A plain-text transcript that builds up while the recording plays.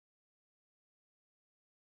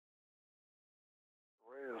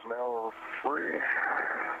is now free.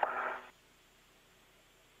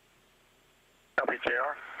 Copy,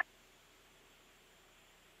 JR.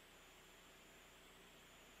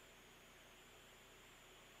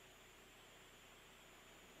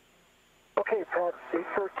 Okay, Pat,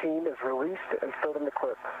 813 is released and starting the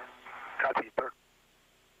clip. Copy, 13.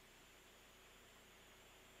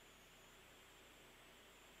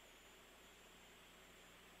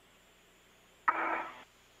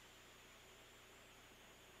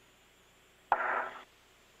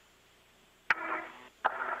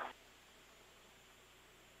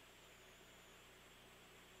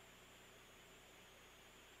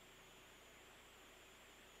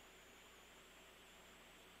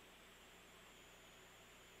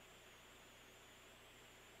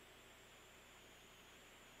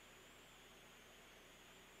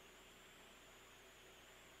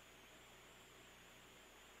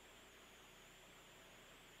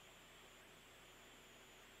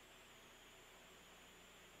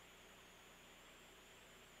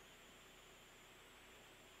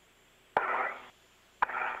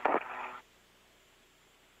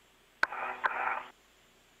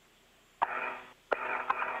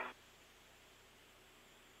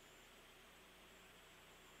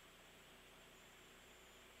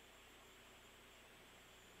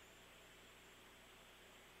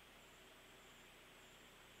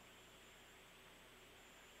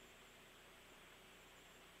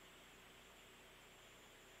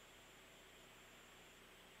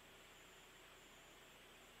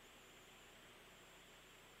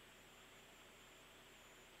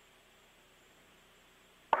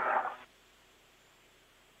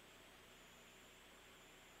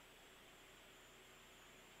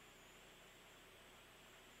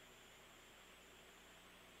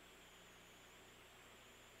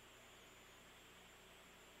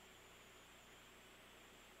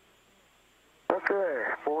 Okay,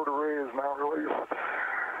 forward array is now released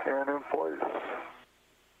and in place.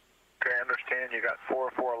 Okay, I understand you got 4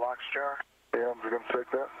 locks, JR. Yeah, I'm just going to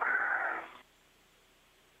check that.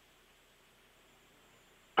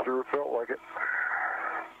 Sure felt like it.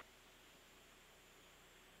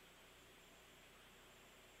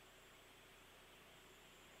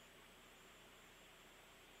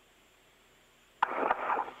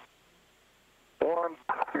 One,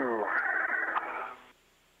 two.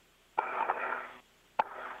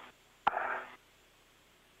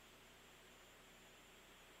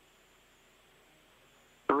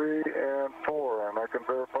 Three and four, and I can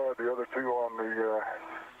verify the other two on the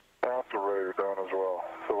aft array are done as well.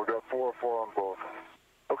 So we got 4 on both.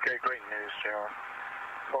 Okay, great news, JR.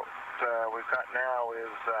 What we've got now is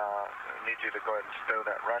I need you to go ahead and stow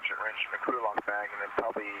that ratchet wrench in the crew lock bag, and then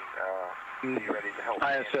probably be ready to help.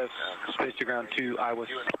 ISS, Space to Ground 2, I was.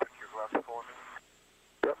 You inspect your gloves for me?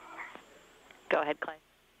 Yep. Go ahead, Clay.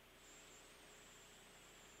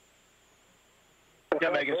 Yeah,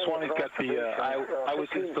 Megan, Swanee's got the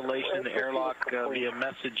IWIS installation in the airlock via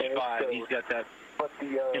message 5. He's got that But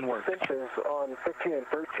in work. the cinches on 15 and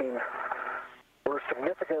 13 were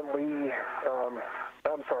significantly,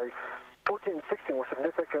 I'm sorry, 14 and 16 were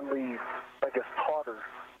significantly, I guess, tauter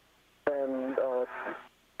than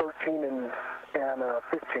 13 and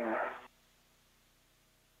 15.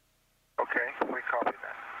 Okay, we copy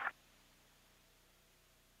that.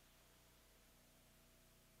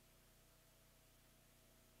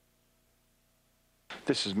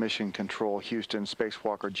 This is Mission Control Houston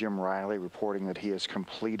Spacewalker Jim Riley reporting that he has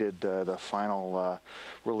completed the final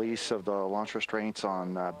release of the launch restraints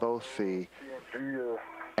on both the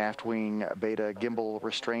aft wing beta gimbal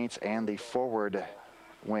restraints and the forward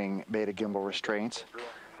wing beta gimbal restraints.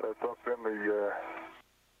 That's up in the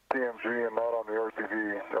TMG and not on the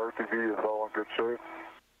RTV. The RTV is all in good shape.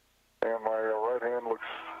 And my right hand looks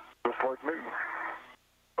just like new.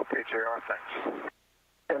 Okay, JR, thanks.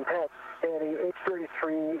 And Pat, Danny,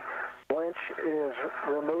 H33 winch is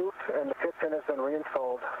removed and the fit pin has been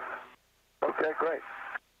reinstalled. Okay, great.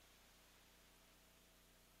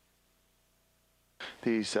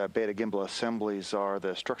 These beta gimbal assemblies are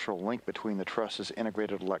the structural link between the truss's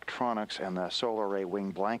integrated electronics and the solar array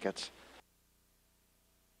wing blankets.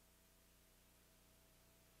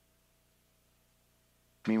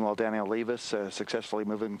 Meanwhile, Daniel Levis successfully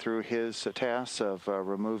moving through his tasks of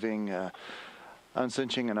removing,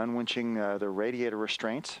 uncinching and unwinching the radiator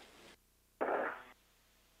restraints.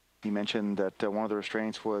 He mentioned that one of the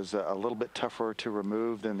restraints was a little bit tougher to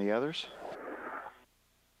remove than the others.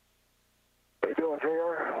 How you doing, JR?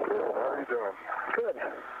 Good. How are you doing? Good.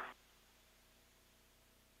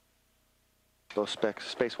 Both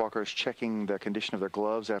spacewalkers checking the condition of their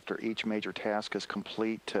gloves after each major task is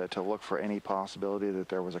complete to look for any possibility that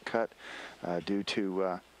there was a cut due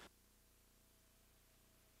to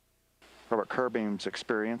Robert Kerbeam's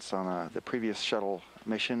experience on the previous shuttle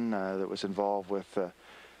mission that was involved with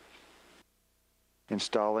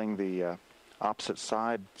installing the opposite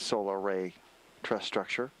side solar array truss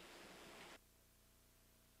structure.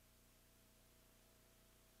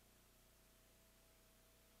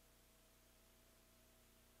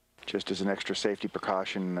 Just as an extra safety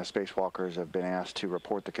precaution, spacewalkers have been asked to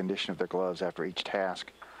report the condition of their gloves after each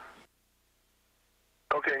task.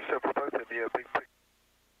 Okay, so for both of you, a big picture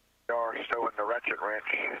are stowing the ratchet wrench.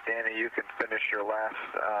 Danny, you can finish your last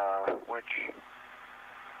winch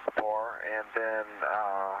bar, and then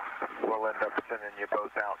we'll end up sending you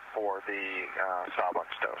both out for the sawbuck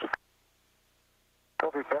stows.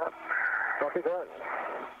 Copy that. Copy that.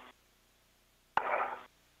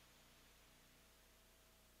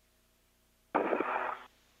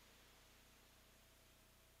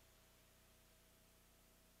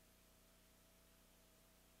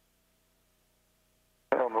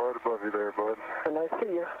 I'm right above you there, bud. And I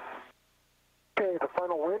see you. Okay, the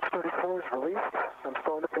final winch, 34, is released. I'm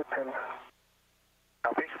starting to pit pin.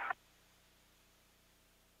 Copy.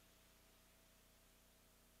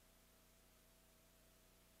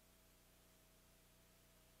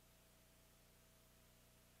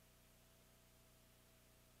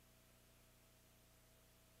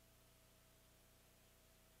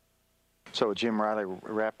 So Jim Riley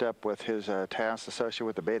wrapped up with his tasks associated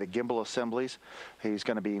with the beta gimbal assemblies. He's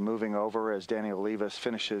going to be moving over as Danny Olivas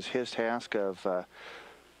finishes his task of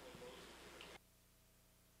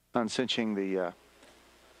uncinching the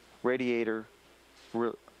radiator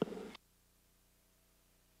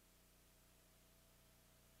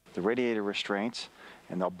restraints,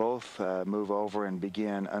 and they'll both move over and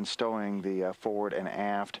begin unstowing the forward and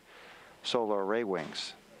aft solar array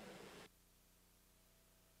wings.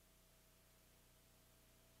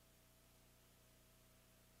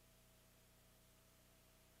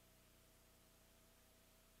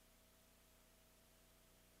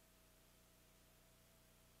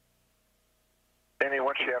 Danny,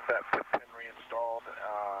 once you have that pit pin reinstalled,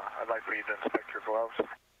 I'd like for you to inspect your gloves.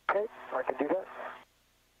 Okay, I can do that.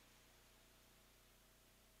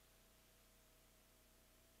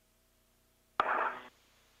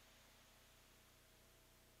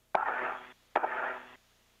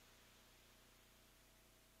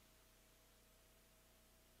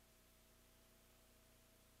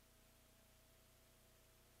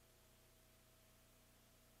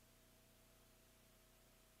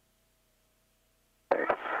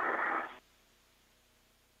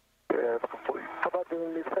 Yeah, it's complete. How about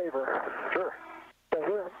doing me a favor? Sure. Right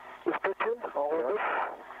here, this pit pin, all of it.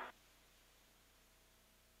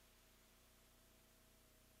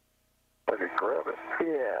 I can grab it.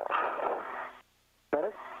 Yeah. Got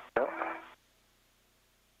it? Yep.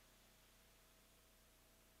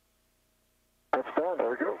 That's done. There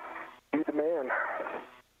we go. You the man.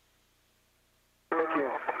 Thank you.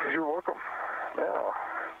 You're welcome. Now.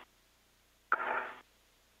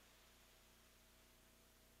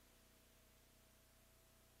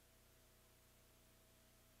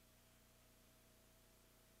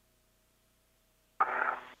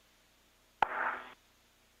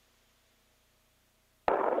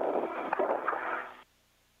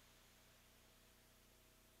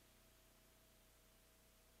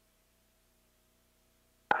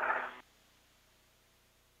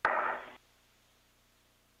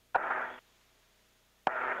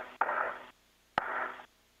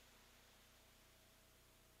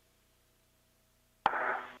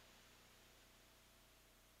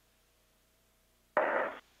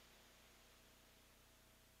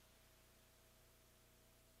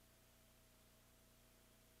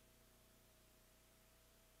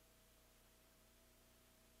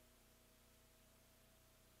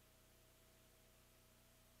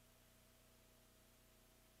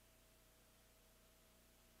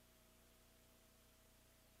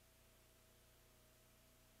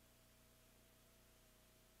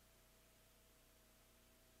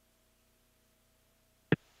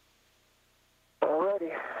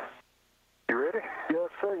 Alrighty. You ready? Yes,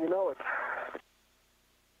 sir, you know it.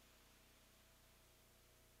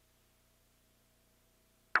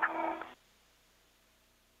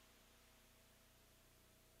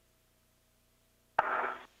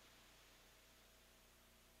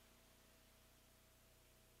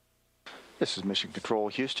 This is Mission Control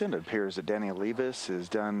Houston. It appears that Danny Olivas is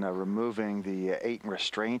done removing the 8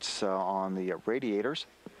 restraints on the radiators.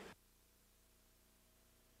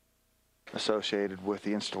 associated with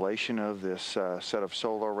the installation of this set of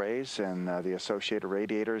solar arrays and the associated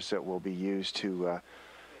radiators that will be used to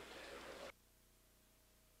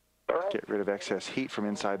get rid of excess heat from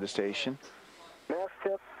inside the station. Mast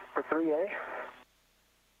tip for 3A.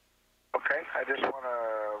 Okay, I just want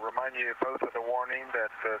to remind you both of the warning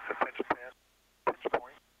that the pinch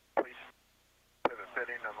point, please pivot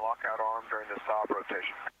fitting and lockout arm during the stop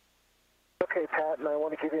rotation. Okay, Pat, and I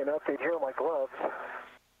want to give you an update here on my gloves.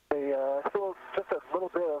 They still just a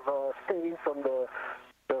little bit of staining from the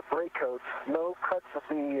brake coats. No cuts of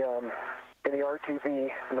the in the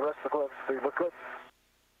RTV, and the rest of the gloves, they look good.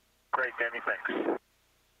 Great, Danny, thanks.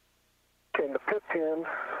 Okay, and the pit pin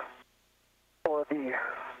for the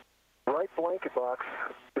right blanket box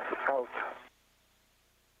is out.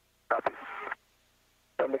 Copy.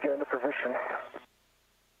 I'm again into position.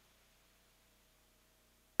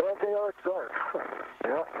 Well, they are dark.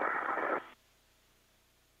 Yeah.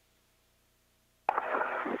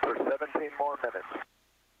 For 17 more minutes.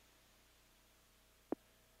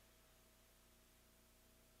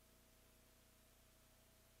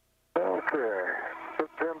 Okay, pit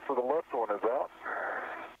pin for the left one is out.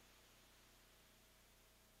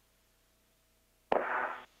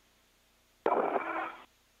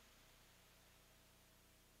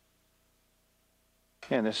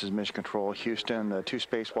 And this is Mission Control, Houston. The two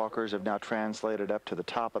spacewalkers have now translated up to the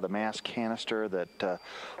top of the mast canister that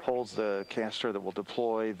holds the canister that will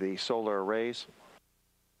deploy the solar arrays.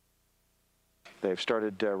 They've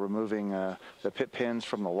started removing the pit pins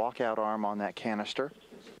from the lockout arm on that canister.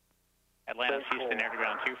 Atlantis, Houston, air to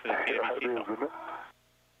ground 2 for the CWC call.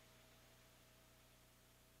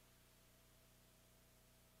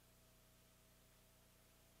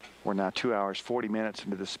 We're now 2 hours, 40 minutes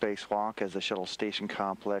into the spacewalk as the shuttle station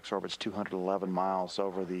complex orbits 211 miles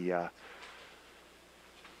over the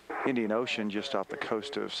Indian Ocean just off the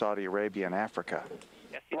coast of Saudi Arabia and Africa.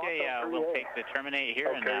 SCJ will take the terminate here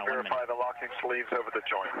in 1 minute. Verify the locking sleeves over the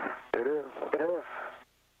joint. It is. It is.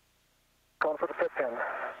 Going for the pit pin.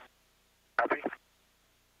 Copy.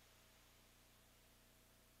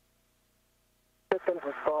 Pit pin's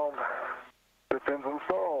installed. Pit pin's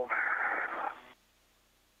installed.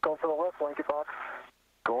 Going for the left blanket box.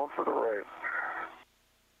 Going for the right.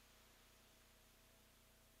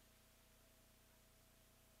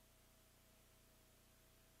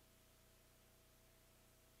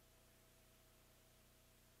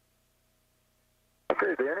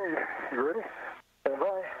 Okay, Danny, you ready? Stand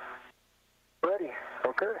by. Ready.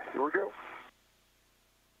 Okay, here we go.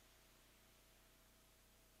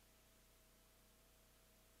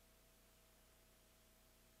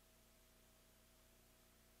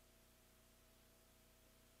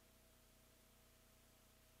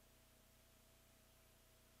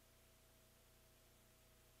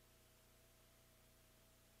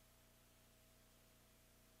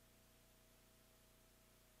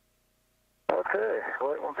 Okay,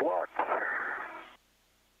 right one's locked.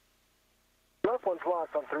 Left one's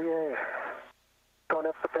locked on 3A. Going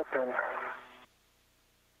up the pit pin.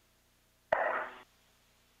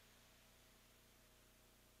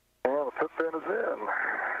 Well, the pit pin is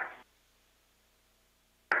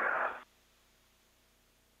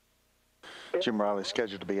in. Jim Riley is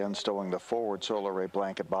scheduled to be unstowing the forward solar array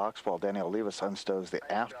blanket box while Daniel Levis unstows the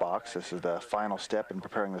aft box. This is the final step in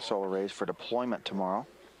preparing the solar arrays for deployment tomorrow.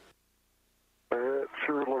 It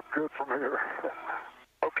sure looks good from here.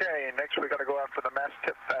 Okay, next we got to go after the mast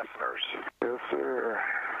tip fasteners. Yes, sir.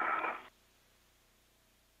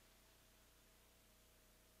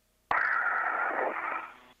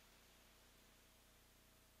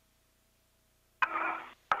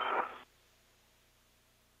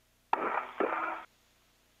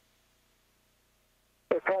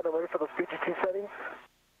 Hey, Pat, I'm ready for those PGT settings.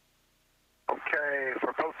 Okay,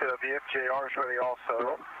 for both of the FJRs ready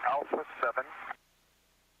also. Alpha 7.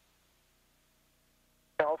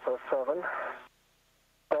 Alpha 7.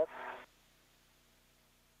 Set.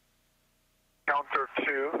 Counter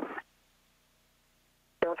 2.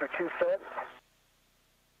 Counter 2 set.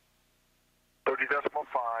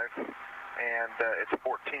 30.5. And it's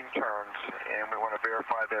 14 turns, and we want to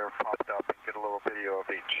verify they're popped up and get a little video of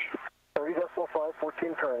each. 30.5,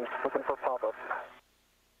 14 turns. Looking for pop-up.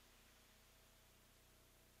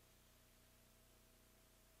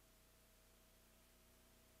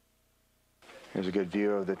 Here's a good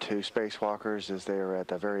view of the two spacewalkers as they are at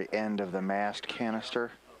the very end of the mast canister.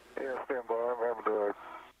 Yeah, stand by. I'm having to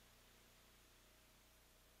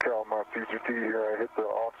cal my PGT here. I hit the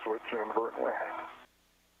off switch inadvertently.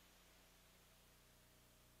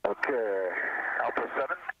 Okay. Alpha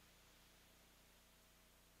 7.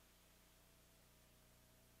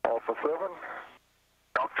 Alpha 7.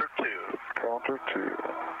 Counter 2. Counter 2.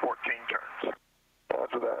 14 turns.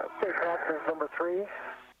 Roger that. Okay, Paxton's number 3.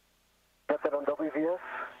 Got that on WVS?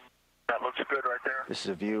 That looks good right there. This is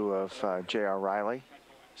a view of J.R. Riley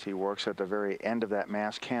as he works at the very end of that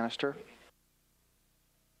mast canister.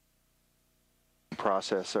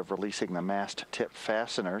 Process of releasing the mast tip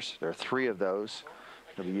fasteners. There are 3 of those.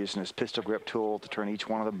 He'll be using his pistol grip tool to turn each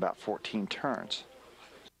one of them about 14 turns.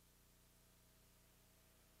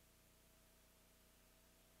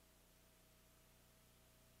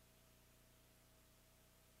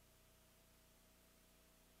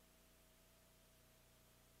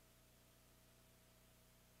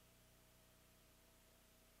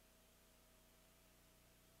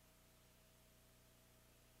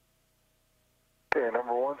 Okay,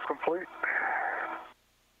 number 1's complete.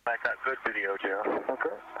 I got good video, Joe. Okay.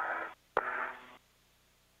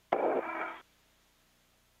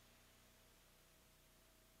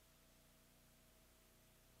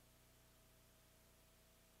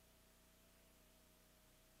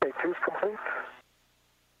 Okay, 2's complete.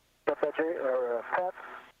 Got that, Pat?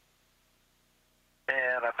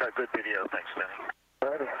 And I've got good video, thanks,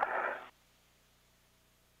 Danny. Ready.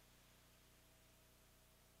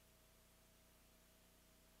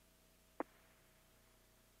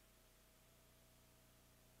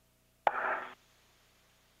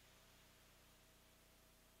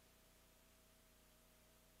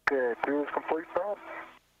 Okay, 2 is complete, Pat.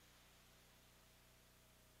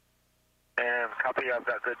 And copy, I've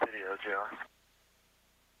got good video, Joe.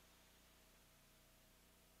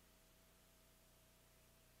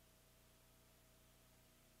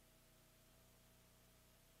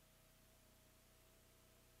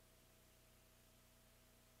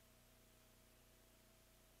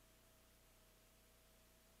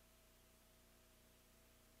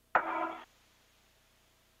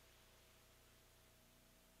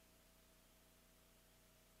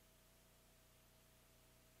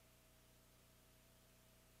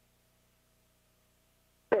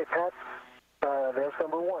 Okay, Pat, there's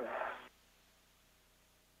number 1.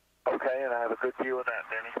 Okay, and I have a good view of that,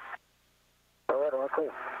 Danny. All right, okay.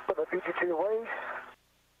 Put my BG2 away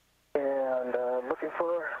and looking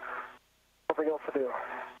for something else to do.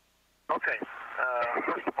 Okay,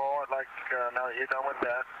 first of all, I'd like, now that you're done with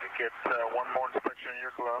that, to get one more inspection of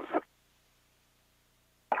your gloves.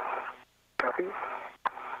 Copy.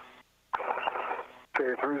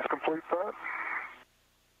 Okay, 3 is complete, Pat.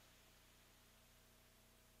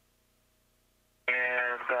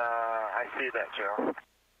 And I see that, Joe.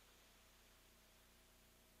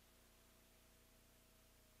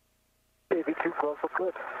 AB2 gloves look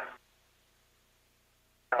good.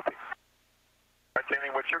 Copy. All right,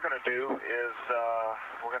 Danny, what you're going to do is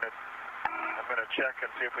I'm going to check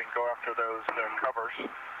and see if we can go after those covers.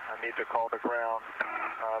 I need to call the ground.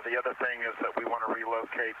 The other thing is that we want to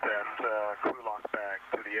relocate that crew lock bag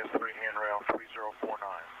to the S3 handrail 3049.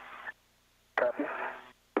 Copy.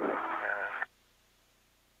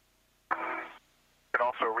 You can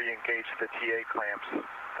also re-engage the TA clamps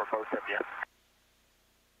for both of you.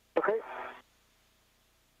 Okay.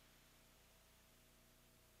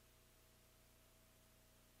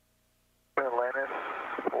 Atlantis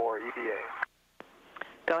for EVA.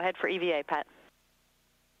 Go ahead for EVA, Pat.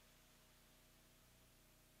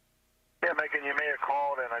 Yeah, Megan, you may have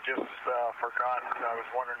called and I just forgot. I was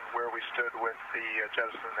wondering where we stood with the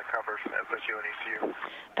jettisoning the covers, FSU and ECU.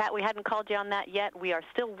 Pat, we hadn't called you on that yet. We are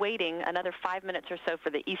still waiting another 5 minutes or so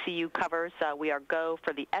for the ECU covers. We are go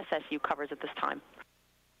for the SSU covers at this time.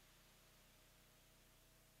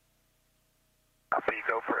 Copy,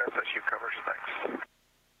 go for SSU covers, thanks.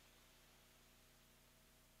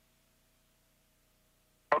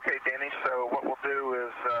 Okay, Danny, so what we'll do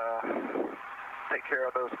is take care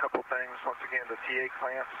of those couple things. Once again, the TA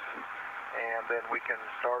clamps, and then we can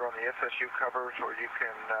start on the SSU covers, or you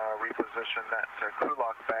can reposition that crew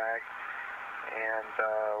lock bag.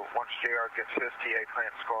 And once JR gets his TA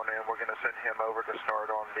clamps going in, we're going to send him over to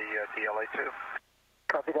start on the DLA-2.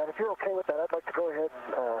 Copy that. If you're okay with that, I'd like to go ahead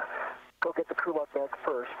and go get the crew lock bag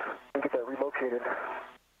first and get that relocated.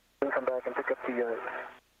 Then come back and pick up the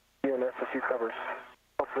SSU covers,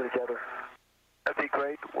 hopefully together. That'd be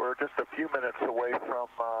great. We're just a few minutes away from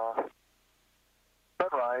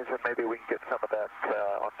sunrise, and maybe we can get some of that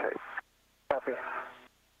on tape. Copy.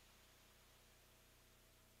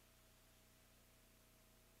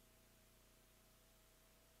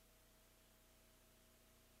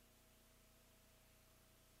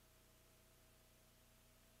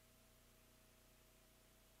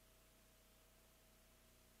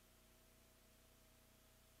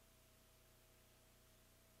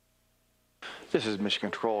 This is Mission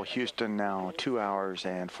Control, Houston, now 2 hours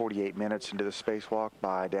and 48 minutes into the spacewalk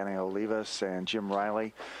by Danny Olivas and Jim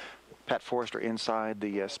Riley. Pat Forrester inside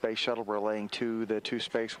the space shuttle relaying to the two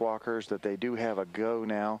spacewalkers that they do have a go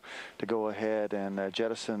now to go ahead and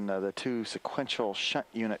jettison the two sequential shunt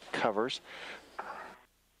unit covers.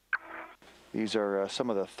 These are some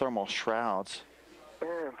of the thermal shrouds.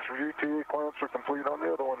 And 3 ETA clamps are complete on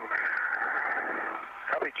the other one.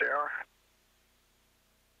 Copy, JR.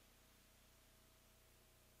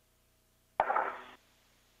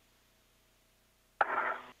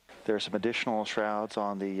 There's some additional shrouds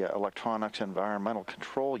on the electronics environmental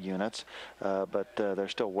control units, but they're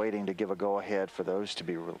still waiting to give a go-ahead for those to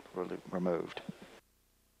be removed.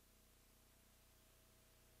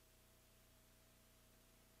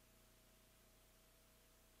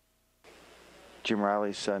 Jim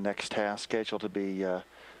Riley's next task scheduled to be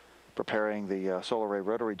preparing the solar array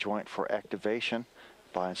rotary joint for activation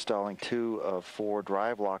by installing 2 of 4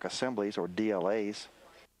 drive lock assemblies, or DLAs.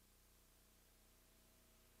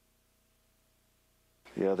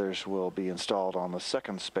 The others will be installed on the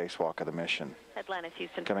second spacewalk of the mission, Atlantis,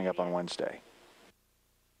 Houston, coming up on Wednesday.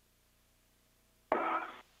 Go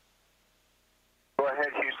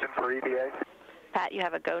ahead, Houston, for EVA. Pat, you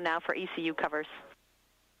have a go now for ECU covers.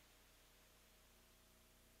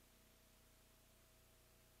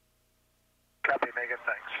 Copy, Megan,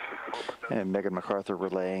 thanks. And Megan MacArthur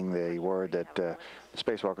relaying the word that the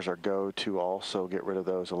spacewalkers are go to also get rid of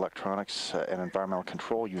those electronics and environmental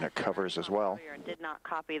control unit covers as well. Did not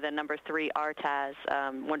copy the number 3 RTAS.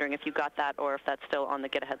 Wondering if you got that or if that's still on the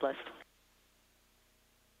get ahead list.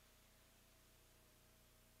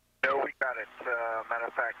 No, we got it. Matter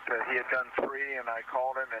of fact, he had done 3, and I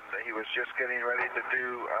called him, and he was just getting ready to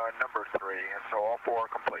do number 3, and so all 4 are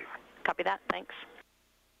complete. Copy that. Thanks.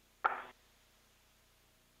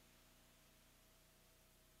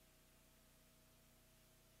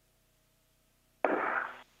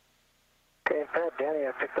 Okay, Pat, Danny,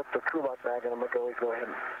 I picked up the crew lock bag, and I'm going to go ahead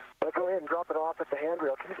and drop it off at the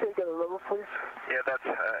handrail. Can you say again the number, please? Yeah, that's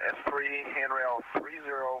S3 handrail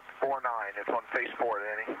 3049. It's on phase 4,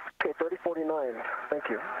 Danny. Okay, 3049. Thank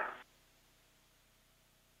you.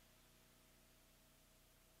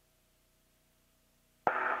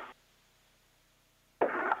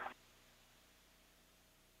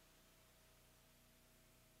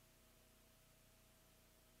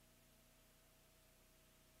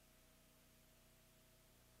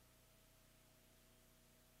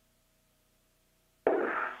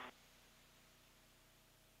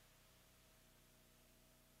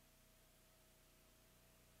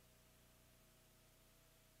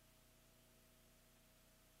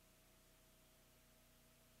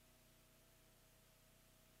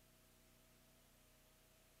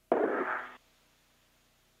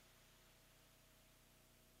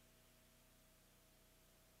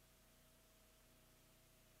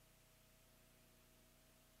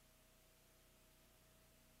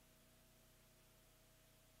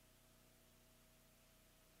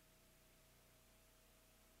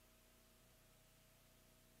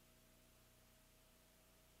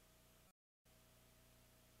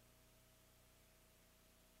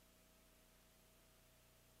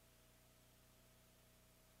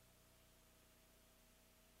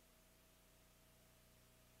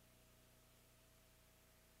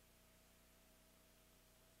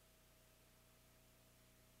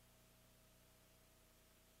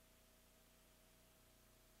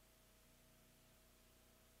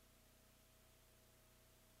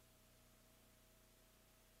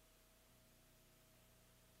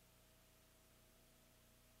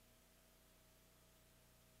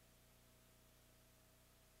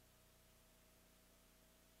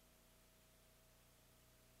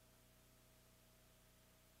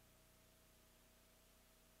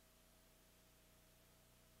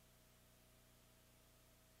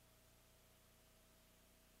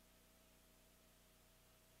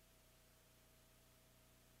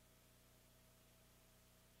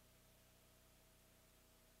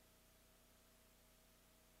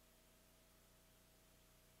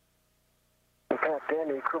 Pat,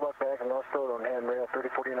 Danny, crew lock bag and lost load on handrail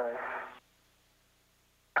 3049.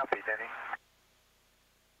 Copy, Danny.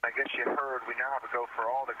 I guess you heard we now have a go for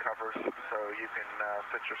all the covers, so you can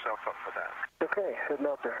set yourself up for that. Okay, heading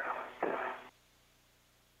out there.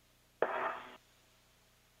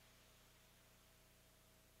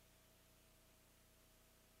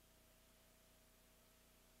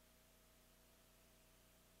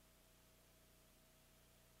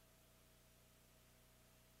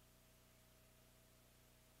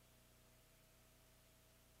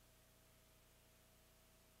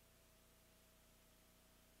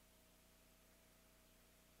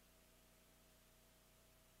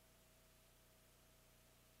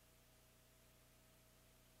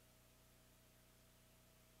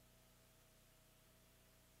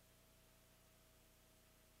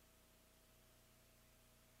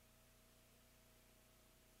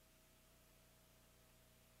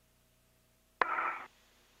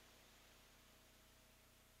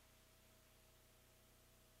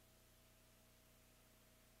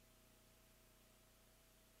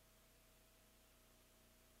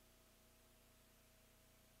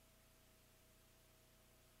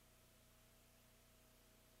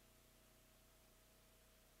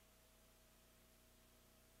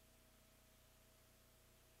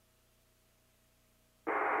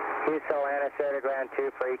 Houston, Atlantis, Air to ground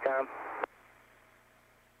 2 for ECOM.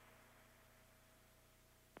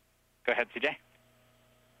 Go ahead, CJ.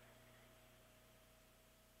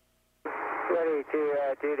 Ready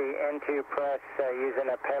to do the N2 press using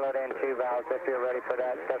a payload N2 valves if you're ready for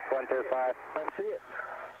that. That's 1 through 5. I see it.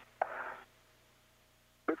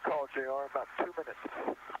 Good call, JR. About 2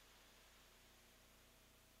 minutes.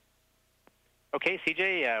 Okay,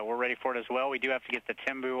 CJ, we're ready for it as well. We do have to get the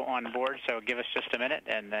Timbu on board, so give us just a minute,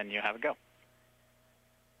 and then you have a go.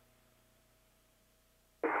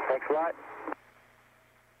 Thanks a lot.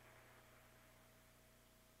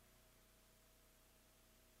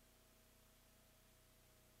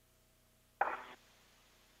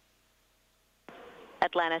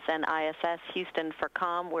 Atlantis and ISS, Houston for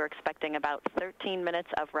comm. We're expecting about 13 minutes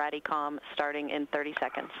of RADICOM starting in 30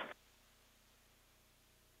 seconds.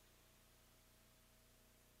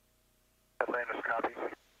 Atlantis, copy.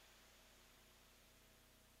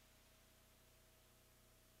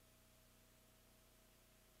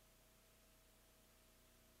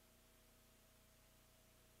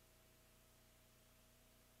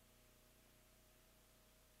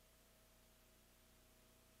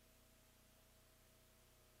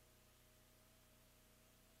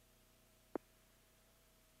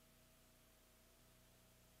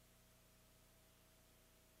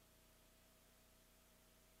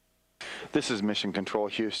 This is Mission Control,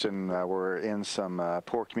 Houston. We're in some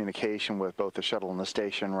poor communication with both the shuttle and the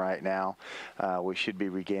station right now. We should be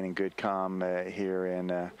regaining good comm here in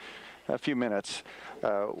a few minutes.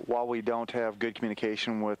 While we don't have good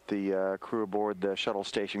communication with the crew aboard the shuttle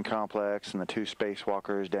station complex and the two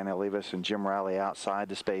spacewalkers, Daniel Levis and Jim Riley, outside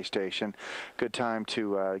the space station, good time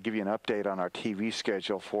to give you an update on our TV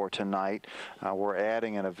schedule for tonight. We're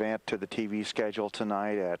adding an event to the TV schedule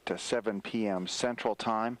tonight at 7 p.m. Central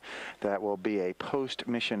Time. That will be a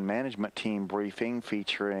post-mission management team briefing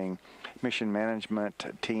featuring Mission Management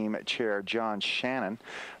Team Chair John Shannon.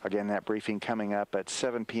 Again, that briefing coming up at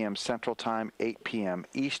 7 p.m. Central Time, 8 p.m.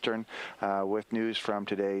 Eastern, with news from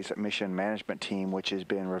today's Mission Management Team, which has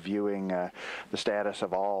been reviewing the status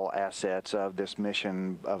of all assets of this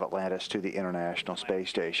mission of Atlantis to the International Space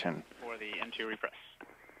Station. For the N2 repress.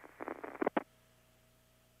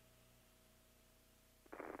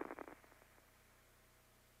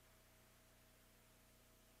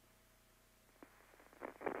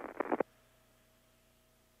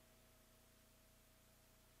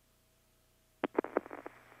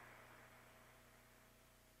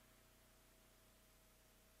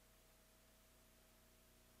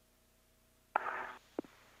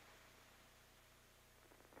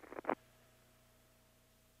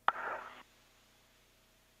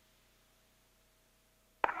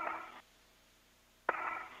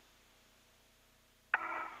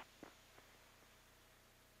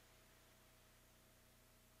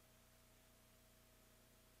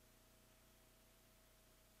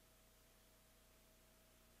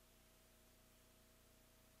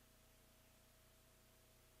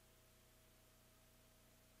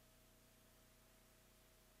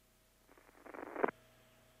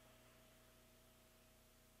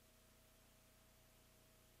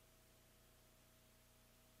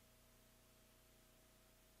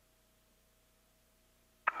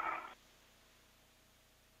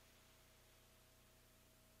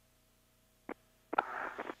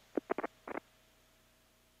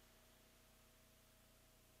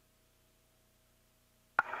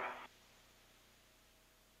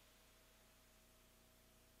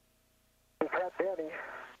 Pat, Danny,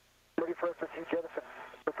 ready for us to see jettison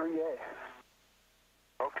for 3A.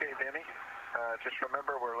 Okay, Danny. Just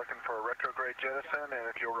remember, we're looking for a retrograde jettison,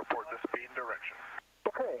 and if you'll report the speed and direction.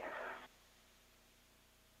 Okay.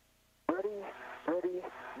 Ready,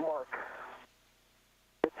 mark.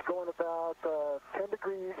 It's going about 10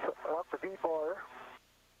 degrees off the V-bar,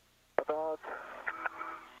 about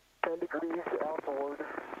 10 degrees outboard,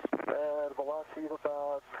 and velocity of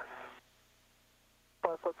about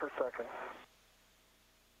 5 foot per second.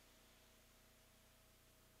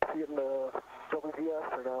 See it in the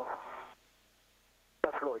WVS or no?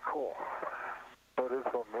 That's really cool. So it is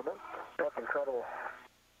 1 minute? That's incredible.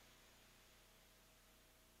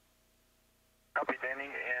 Copy, Danny.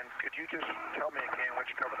 And could you just tell me again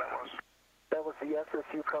which cover that was? That was the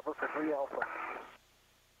SSU cover for 3 Alpha.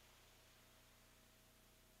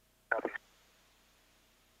 Copy.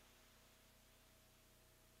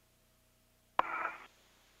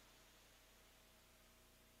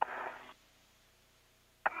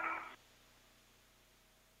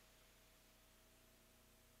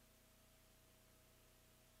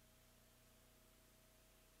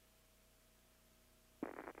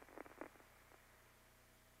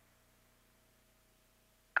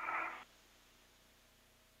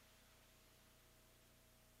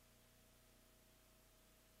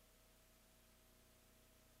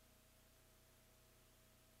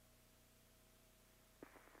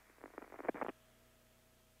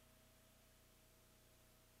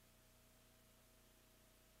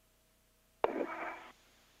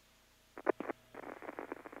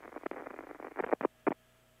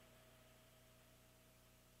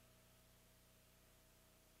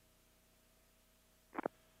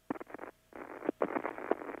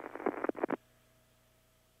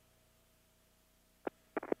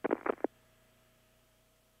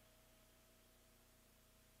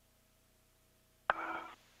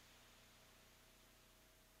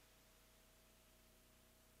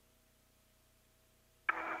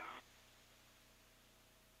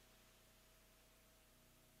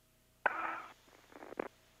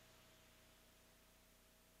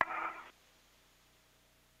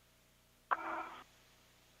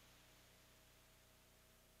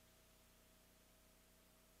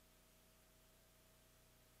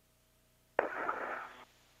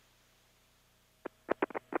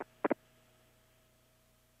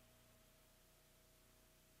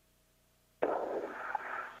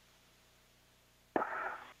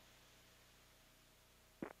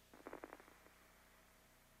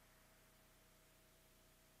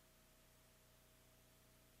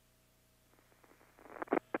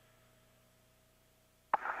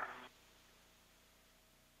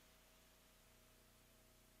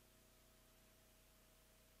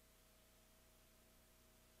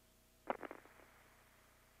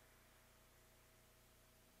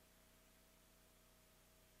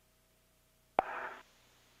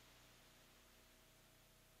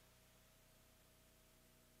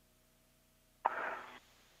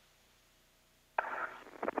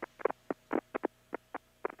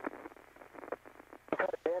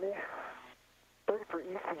 Danny. Ready for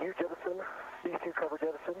ECU jettison, ECU cover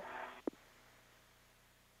jettison.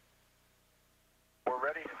 We're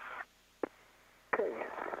ready. Okay.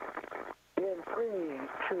 In 3,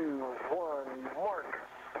 2, 1, mark.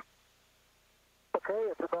 Okay,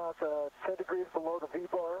 it's about 10 degrees below the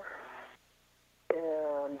V-bar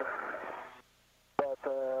and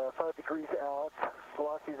about 5 degrees out.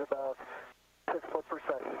 Velocity is about 6 foot per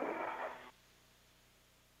second.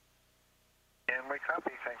 And we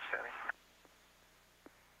copy. Thanks, Danny.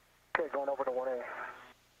 Okay, going over to 1A.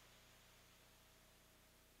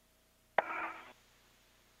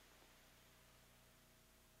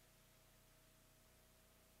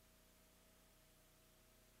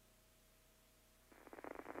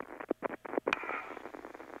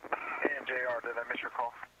 And JR, did I miss your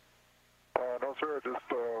call? No, sir. I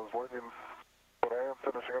just was waiting, but I am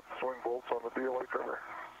finishing up the swing bolts on the DLA cover.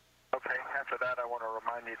 Okay. After that, I want to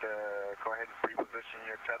remind you to go ahead and reposition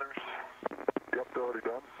your tethers. Yep, already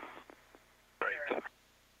done. Great.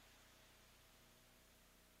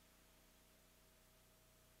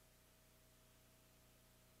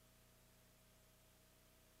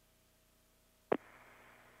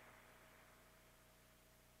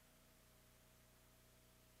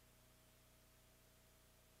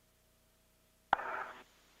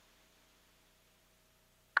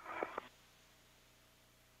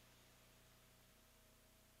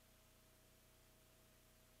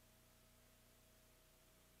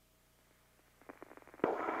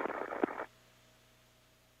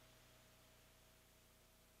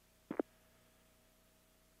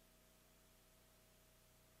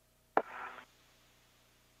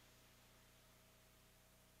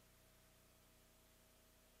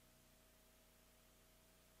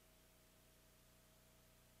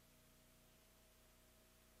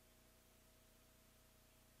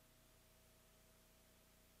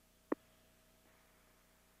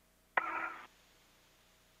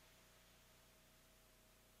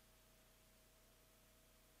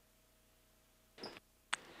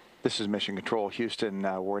 This is Mission Control, Houston.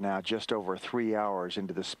 We're now just over 3 hours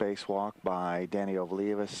into the spacewalk by Danny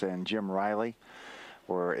Olivas and Jim Riley.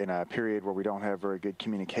 We're in a period where we don't have very good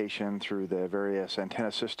communication through the various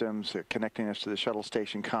antenna systems connecting us to the shuttle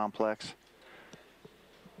station complex.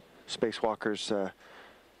 Spacewalkers,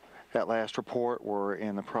 at last report, were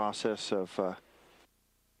in the process of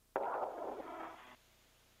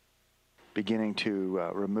beginning to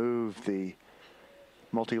remove the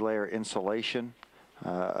multi-layer insulation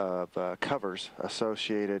of covers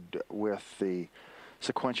associated with the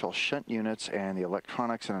sequential shunt units and the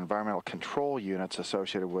electronics and environmental control units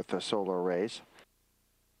associated with the solar arrays.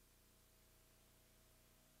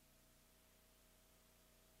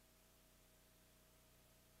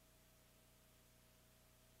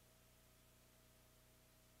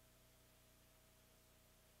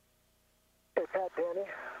 Hey, Pat, Danny.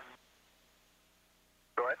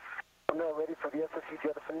 Go ahead. I'm now ready for the SSU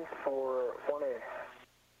jettison for 1A.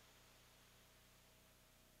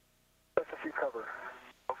 SSU cover.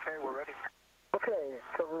 Okay, we're ready. Okay,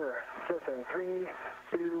 cover jettison. 3,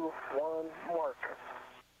 2, 1, mark.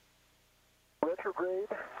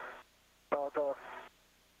 Retrograde, about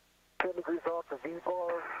 10 degrees off the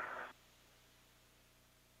V-bar.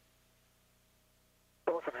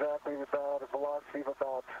 Almost exactly about a velocity of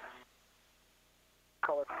about,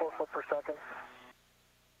 call it 4 foot per second.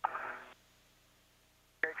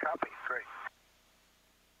 Okay, copy. Great.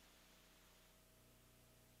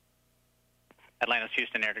 Atlantis,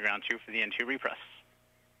 Houston, air to ground 2 for the N2 repress.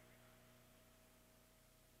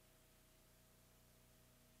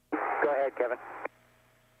 Go ahead, Kevin.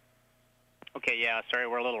 Okay, yeah, sorry,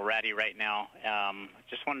 we're a little ratty right now.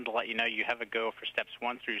 Just wanted to let you know you have a go for steps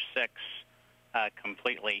 1 through 6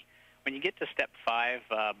 completely. When you get to step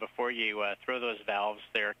 5, before you throw those valves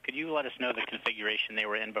there, could you let us know the configuration they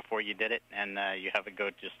were in before you did it? And you have a go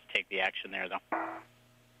just to take the action there, though.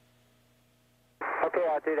 Okay,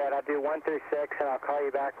 I'll do that. I'll do 1 through 6, and I'll call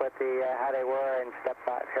you back with the how they were in step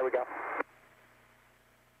 5. Here we go.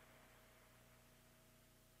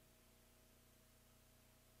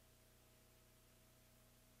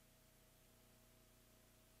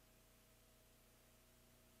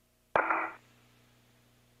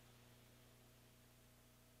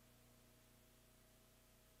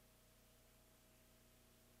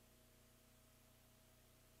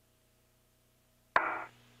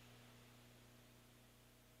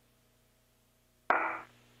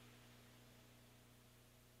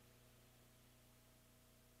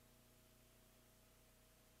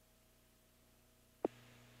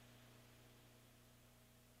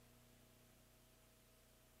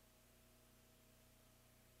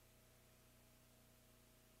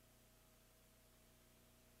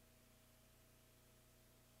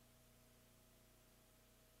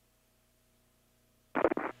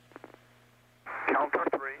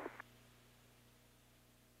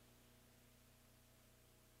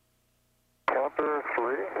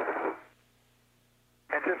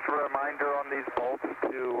 just a reminder on these bolts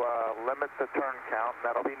to limit the turn count.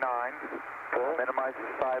 That'll be 9. Minimize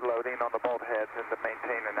the side loading on the bolt heads and to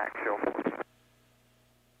maintain an axial force.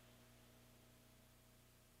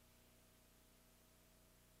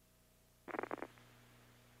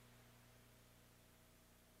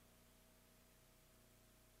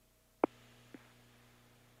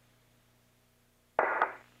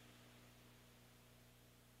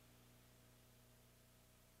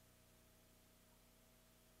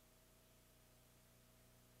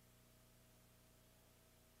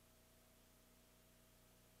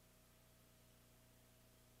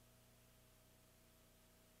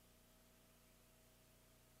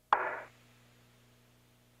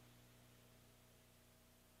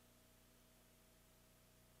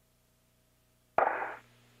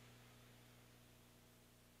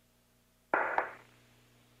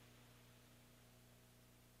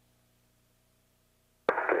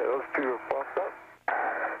 Those two are buffed up.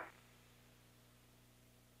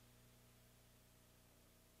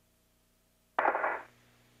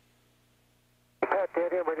 Pat,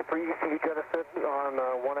 Daddy, I'm ready for ECU jettison on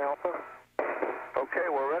 1 Alpha. Okay,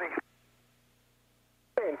 we're ready.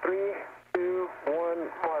 In 3, 2, 1,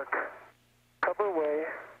 mark. Cover away.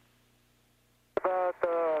 About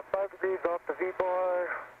 5 degrees off the V-bar.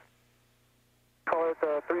 Call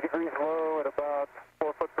it 3 degrees low at about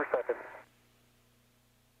 4 foot per second.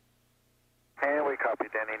 And we copy,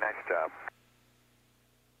 Danny. Nice job.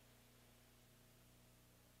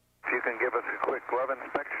 If you can give us a quick glove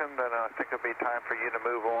inspection, then I think it'll be time for you to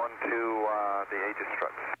move on to the Aegis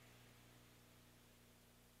struts.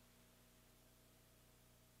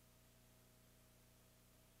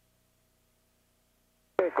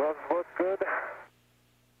 Okay, gloves look good.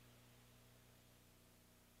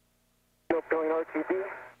 No going RTB.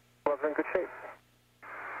 Gloves are in good shape.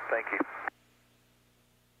 Thank you.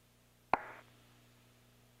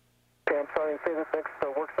 Okay, I'm sorry, say this next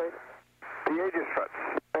work site. The Aegis struts.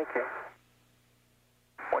 Thank you.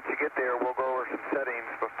 Once you get there, we'll go over some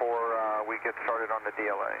settings before we get started on the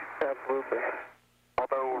DLA. Absolutely.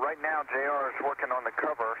 Although right now JR is working on the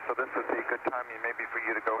cover, so this would be a good time maybe for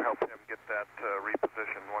you to go help him get that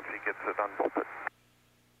repositioned once he gets it unbolted.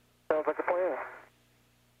 Sounds like a plan.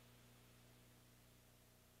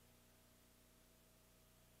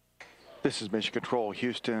 This is Mission Control,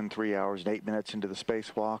 Houston, 3 hours and 8 minutes into the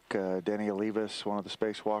spacewalk. Danny Olivas, one of the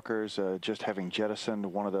spacewalkers, just having jettisoned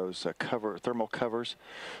one of those thermal covers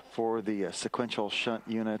for the sequential shunt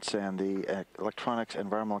units and the electronics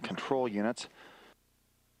environmental control units.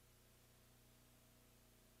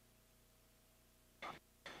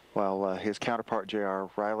 While his counterpart,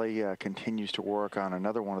 J.R. Riley, continues to work on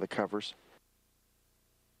another one of the covers.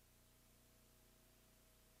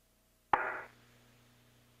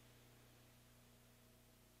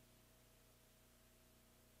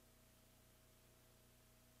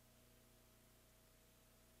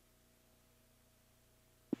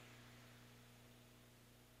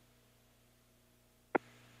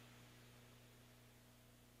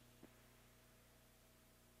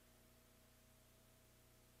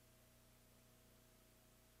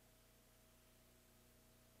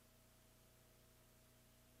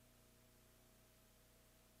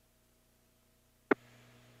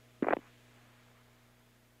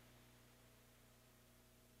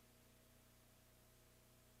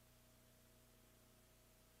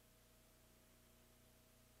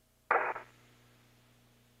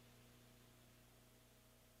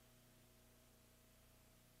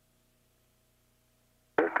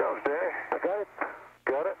 I got it.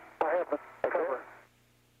 Got it. I have the cover.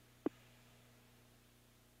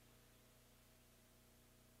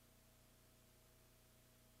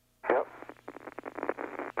 Yep.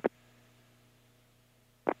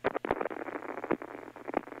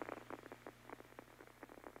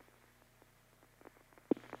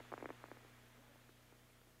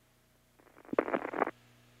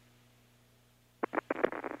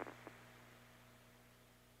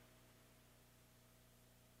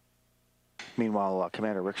 Meanwhile,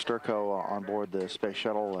 Commander Rick Sturko on board the Space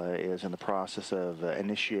Shuttle is in the process of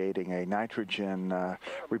initiating a nitrogen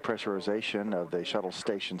repressurization of the shuttle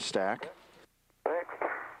station stack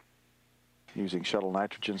using shuttle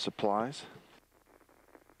nitrogen supplies,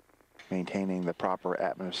 maintaining the proper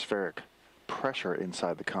atmospheric pressure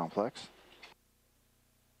inside the complex.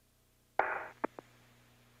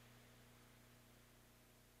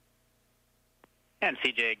 And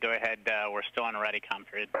CJ, go ahead. We're still on a ready-com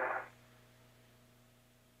period.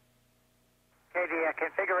 Okay, the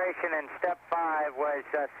configuration in step 5 was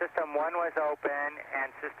system 1 was open and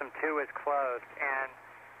system 2 was closed. And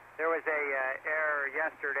there was a error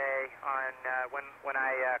yesterday on when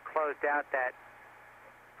I closed out that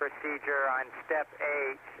procedure on step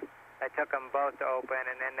 8. I took them both open,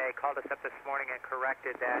 and then they called us up this morning and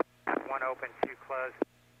corrected that. One open, two closed.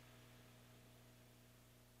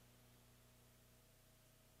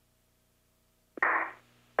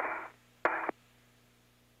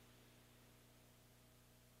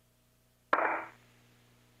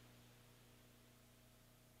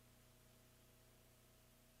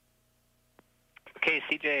 Okay,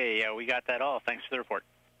 CJ, we got that all. Thanks for the report.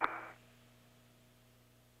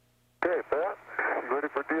 Okay, Pat, you ready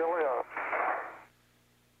for DLA ops?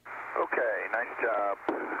 Okay, nice job.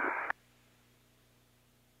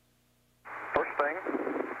 First thing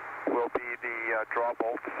will be the draw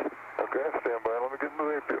bolts. Okay, stand by. Let me get into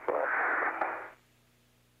the APFI.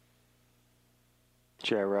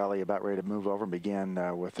 Jay Riley about ready to move over and begin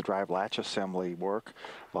with the drive latch assembly work,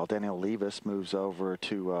 while Daniel Levis moves over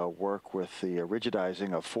to work with the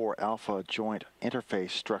rigidizing of 4 alpha joint interface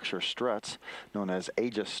structure struts, known as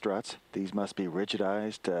Aegis struts. These must be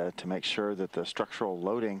rigidized to make sure that the structural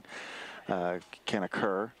loading can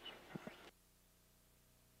occur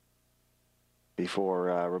before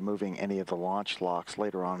removing any of the launch locks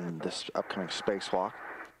later on in this upcoming spacewalk.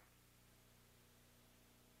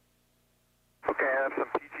 Okay, I have some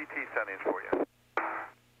PGT settings for you.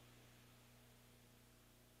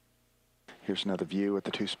 Here's another view at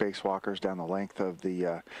the 2 spacewalkers down the length of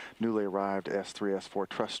the newly arrived S3-S4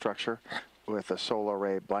 truss structure, with the solar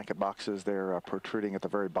array blanket boxes there protruding at the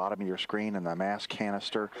very bottom of your screen, and the mass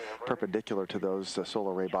canister perpendicular to those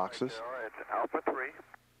solar array boxes. It's Alpha 3.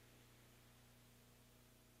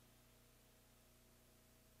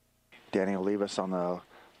 Daniel Levis on the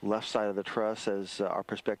left side of the truss, as our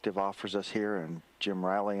perspective offers us here, and Jim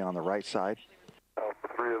Riley on the right side. Alpha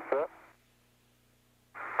 3 is set.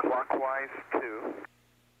 Clockwise 2.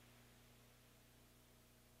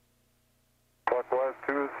 Clockwise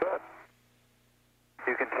 2 is set.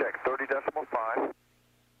 You can check 30.5.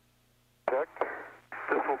 Checked.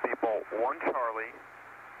 This will be bolt 1 Charlie.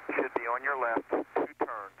 Should be on your left, 2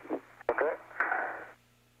 turns. Okay.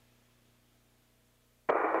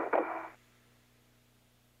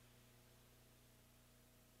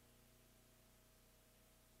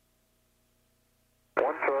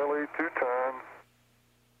 Charlie, 2 turn,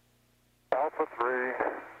 Alpha 3,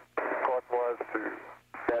 clockwise 2.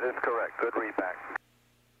 That is correct. Good readback.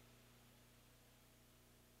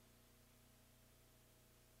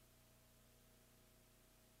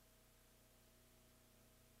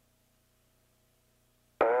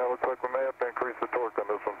 Looks like we may have to increase the torque on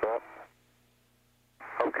this one, Pat.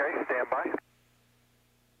 Okay, stand by.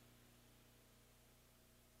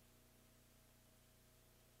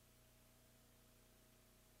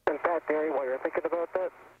 And Pat, Danny, while you're thinking about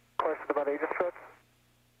that, question about Aegis struts?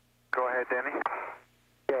 Go ahead, Danny.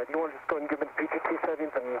 Yeah, do you want to just go ahead and give me the PGT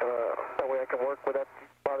settings, and that way I can work without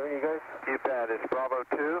bothering you guys? You bet. It's Bravo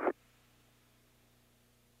 2.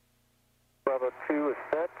 Bravo 2 is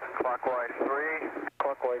set. Clockwise 3.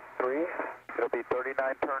 Clockwise 3. It'll be 39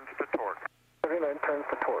 turns to torque. 39 turns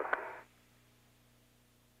to torque.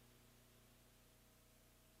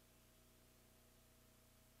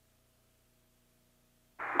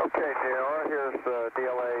 Okay, JR, here's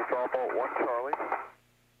DLA draw bolt 1 Charlie.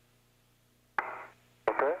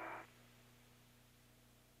 Okay.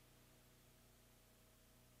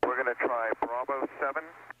 We're going to try Bravo 7.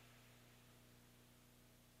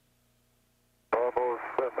 Bravo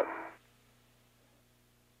 7.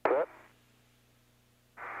 Set.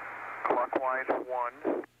 Clockwise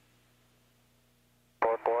 1.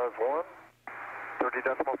 Clockwise 1.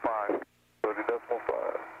 30.5.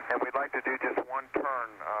 30.5. And we'd like to do just 1 turn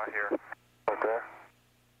here. Okay.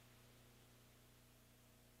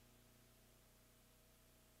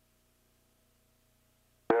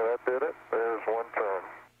 Yeah, that did it. There's 1 turn.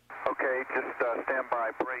 Okay, just stand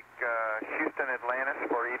by. Break Houston, Atlantis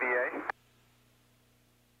for EVA.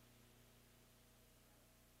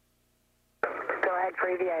 Go ahead for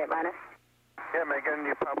EVA, Atlantis. Yeah, Megan,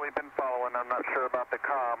 you've probably been following. I'm not sure about the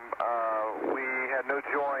comm. We had no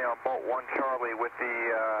joy on bolt 1 Charlie with the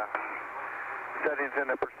settings in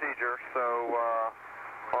the procedure, so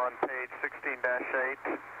on page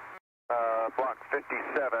 16-8, block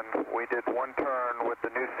 57, we did 1 turn with the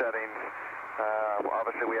new settings.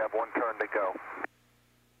 Obviously, we have 1 turn to go.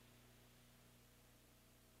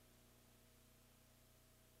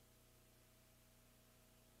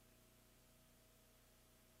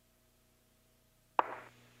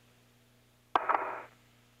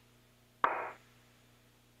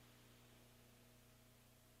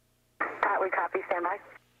 We copy, stand by.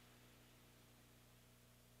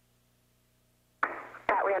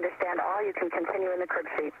 Pat, we understand all. You can continue in the crib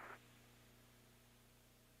sheet.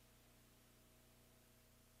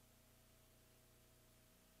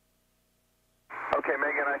 Okay,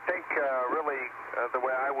 Megan, I think really the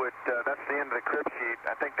way I would, that's the end of the crib sheet.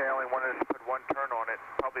 I think they only wanted us to put one turn on it.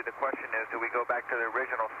 Probably the question is, do we go back to the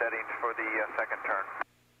original settings for the second turn?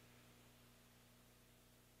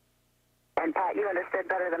 And Pat, you understood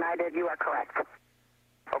better than I did. You are correct.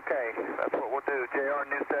 Okay, that's what we'll do. JR,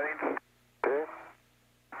 new settings. Okay.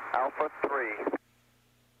 Alpha 3.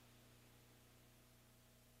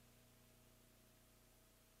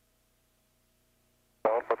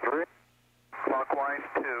 Alpha 3. Clockwise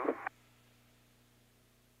 2.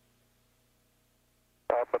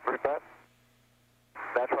 Alpha 3, Pat.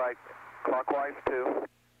 That's right. Clockwise 2.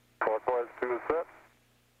 Clockwise 2 is set.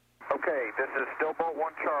 Okay, this is still bolt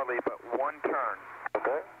 1 Charlie, but one turn.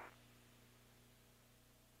 Okay.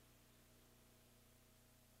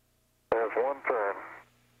 There's one turn.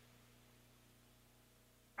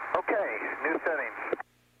 Okay, new settings.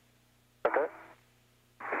 Okay.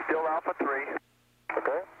 Still Alpha 3.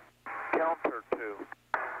 Okay. Counter 2.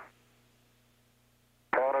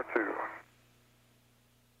 Counter 2.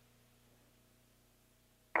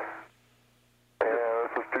 And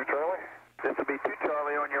this is 2 Charlie? This will be 2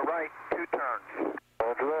 Charlie on your right, 2 turns.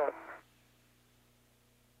 Roger that.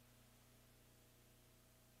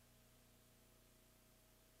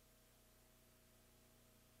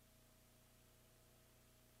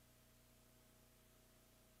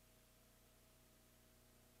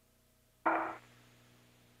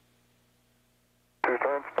 Two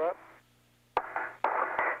turns, Pat?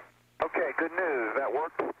 Okay, good news. That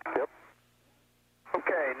worked? Yep.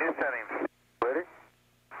 Okay, new settings. Ready?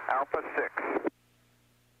 Alpha 6.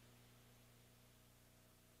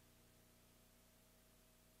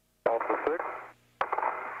 Alpha 6.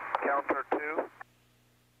 Counter 2.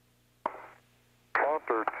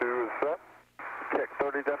 Counter 2 is set. Check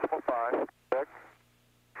 30.5. Check.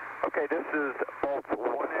 Okay, this is bolts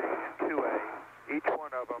 1A and 2A. Each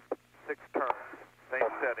one of them, 6 turns.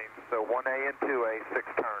 Same settings. So 1A and 2A, 6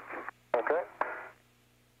 turns. Okay.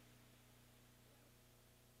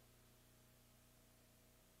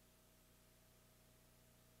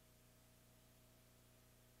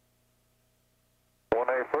 One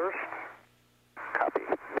A first. Copy.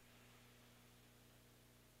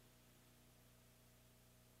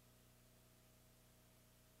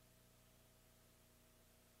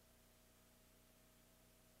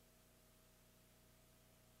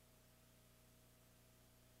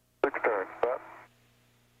 Six turns, Pat.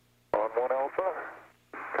 On 1 Alpha.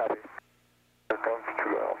 Copy. Here comes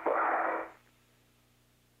 2 Alpha.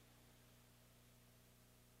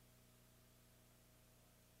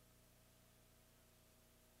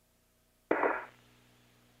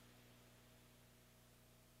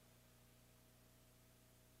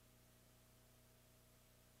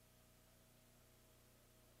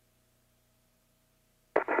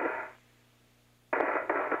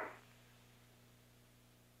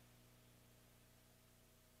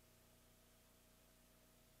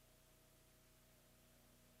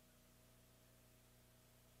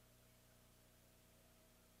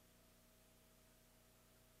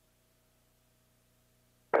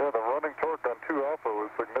 Yeah, the running torque on 2 Alpha was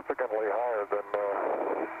significantly higher than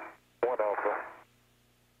 1 Alpha.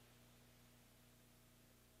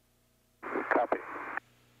 Copy.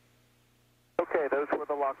 Okay, those were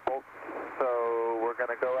the lock bolts. So we're going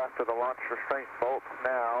to go after the launch restraint bolts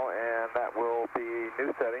now, and that will be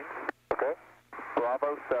new settings. Okay.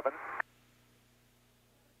 Bravo 7.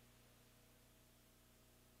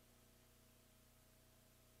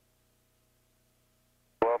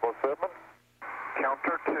 Bravo 7.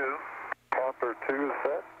 Counter 2. Counter 2 is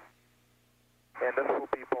set. And this will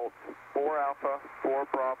be bolts 4 Alpha, 4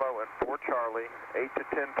 Bravo, and 4 Charlie, 8 to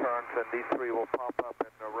 10 turns, and these 3 will pop up, and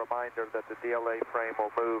a reminder that the DLA frame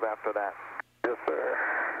will move after that. Yes, sir.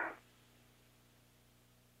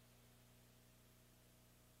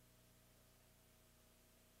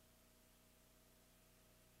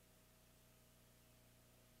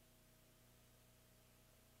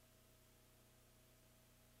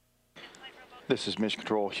 This is Mission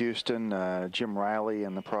Control Houston. Jim Riley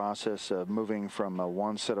in the process of moving from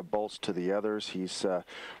one set of bolts to the others. He's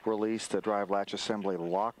released the drive latch assembly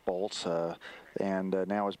lock bolts and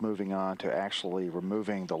now is moving on to actually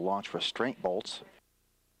removing the launch restraint bolts.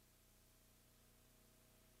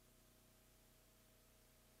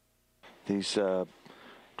 These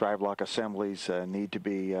drive lock assemblies need to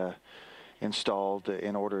be installed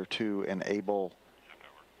in order to enable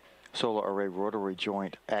solar array rotary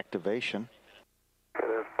joint activation.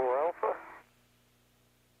 There's 4 Alpha.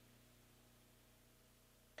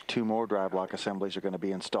 2 more drive lock assemblies are going to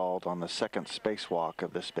be installed on the second spacewalk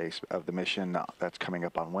of the mission that's coming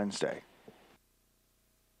up on Wednesday.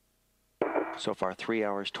 So far, 3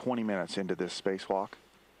 hours, 20 minutes into this spacewalk.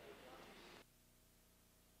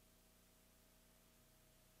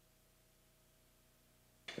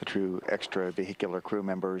 The true extravehicular crew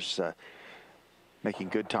members making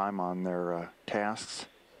good time on their tasks.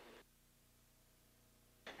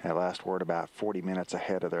 At last word, about 40 minutes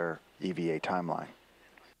ahead of their EVA timeline.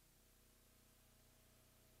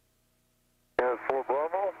 Yeah, 4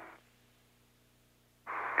 Bravo.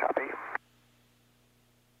 Copy.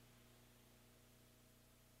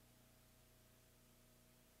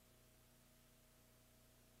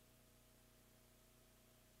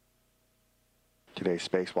 Today's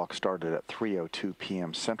spacewalk started at 3:02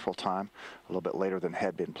 p.m. Central Time, a little bit later than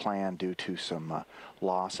had been planned due to some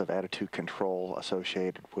loss of attitude control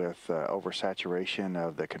associated with oversaturation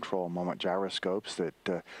of the control moment gyroscopes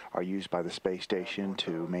that are used by the space station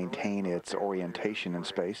to maintain its orientation in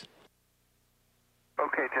space.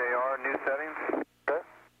 Okay, JR, new settings. Okay.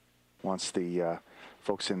 Once the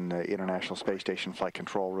folks in the International Space Station Flight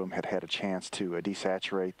Control Room had had a chance to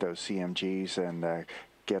desaturate those CMGs and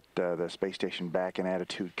get the space station back in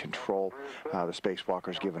attitude control, the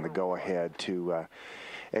spacewalkers given the go-ahead to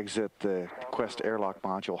exit the Quest airlock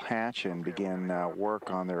module hatch and begin work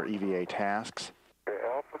on their EVA tasks. Okay,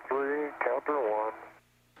 Alpha 3, counter 1.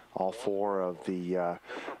 All 4 of the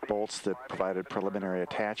bolts that provided preliminary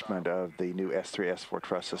attachment of the new S3, S4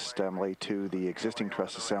 truss assembly to the existing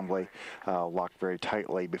truss assembly locked very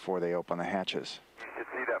tightly before they open the hatches. You should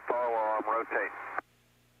see that follower arm rotate.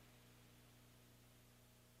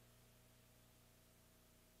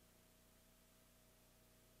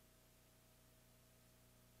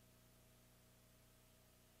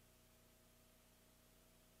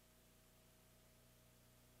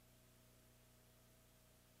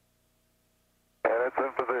 And it's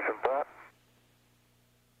in position, Pat.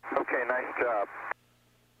 Okay, nice job.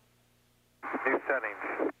 New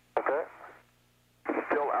settings. Okay.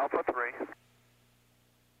 Still Alpha 3.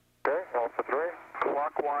 Okay, Alpha 3.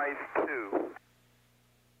 Clockwise 2.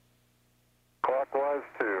 Clockwise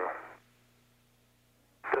 2.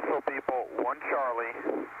 This will be bolt 1 Charlie,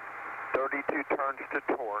 32 turns to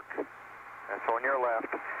torque. That's on your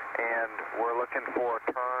left. And we're looking for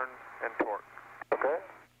a turn and torque. Okay.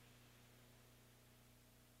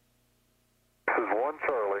 This is 1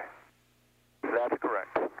 Charlie. That's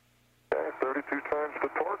correct. Okay, 32 turns to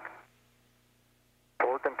torque.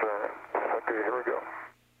 Torque and turn. Okay, here we go.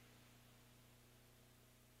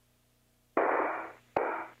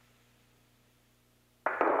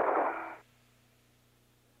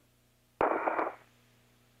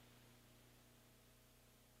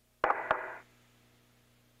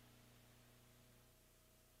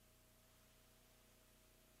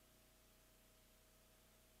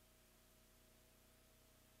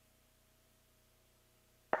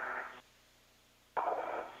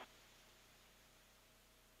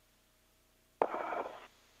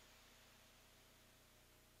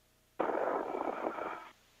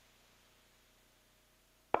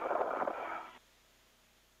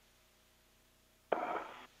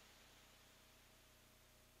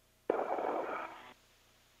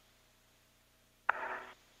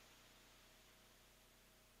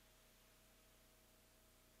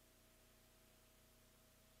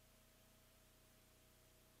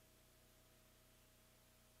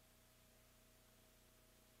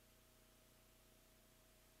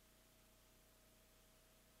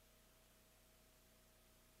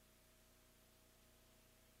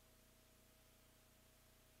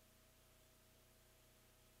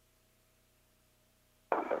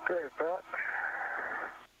 Okay, Pat.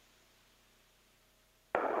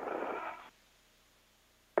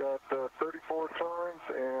 Got 34 turns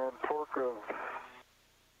and torque of,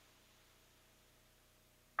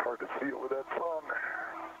 hard to see it with that sun,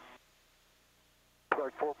 it's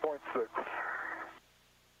like 4.6.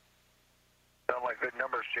 Sound like good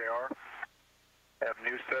numbers, JR. Have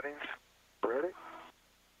new settings. Ready?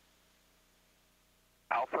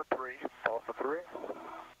 Alpha 3. Alpha 3.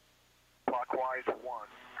 Clockwise 1.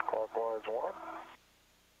 Clockwise 1.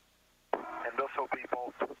 And this will be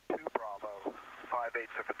bolt 2 Bravo, 5/8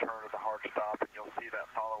 of a turn of the hard stop, and you'll see that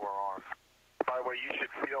follower arm. By the way, you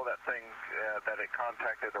should feel that thing, that it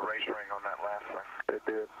contacted the race ring on that last thing. It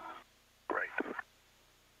did. Great.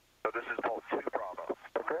 So this is bolt 2 Bravo.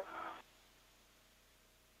 Okay.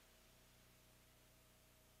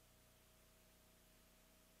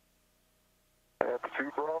 That's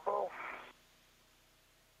 2 Bravo.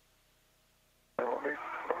 Now let me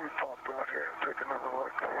pop out here and take another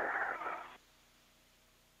look.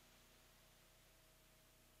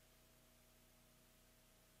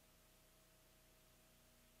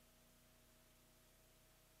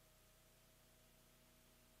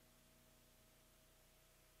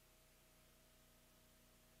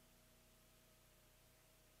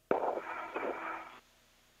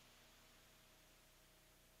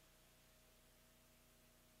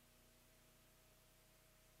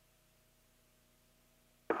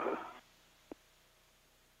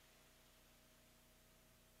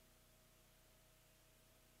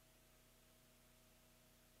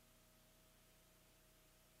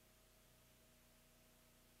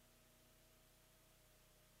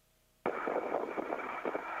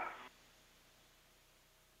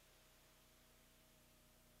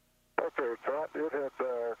 Pat. It had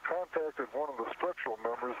contacted one of the structural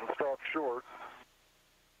members and stopped short,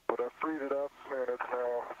 but I freed it up, and it's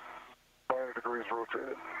now 90 degrees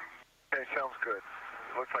rotated. Okay, sounds good.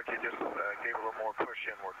 Looks like you just gave a little more push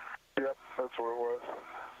inward. Yep, that's what it was.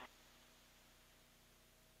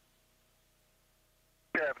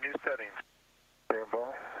 Okay, I have new settings. Stand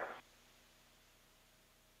by.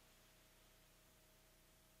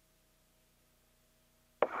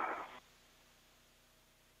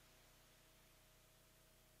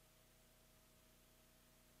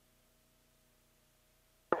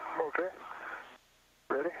 Okay.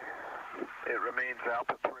 Ready? It remains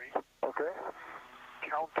Alpha 3. Okay.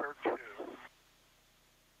 Counter 2.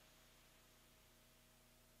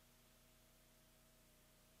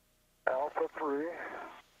 Alpha 3.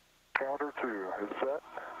 Counter 2. Is set?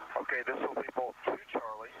 Okay, this will be Volt 2,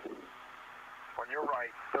 Charlie. On your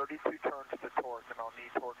right, 32 turns to torque, and I'll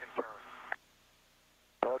need torque and turn.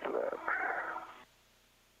 Roger that.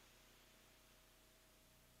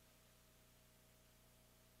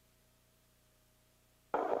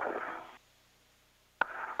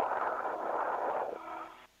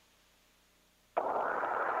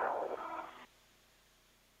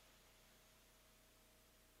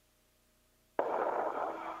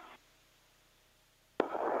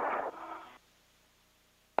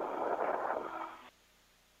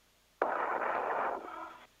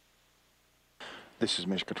 This is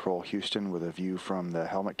Mission Control Houston with a view from the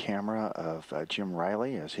helmet camera of Jim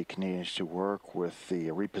Riley as he continues to work with the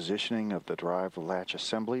repositioning of the drive latch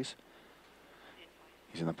assemblies.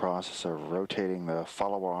 He's in the process of rotating the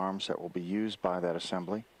follower arms that will be used by that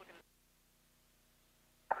assembly.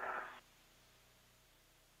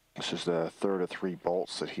 This is the third of 3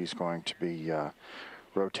 bolts that he's going to be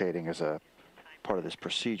rotating as a part of this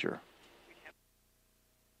procedure.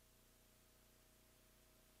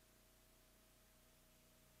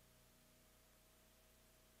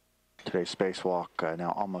 Today's spacewalk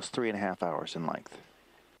now almost 3.5 hours in length.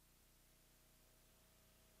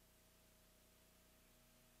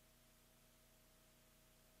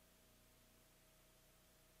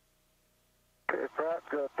 Okay, Pat,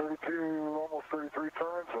 got 32, almost 33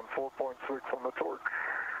 turns and 4.6 on the torque.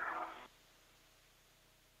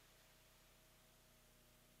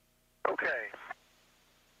 Okay.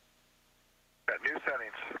 Got new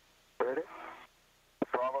settings. Ready?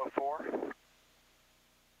 Bravo 4.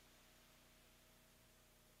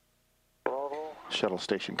 Shuttle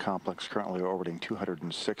station complex currently orbiting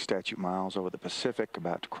 206 statute miles over the Pacific,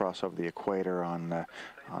 about to cross over the equator on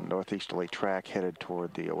northeasterly track headed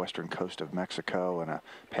toward the western coast of Mexico and a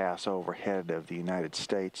pass overhead of the United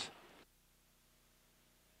States.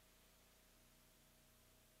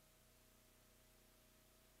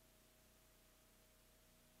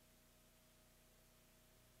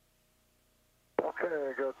 Okay,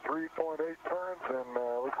 I got 3.8 turns and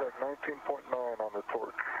looks like 19.9 on the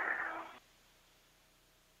torque.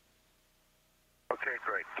 Okay,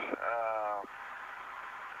 great.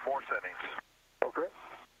 More settings. Okay.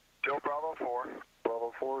 Still Bravo 4.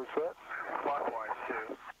 Bravo 4 is set. Clockwise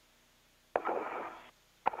 2.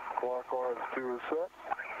 Clockwise 2 is set.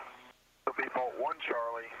 It'll be Volt 1,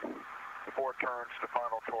 Charlie. 4 turns to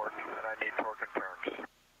final torque, and I need torque and turns.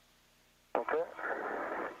 Okay.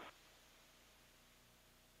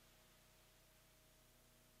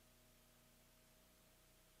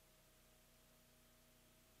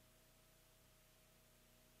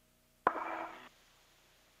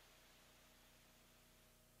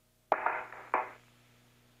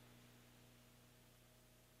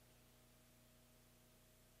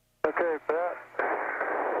 Okay, Pat.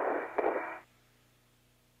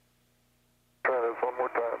 Try this one more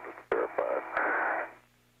time just to verify it.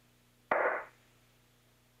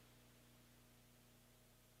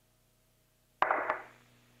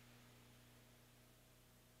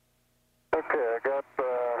 Okay, I got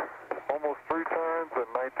almost 3 turns and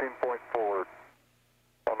 19.4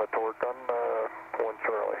 on the torque on 1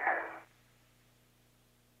 Charlie.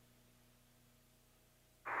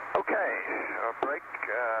 Okay, break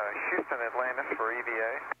Houston, Atlantis for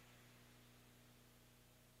EVA.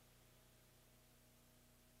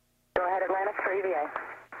 Go ahead, Atlantis for EVA.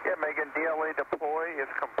 Yeah, Megan, DLA deploy is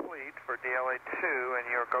complete for DLA 2, and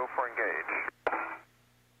you'll go for engage.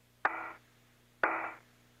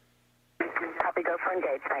 Copy, go for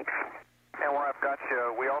engage, thanks. And while I've got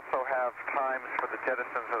you, we also have times for the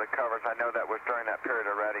jettisons of the covers. I know that was during that period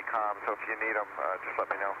of RADICOM, so if you need them, just let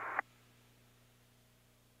me know.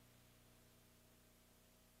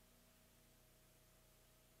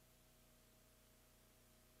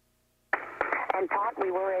 And Pat, we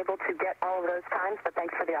were able to get all of those times, but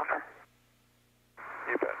thanks for the offer.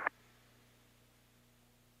 You bet.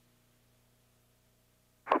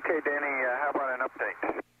 Okay, Danny, how about an update?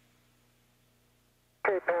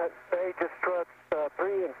 Okay, Pat, Aegis struts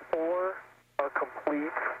 3 and 4 are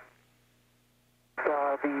complete.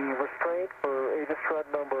 The restraint for Aegis strut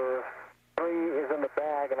number 3 is in the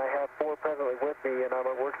bag, and I have 4 presently with me, and I'm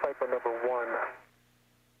at work site for number 1.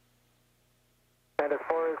 And as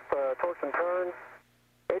far as torques and turns,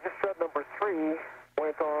 Aegis strut number 3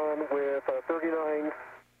 went on with 39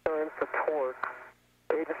 turns to torque.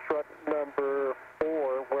 Aegis strut number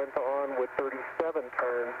 4 went on with 37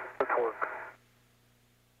 turns to torque.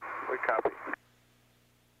 We copy.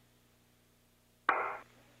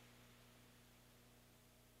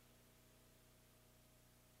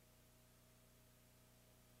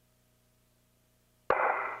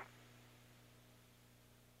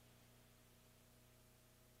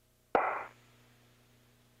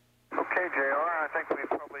 Okay, JR, I think we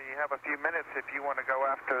probably have a few minutes if you want to go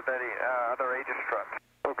after that other Aegis strut.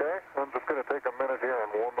 Okay, I'm just going to take a minute here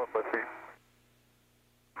and warm up my feet.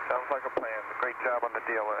 Sounds like a plan. Great job on the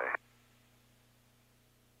DLA.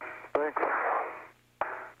 Thanks.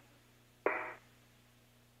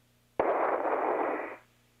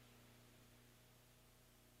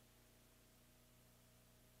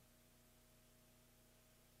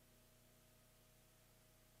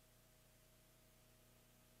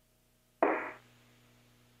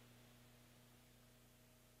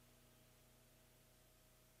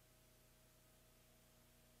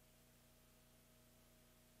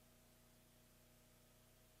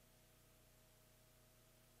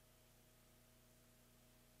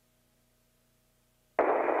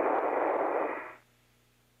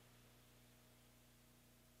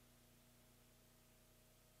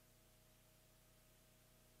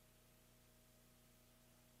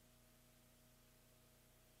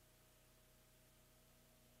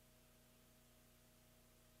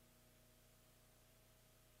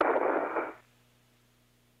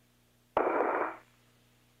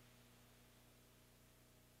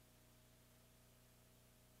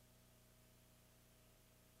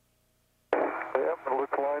 Yep, it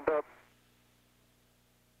looks lined up.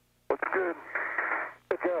 Looks good.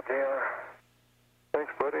 Good job, JR.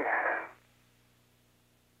 Thanks, buddy.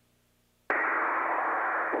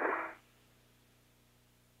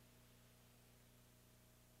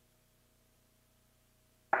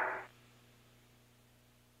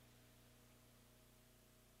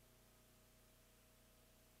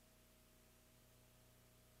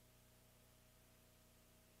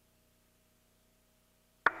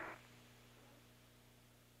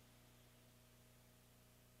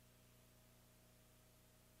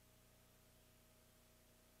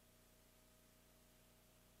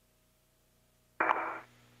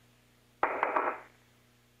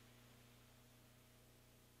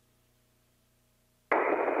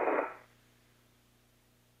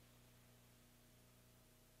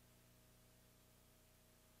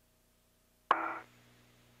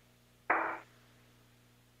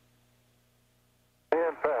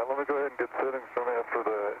 And Pat, let me go ahead and get settings from you for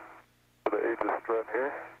the Aegis strut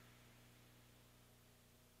here.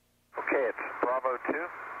 Okay, it's Bravo 2.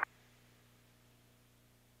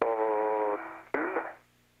 Bravo 2.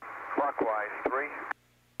 Clockwise 3.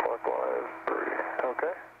 Clockwise 3.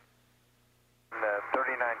 Okay. And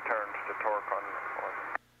 39 turns to torque on one.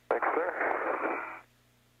 Thanks, sir.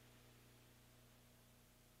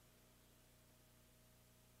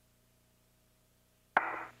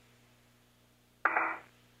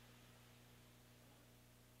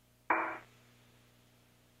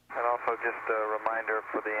 And also just a reminder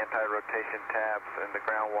for the anti-rotation tabs and the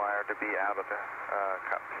ground wire to be out of the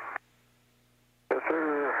cups. Yes,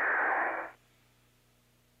 sir.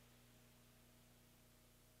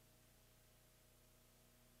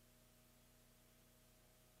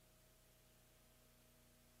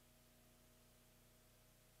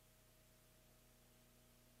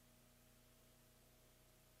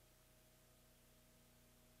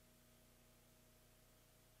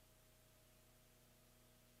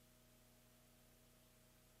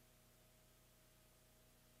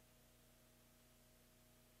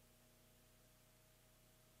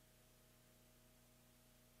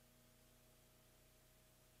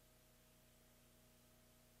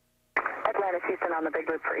 Atlantis, Houston on the big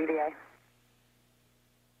loop for EDA.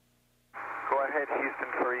 Go ahead, Houston,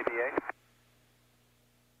 for EDA.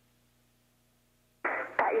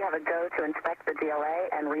 Pat, you have a go to inspect the DLA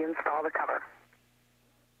and reinstall the cover.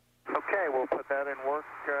 Okay, we'll put that in work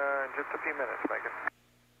in just a few minutes, Megan.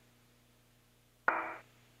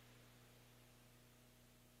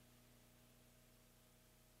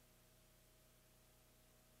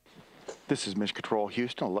 This is Mission Control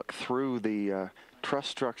Houston. I'll look through the truss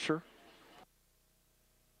structure.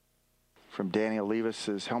 from Daniel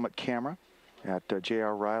Levis's helmet camera at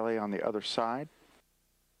J.R. Riley on the other side.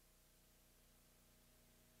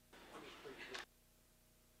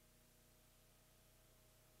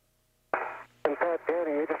 In fact,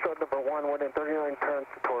 Danny, Aegis strut number 1 went in 39 turns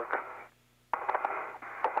to torque.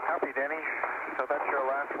 Copy, Danny. So that's your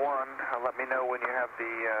last one. Let me know when you have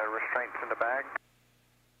the restraints in the bag.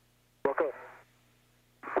 Okay.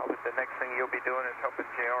 Probably the next thing you'll be doing is helping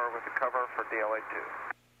JR with the cover for DLA-2.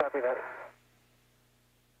 Copy that.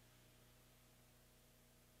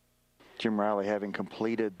 Jim Riley having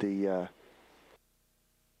completed the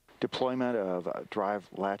deployment of drive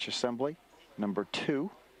latch assembly number 2.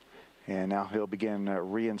 And now he'll begin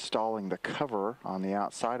reinstalling the cover on the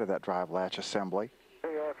outside of that drive latch assembly. Hey,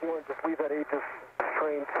 if you want to just leave that Aegis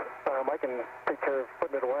restraint, I can take care of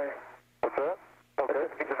putting it away. What's that? Okay.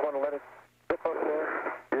 If you just want to let it zip up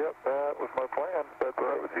there. Yep, that was my plan. That's all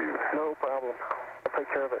right with you. No problem. I'll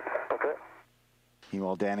take care of it. Okay.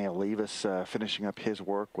 Meanwhile, Daniel Levis finishing up his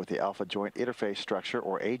work with the Alpha Joint Interface Structure,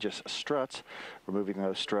 or Aegis struts, removing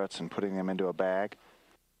those struts and putting them into a bag.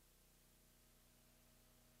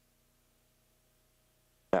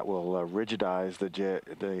 That will rigidize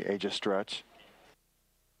the Aegis struts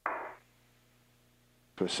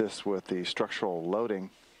to assist with the structural loading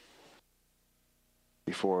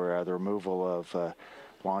before the removal of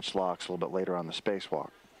launch locks a little bit later on the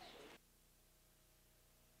spacewalk.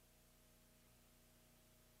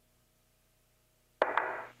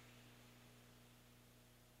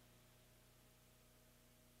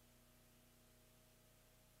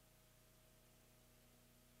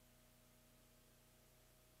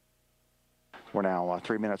 We're now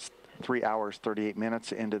 3 hours, 38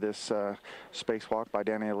 minutes into this spacewalk by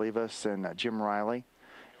Daniel Levis and Jim Riley.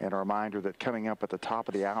 And a reminder that coming up at the top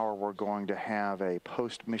of the hour, we're going to have a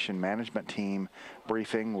post-mission management team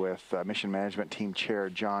briefing with Mission Management Team Chair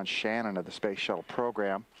John Shannon of the Space Shuttle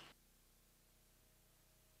program.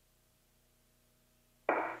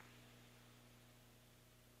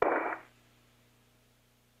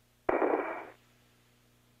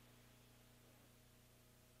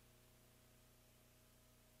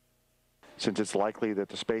 Since it's likely that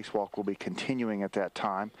the spacewalk will be continuing at that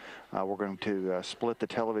time, we're going to split the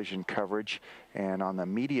television coverage, and on the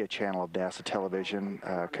media channel of NASA Television,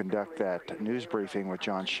 conduct that news briefing with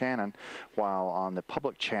John Shannon, while on the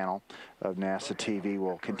public channel of NASA TV,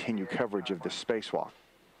 we'll continue coverage of this spacewalk.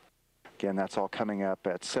 Again, that's all coming up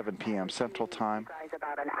at 7 p.m. Central Time. You guys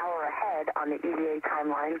about an hour ahead on the EVA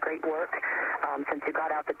timeline. Great work. Since you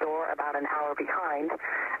got out the door about an hour behind,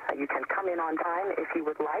 you can come in on time if you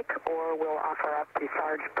would like, or we'll offer up to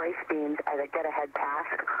Sarge brace beams as a get-ahead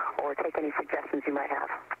task, or take any suggestions you might have.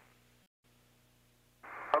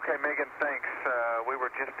 Okay, Megan, thanks. We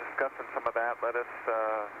were just discussing some of that. Let us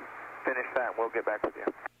finish that. We'll get back with you.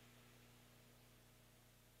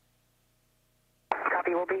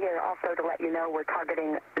 Copy. We'll be here also to let you know we're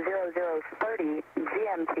targeting 0030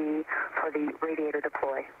 GMT for the radiator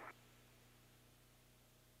deploy.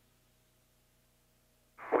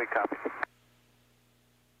 We copy.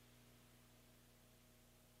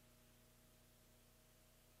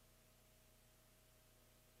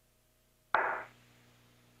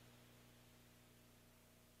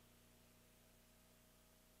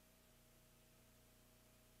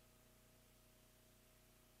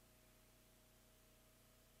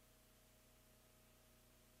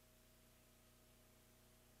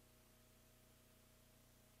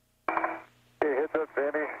 Hey, heads up,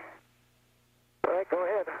 Danny. All right, go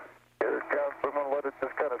ahead. I'm going to let it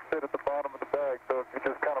just kind of sit at the bottom of the bag, so if you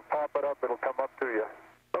just kind of pop it up, it'll come up to you.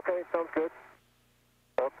 Okay, sounds good.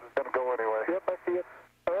 Oh, it's going to go anyway. Yep, I see it.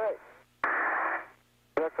 All right.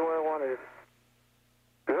 That's the way I wanted it.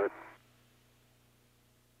 Good.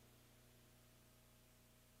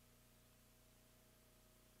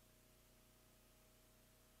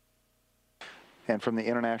 And from the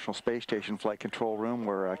International Space Station Flight Control Room,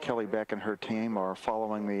 where Kelly Beck and her team are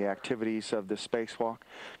following the activities of this spacewalk,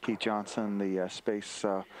 Keith Johnson, the space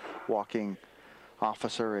walking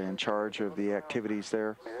officer in charge of the activities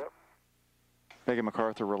there. Yep. Megan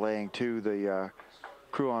MacArthur relaying to the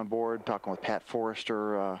crew on board, talking with Pat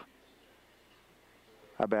Forrester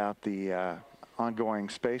about the ongoing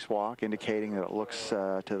spacewalk, indicating that it looks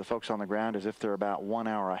to the folks on the ground as if they're about 1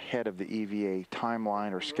 hour ahead of the EVA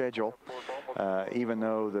timeline or schedule, even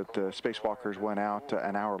though that the spacewalkers went out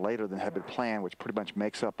an hour later than had been planned, which pretty much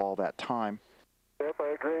makes up all that time. Yep, I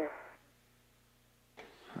agree.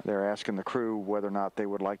 They're asking the crew whether or not they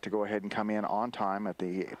would like to go ahead and come in on time at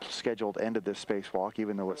the scheduled end of this spacewalk,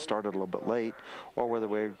 even though it started a little bit late, or whether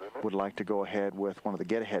we would like to go ahead with one of the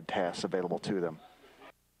get-ahead tasks available to them.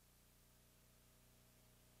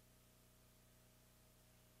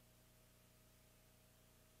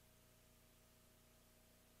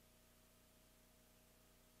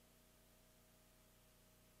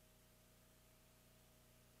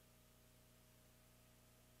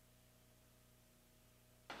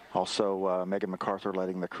 Also, Megan MacArthur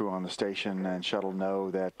letting the crew on the station and shuttle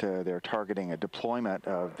know that they're targeting a deployment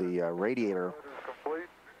of the radiator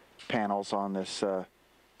panels on this that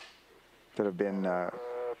have been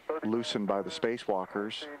loosened by the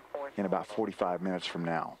spacewalkers in about 45 minutes from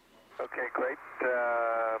now. Okay, great.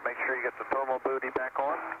 Make sure you get the thermal booty back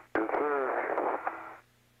on. Yes, sir.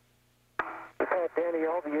 Danny,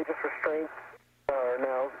 all the Aegis restraints are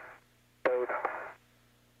now stowed.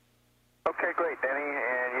 Okay, great, Danny,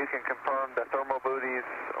 and you can confirm the thermal booties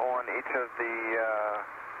on each of the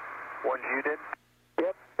ones you did?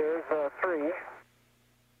 Yep, there's 3.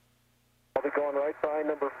 I'll be going right by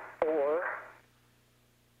number 4,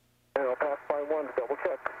 and I'll pass by 1 to double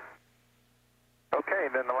check. Okay,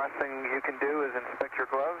 then the last thing you can do is inspect your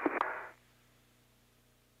gloves.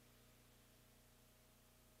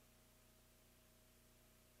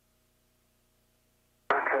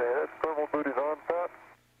 Okay, that thermal booty's on, Pat.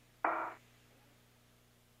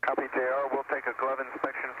 Copy, JR. We'll take a glove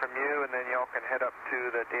inspection from you, and then y'all can head up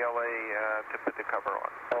to the DLA to put the cover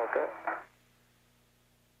on. Okay.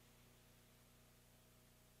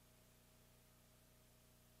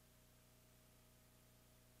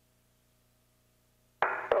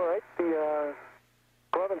 All right, the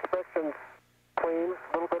glove inspection's clean.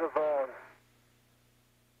 A little bit of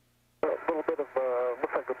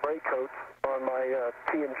looks like a brake coat on my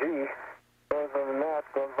TNG. Other than that,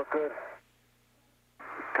 gloves look good.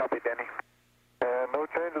 Copy, Danny. And no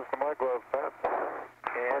changes to my gloves, Pat.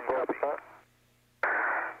 And my gloves, copy. Pat.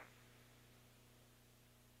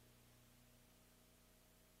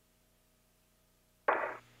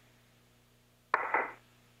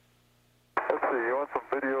 Let's see, you want some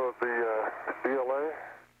video of the DLA?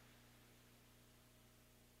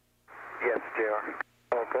 Yes, JR.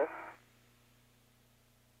 Okay.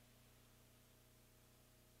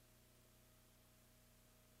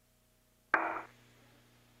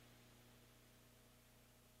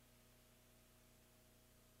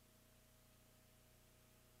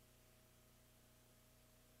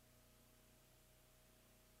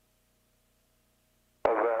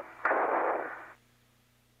 How's that?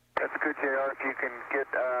 That's good, JR. If you can get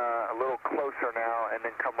a little closer now and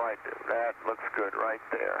then come right, that looks good right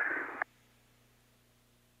there.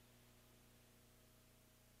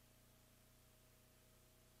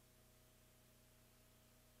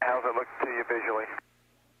 How's it look to you visually?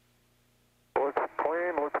 Looks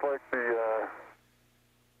clean. Looks like the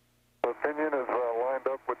pinion is lined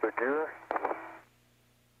up with the gear.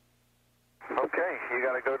 Okay, you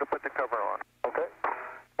got to go to put the cover on. Okay.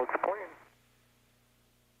 Looks clean.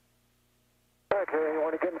 All right, Jerry, you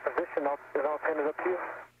want to get in position, I'll hand it up to you.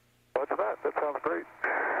 Roger that. That sounds great.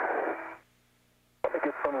 Let me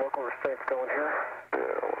get some local restraints going here. Yeah,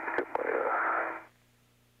 let me get my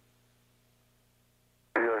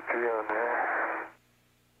BRT on there.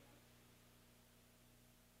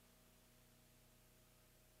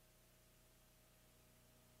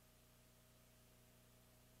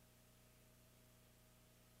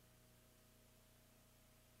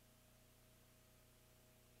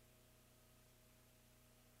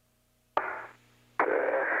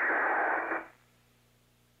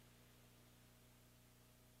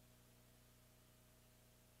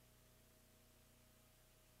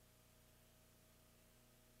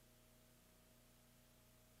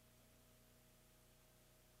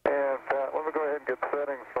 Let me go ahead and get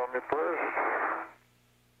settings from you first.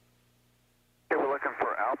 Okay, we're looking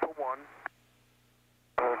for Alpha 1.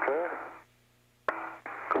 Okay.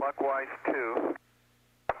 Clockwise 2.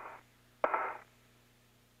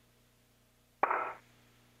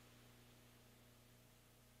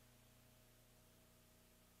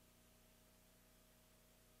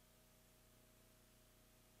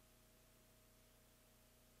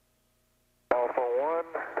 Alpha 1.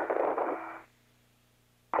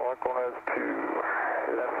 Clockwise 2.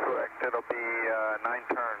 That's correct. It'll be 9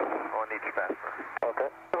 turns on each fastener. Okay.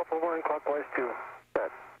 Alpha 1, clockwise 2.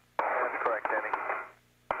 Set. That's correct, Danny.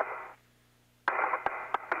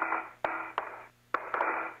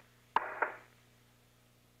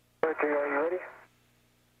 Okay, are you ready?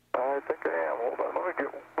 I think I am. Hold on. Let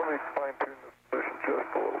me fine tune this position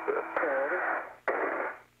just a little bit. Ready?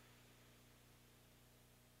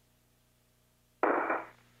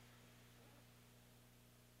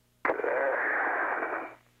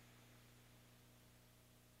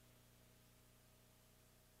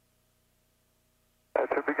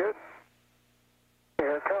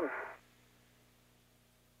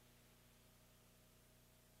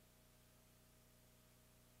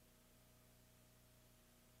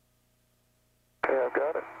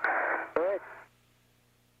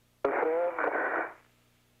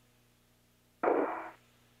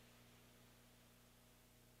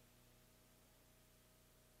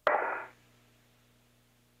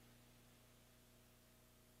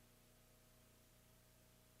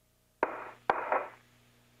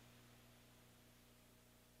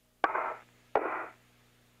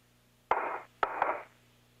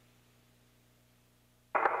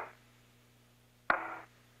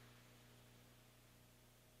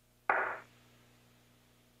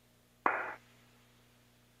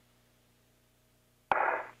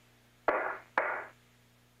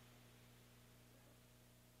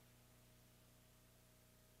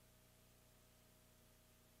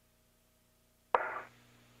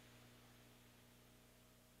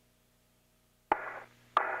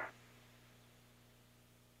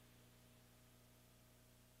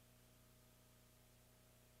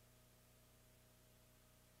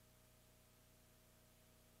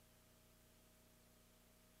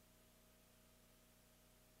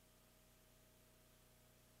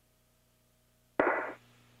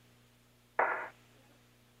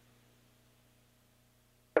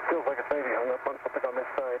 like it's maybe hung up on something on this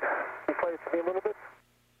side. Can you slide it to me a little bit?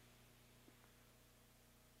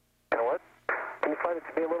 You know what? Can you slide it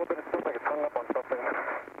to me a little bit? It feels like it's hung up on something.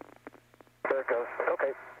 There it goes.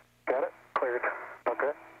 Okay. Got it? Cleared.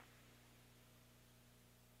 Okay.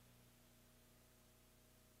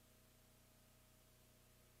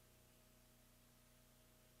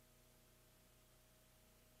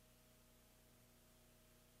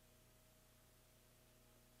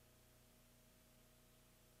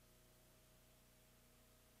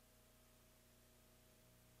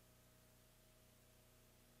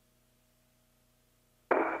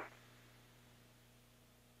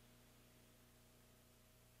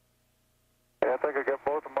 Yeah, I think I got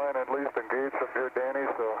both of mine at least engaged up here, Danny,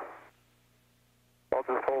 so I'll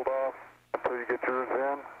just hold off until you get yours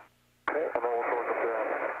in, and then we'll sort them down.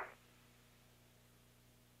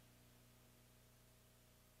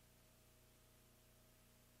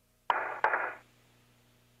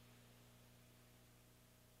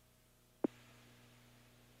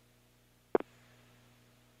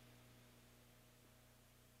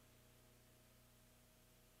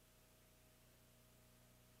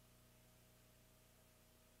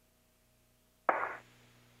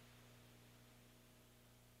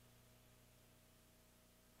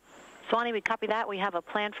 Swanee, we copy that. We have a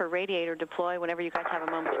plan for radiator deploy whenever you guys have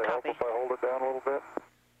a moment to copy. Help if I hold it down a little bit?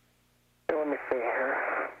 Yeah, let me see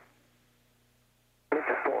here. Let me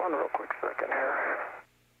just go on real quick second here.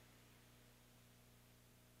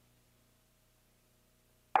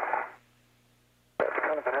 That's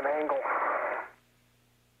kind of at an angle.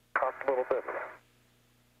 Cocked a little bit.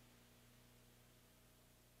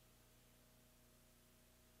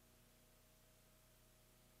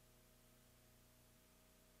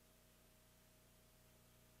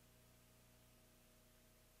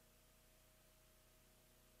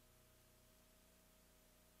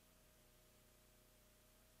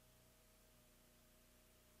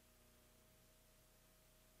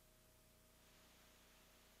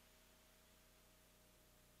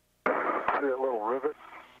 See that little rivet?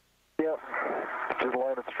 Yep. Just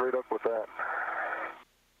line it straight up with that.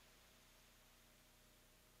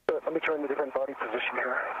 Let me try in a different body position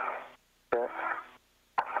here. Okay.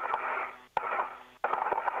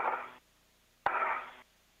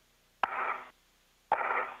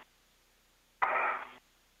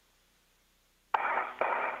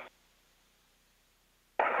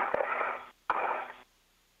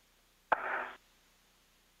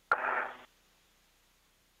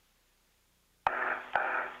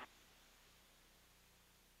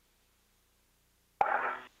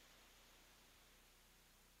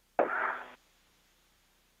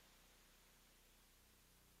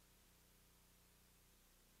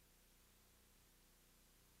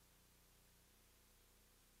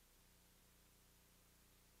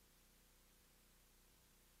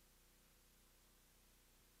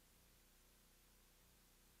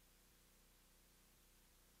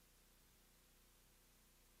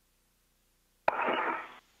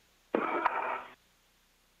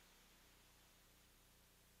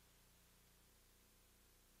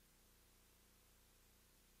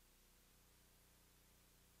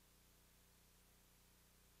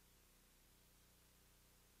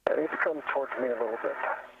 It needs to come towards me a little bit.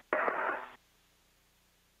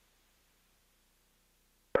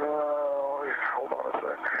 Hold on a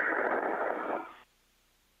sec.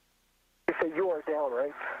 You say you are down,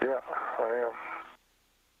 right? Yeah, I am.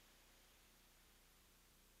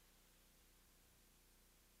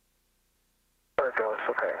 There it goes,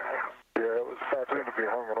 okay. Yeah, it was seemed to be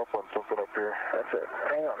hanging up on something up here. That's it.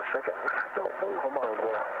 Hang on a second. Don't move. Come on.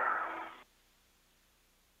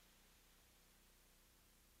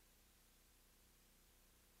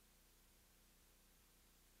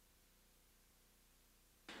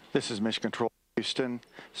 This is Mission Control Houston.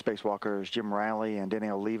 Spacewalkers Jim Riley and Denny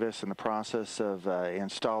Olivas in the process of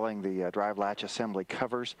installing the drive latch assembly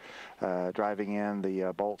covers, driving in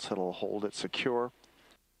the bolts that will hold it secure.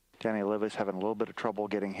 Danny Olivas having a little bit of trouble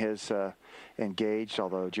getting his engaged,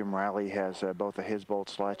 although Jim Riley has both of his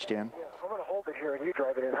bolts latched in. Yeah, I'm going to hold it here and you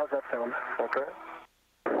drive it in. How's that sound? Okay.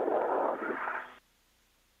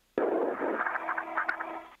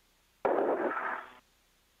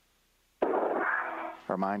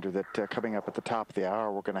 A reminder that coming up at the top of the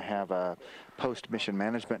hour, we're going to have a post-mission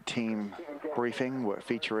management team briefing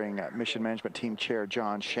featuring Mission Management Team Chair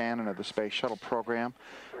John Shannon of the Space Shuttle program.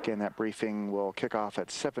 Again, that briefing will kick off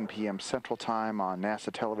at 7 p.m. Central Time on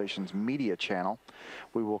NASA Television's media channel.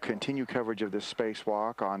 We will continue coverage of this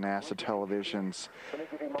spacewalk on NASA Television's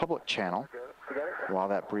public channel while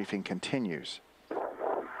that briefing continues.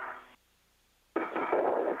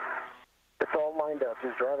 It's all lined wind up.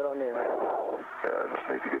 Just drive it on in. I just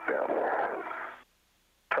need to get down there.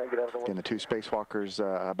 Try and get out of the way. And the two spacewalkers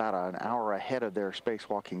about an hour ahead of their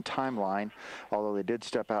spacewalking timeline, although they did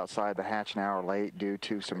step outside the hatch an hour late due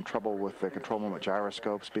to some trouble with the control moment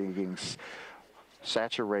gyroscopes being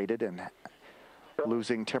saturated and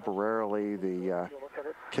losing temporarily the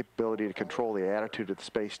capability to control the attitude of the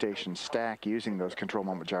space station stack using those control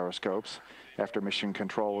moment gyroscopes. After mission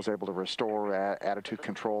control was able to restore attitude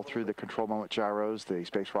control through the control moment gyros, the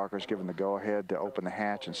spacewalkers given the go-ahead to open the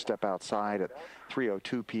hatch and step outside at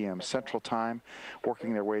 3:02 p.m. Central Time,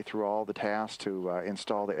 working their way through all the tasks to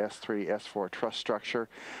install the S3, S4 truss structure,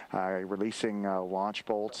 releasing launch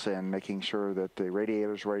bolts and making sure that the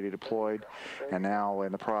radiators are ready deployed, and now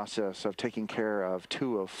in the process of taking care of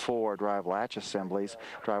 2 of 4 drive latch assemblies,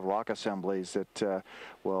 drive lock assemblies that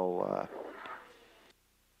will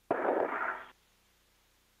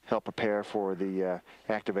help prepare for the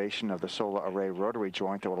activation of the solar array rotary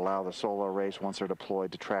joint that would allow the solar arrays, once they're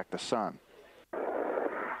deployed, to track the sun.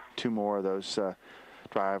 2 more of those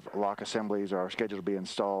drive lock assemblies are scheduled to be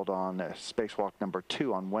installed on spacewalk number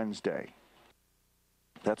 2 on Wednesday.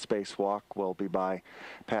 That spacewalk will be by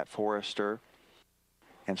Pat Forrester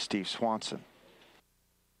and Steve Swanson.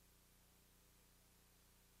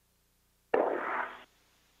 You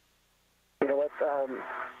know what?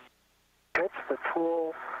 Pitch the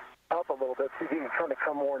tool up a little bit so you can kind of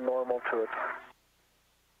come more normal to it.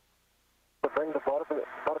 But bring the bottom of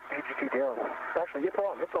the PGT down. Actually, it's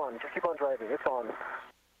on. It's on. Just keep on driving. It's on. Is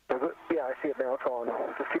it? Yeah, I see it now. It's on.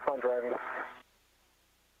 Just keep on driving.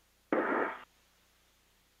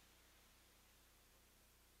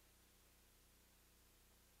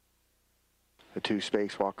 The 2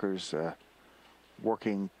 spacewalkers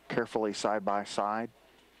working carefully side by side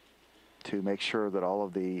to make sure that all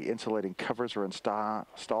of the insulating covers are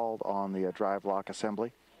installed on the drive lock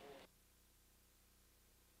assembly.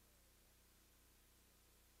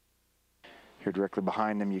 Here directly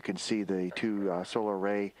behind them you can see the 2 solar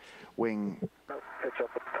array wing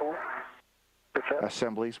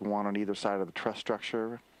assemblies, one on either side of the truss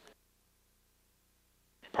structure,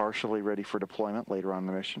 partially ready for deployment later on in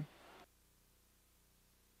the mission.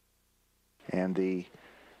 And the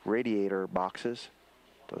radiator boxes,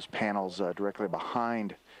 those panels directly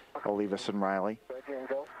behind Olivas and Riley.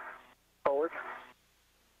 Forward,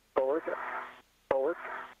 forward, forward,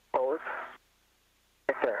 forward.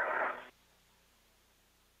 Right there.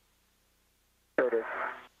 There it is.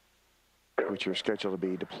 Which are scheduled to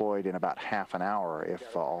be deployed in about half an hour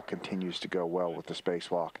if all continues to go well with the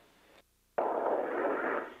spacewalk.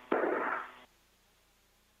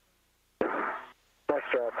 Nice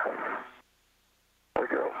job. There we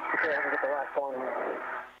go. Okay, I'm going to get the last one.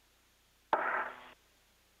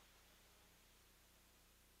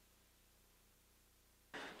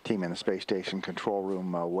 Team in the space station control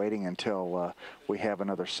room waiting until we have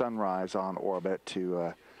another sunrise on orbit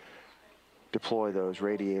to deploy those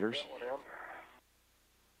radiators.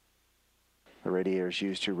 The radiators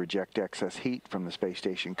used to reject excess heat from the space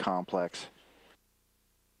station complex.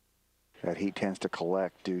 That heat tends to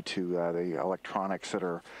collect due to the electronics that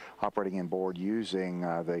are operating in board using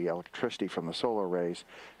the electricity from the solar arrays,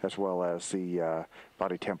 as well as the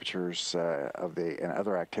body temperatures and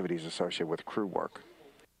other activities associated with crew work.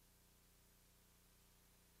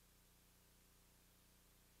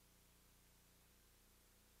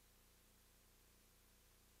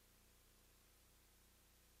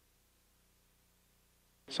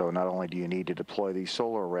 So not only do you need to deploy these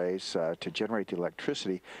solar arrays to generate the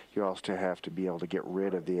electricity, you also have to be able to get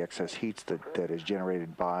rid of the excess heat that is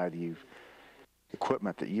generated by the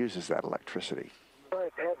equipment that uses that electricity. All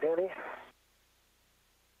right, Danny.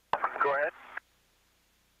 Go ahead.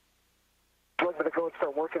 Do you want me to go and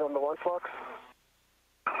start working on the launch locks?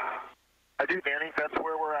 I do, Danny. That's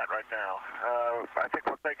where we're at right now. I think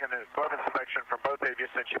we're taking a glove inspection from both of you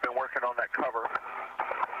since you've been working on that cover.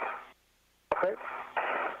 Okay.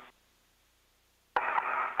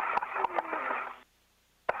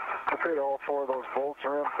 Okay, all 4 of those bolts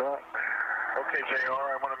are in front. Okay, JR,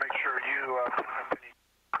 I want to make sure you pick up any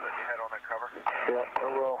that you had on that cover. Yeah, I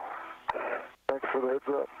will. Thanks for the heads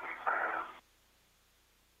up.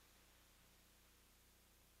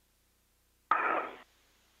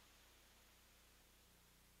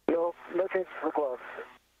 No change for gloves.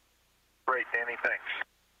 Great, Danny, thanks.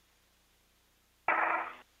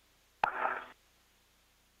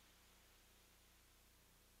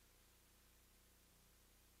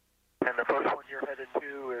 And the first one you're headed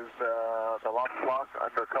to is the launch block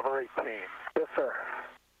under cover 18. Yes, sir.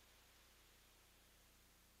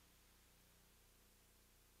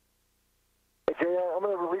 Hey, Jay, I'm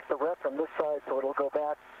going to release the rep from this side so it'll go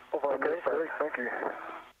back over on this side. Great, thank you.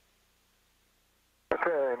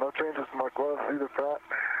 Okay, no changes to my gloves either, Pat.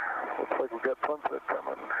 Looks like we've got sunset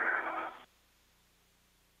coming.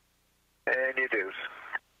 And you do.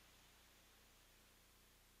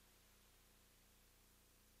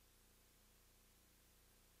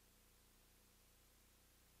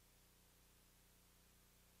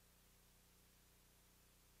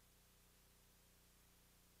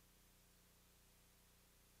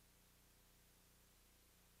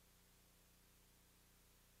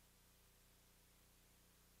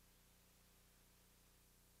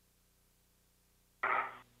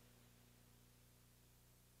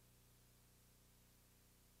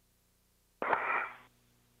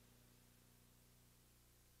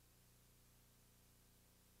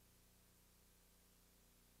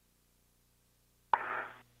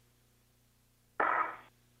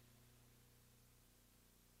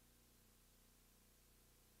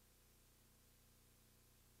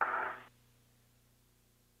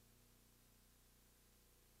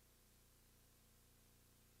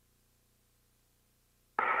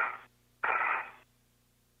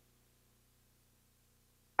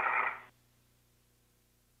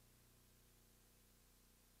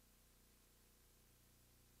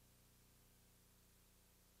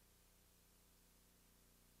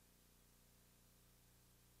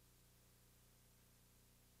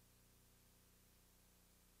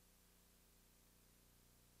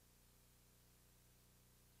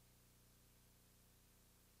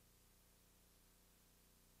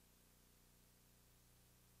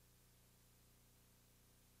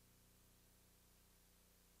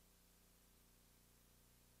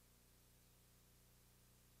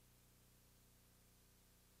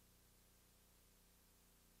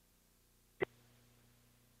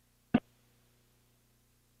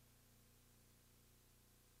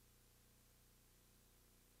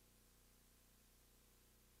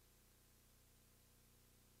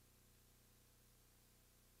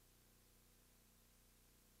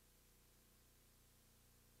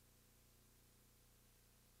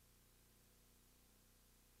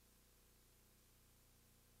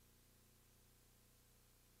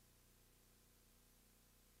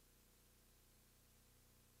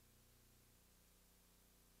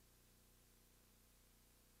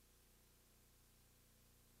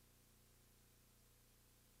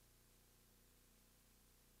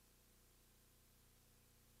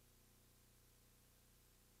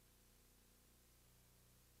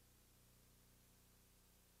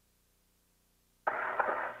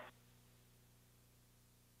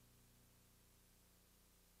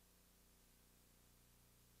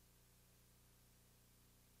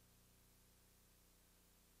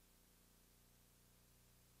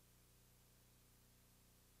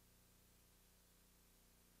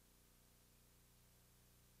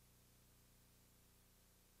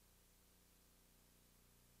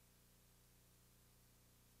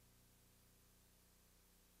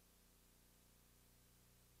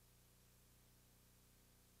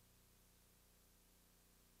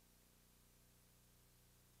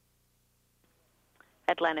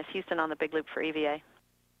 Atlantis, Houston on the big loop for EVA.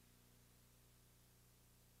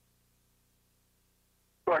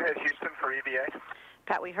 Go ahead, Houston, for EVA.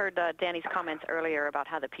 Pat, we heard Danny's comments earlier about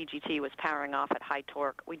how the PGT was powering off at high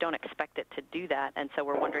torque. We don't expect it to do that, and so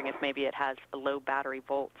we're wondering if maybe it has low battery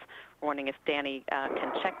volts. We're wondering if Danny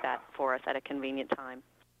can check that for us at a convenient time.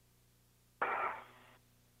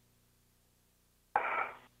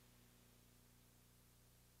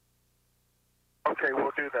 Okay,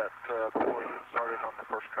 we'll do that before we get started on the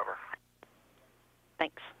first cover.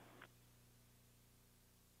 Thanks.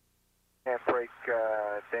 And break,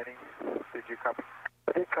 Danny, did you copy?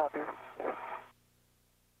 I did copy.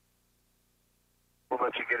 We'll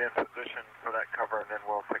let you get in position for that cover, and then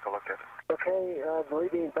we'll take a look at it. Okay, the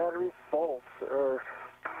reading battery volts are,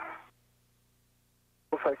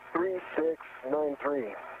 looks like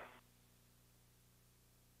 3693.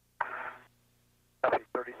 Copy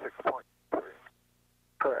 36.3.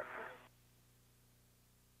 Correct.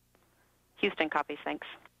 Houston copies, thanks.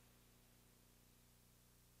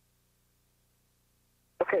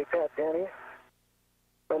 Okay, Pat, Danny.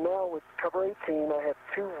 And now with cover 18, I have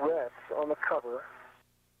 2 reds on the cover,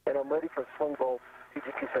 and I'm ready for swing bolt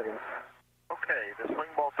PGT settings. Okay, the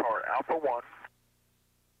swing bolts are Alpha 1.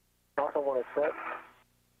 Alpha 1 is set.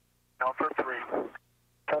 Alpha 3.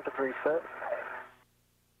 Count to 3 set.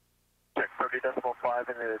 Check 30.5,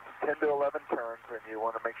 and it's 10 to 11 turns, and you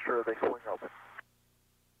want to make sure they swing open.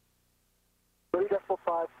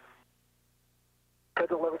 30.5, 10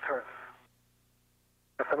 to 11 turns.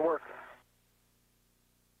 That's going to work.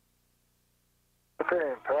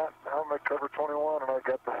 Okay, Pat, how I'm at cover 21 and I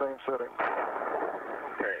got the same settings.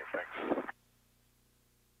 Okay, thanks.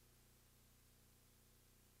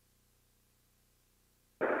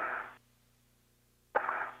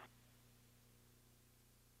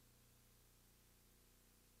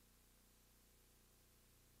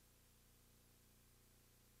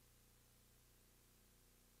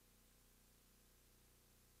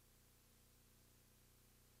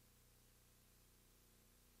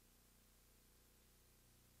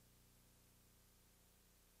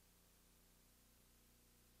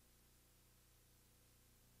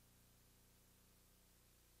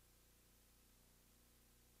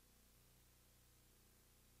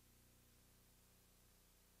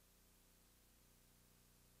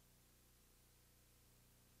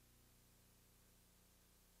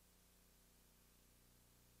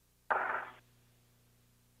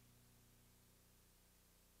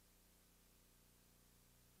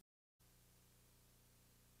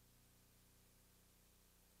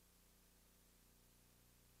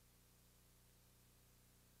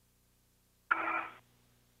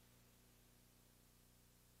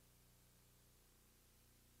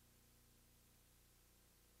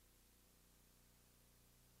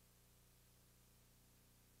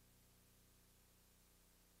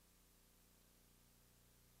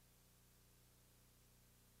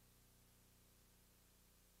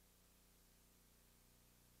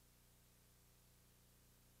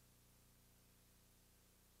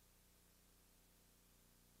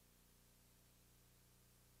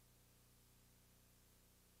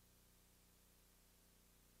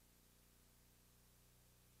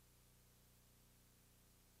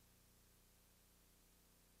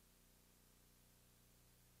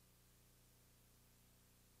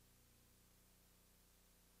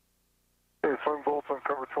 Okay, swing bolts on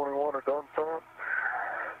cover 21 are done, Sam.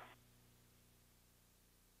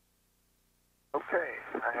 Okay,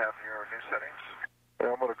 I have your new settings.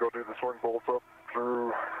 Yeah, I'm going to go do the swing bolts up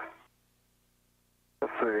through,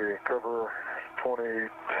 let's see, cover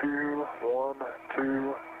 22, 1,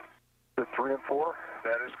 2, 3, and 4.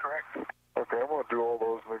 That is correct. Okay, I'm going to do all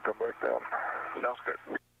those and then come back down. Sounds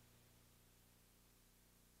good.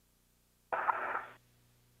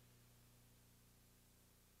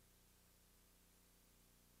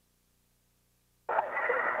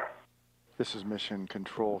 This is Mission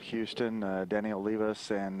Control Houston. Daniel Levis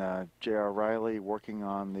and J.R. Riley working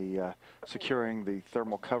on the securing the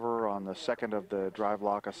thermal cover on the second of the drive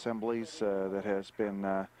lock assemblies that has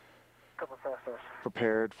been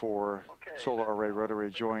prepared for solar array rotary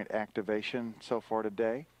joint activation so far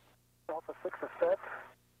today. Alpha 6 is set.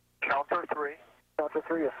 Counter 3. Counter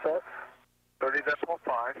 3 is set.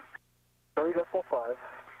 30.5. 30.5.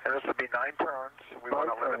 And this would be 9 turns. We want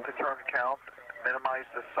to limit the turn count, minimize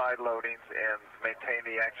the side loadings, and maintain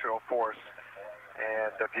the axial force.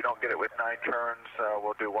 And if you don't get it with 9 turns,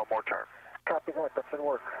 we'll do one more turn. Copy that. That should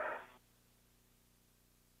work.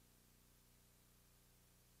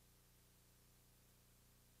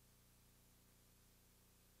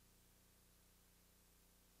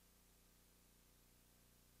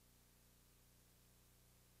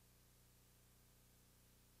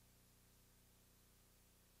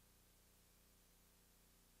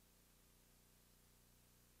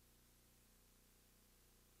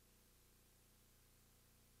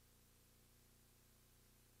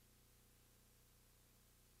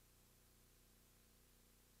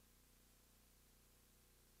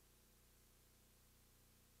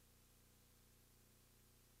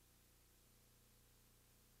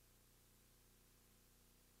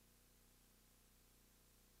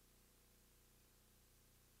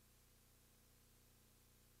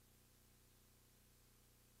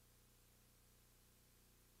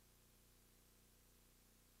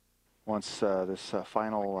 Once this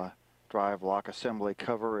final drive lock assembly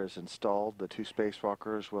cover is installed, the two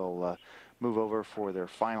spacewalkers will move over for their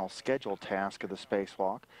final scheduled task of the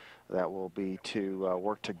spacewalk. That will be to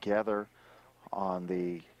work together on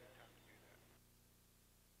the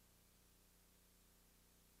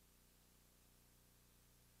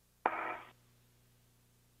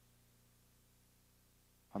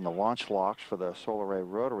launch locks for the solar array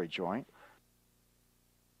rotary joint.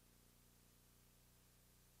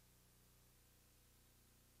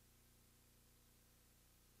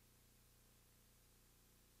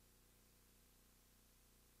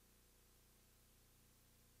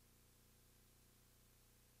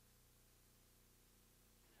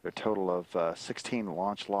 A total of 16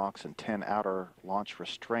 launch locks and 10 outer launch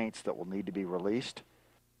restraints that will need to be released.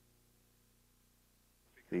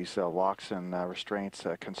 These locks and restraints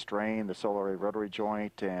constrain the solar array rotary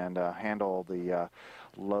joint and handle the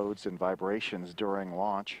loads and vibrations during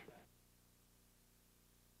launch.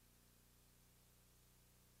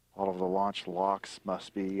 All of the launch locks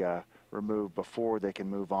must be removed before they can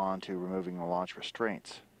move on to removing the launch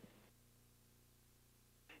restraints.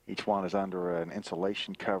 Each one is under an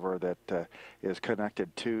insulation cover that is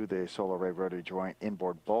connected to the solar array rotary joint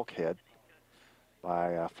inboard bulkhead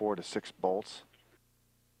by 4 to 6 bolts.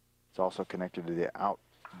 It's also connected to the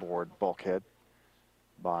outboard bulkhead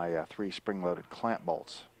by 3 spring-loaded clamp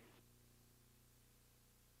bolts.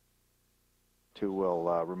 2 will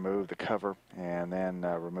remove the cover and then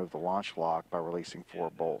remove the launch lock by releasing 4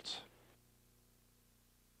 bolts.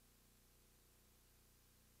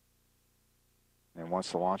 And once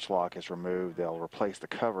the launch lock is removed, they'll replace the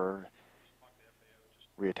cover,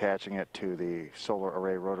 reattaching it to the solar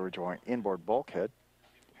array rotary joint inboard bulkhead,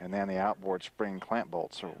 and then the outboard spring clamp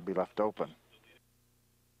bolts will be left open.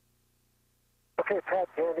 Okay, Pat,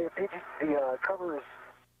 the cover's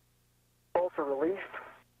bolts are released.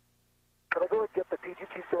 Can I go and get the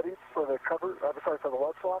PGT settings for the cover, for the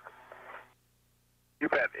launch lock? You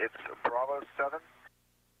bet. It's Bravo 7.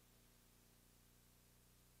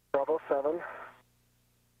 Bravo 7.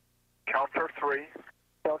 Counter 3.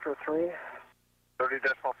 Counter 3.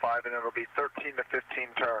 30.5, and it'll be 13 to 15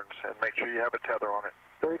 turns, and make sure you have a tether on it.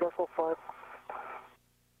 30.5.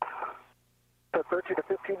 So 13 to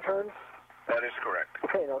 15 turns? That is correct.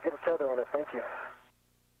 Okay, I'll get a tether on it. Thank you.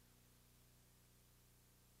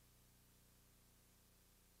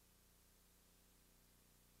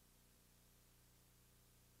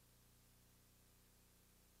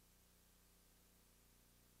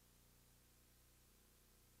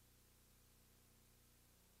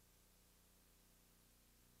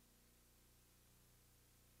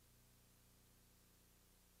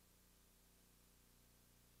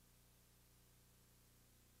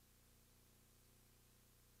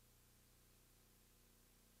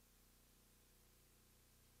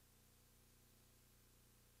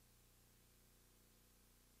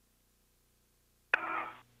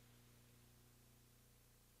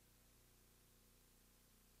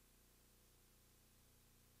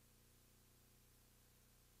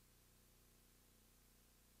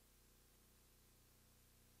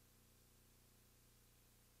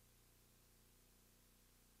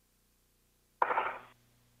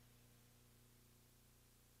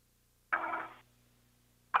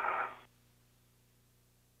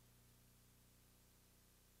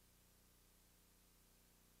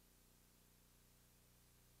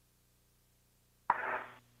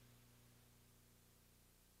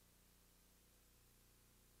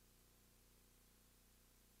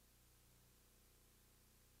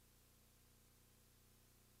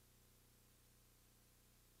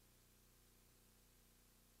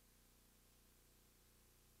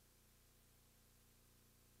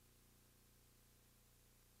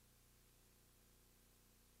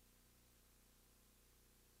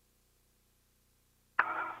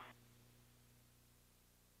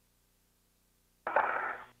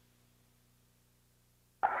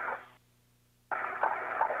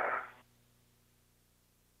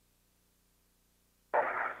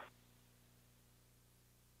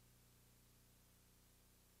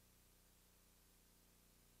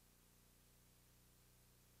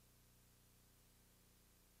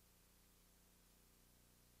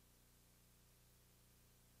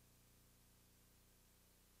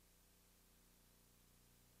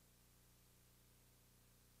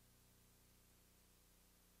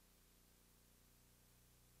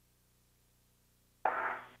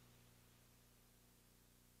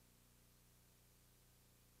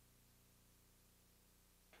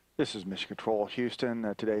 This is Mission Control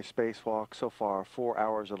Houston. Today's spacewalk so far 4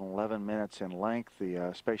 hours and 11 minutes in length.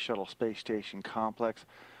 The Space Shuttle Space Station Complex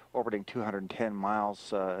orbiting 210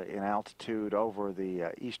 miles in altitude over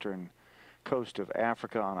the eastern coast of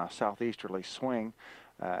Africa on a southeasterly swing.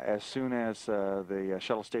 As soon as the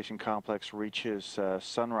Shuttle Station Complex reaches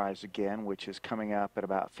sunrise again, which is coming up in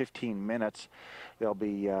about 15 minutes, they'll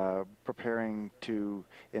be preparing to,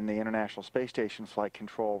 in the International Space Station Flight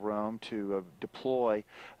Control Room, to deploy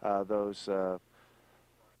those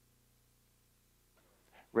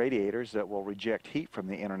radiators that will reject heat from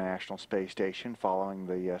the International Space Station following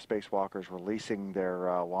the spacewalkers releasing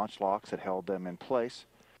their launch locks that held them in place.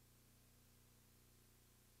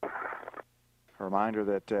 A reminder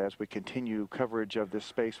that as we continue coverage of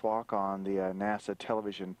this spacewalk on the NASA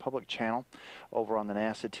television public channel, over on the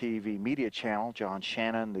NASA TV media channel, John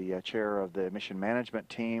Shannon, the chair of the mission management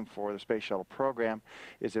team for the Space Shuttle program,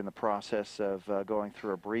 is in the process of going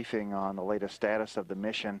through a briefing on the latest status of the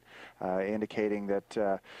mission, indicating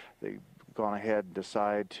that they've gone ahead and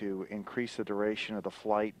decide to increase the duration of the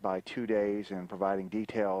flight by 2 days, and providing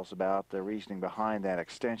details about the reasoning behind that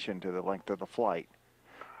extension to the length of the flight.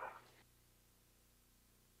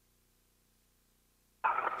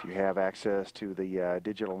 If you have access to the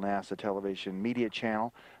digital NASA television media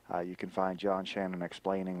channel, you can find John Shannon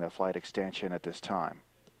explaining the flight extension at this time.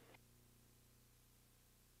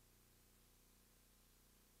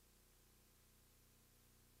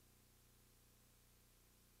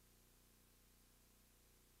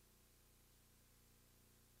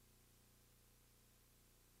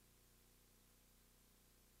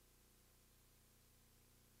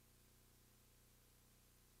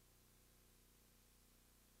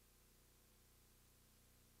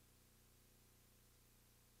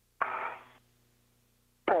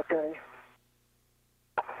 Okay.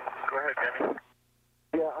 Go ahead, Danny.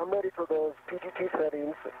 Yeah, I'm ready for those PGT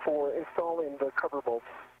settings for installing the cover bolts.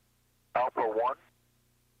 Alpha 1.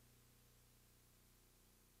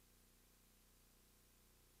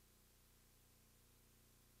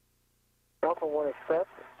 Alpha 1 is set.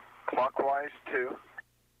 Clockwise 2.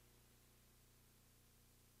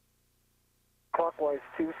 Clockwise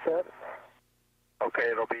 2 set. Okay,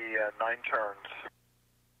 it'll be 9 turns.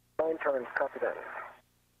 9 turns, copy that.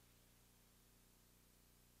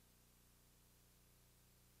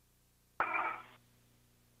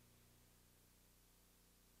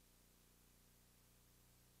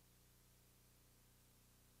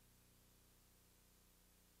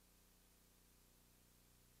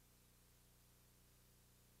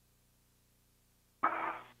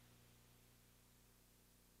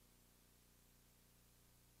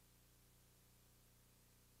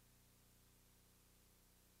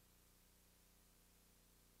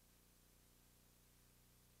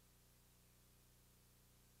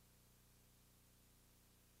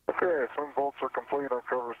 Okay, swing bolts are complete on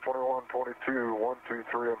covers 21, 22, 1, 2,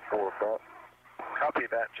 3, and 4, Pat. Copy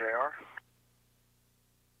that, JR.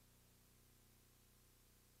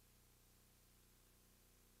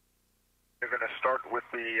 You're going to start with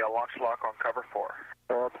the launch lock on cover 4.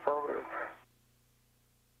 That's affirmative.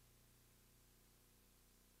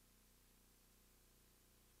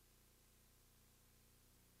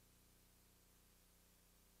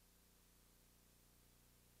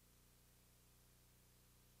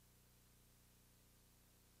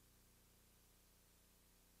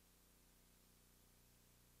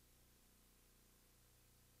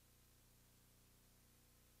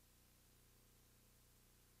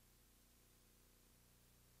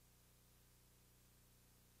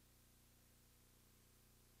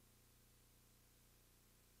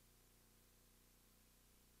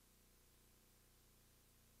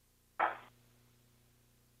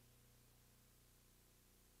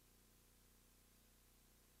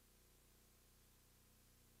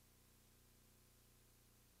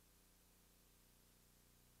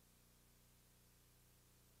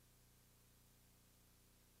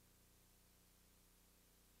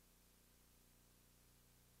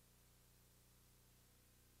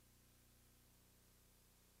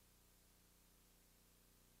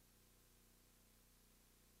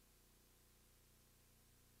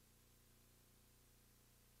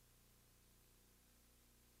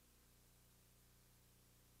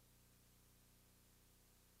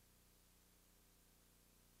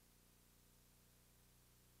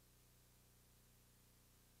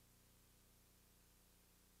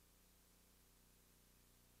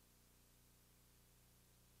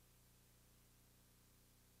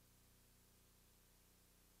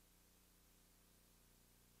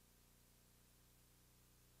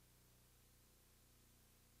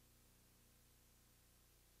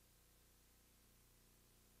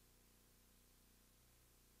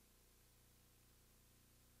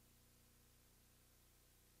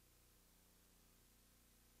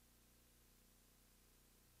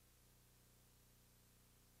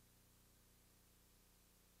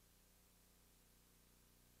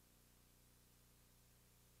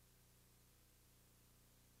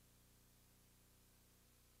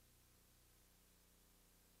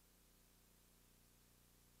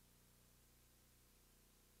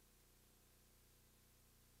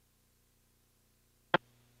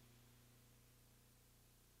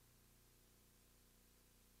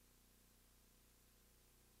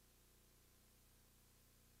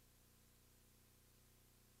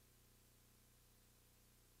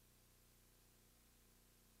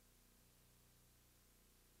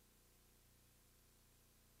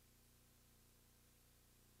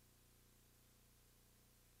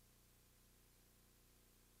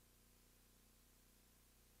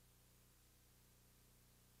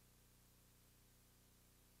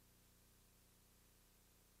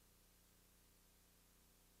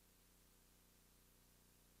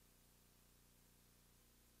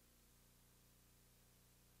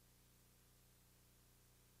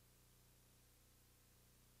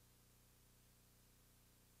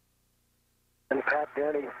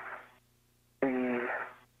 Danny, the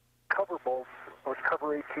cover bolts, or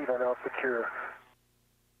cover 18, are now secure.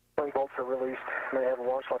 Spring bolts are released. May have a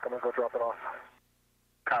launch lock. I'm going to go drop it off.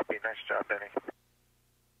 Copy. Nice job, Danny.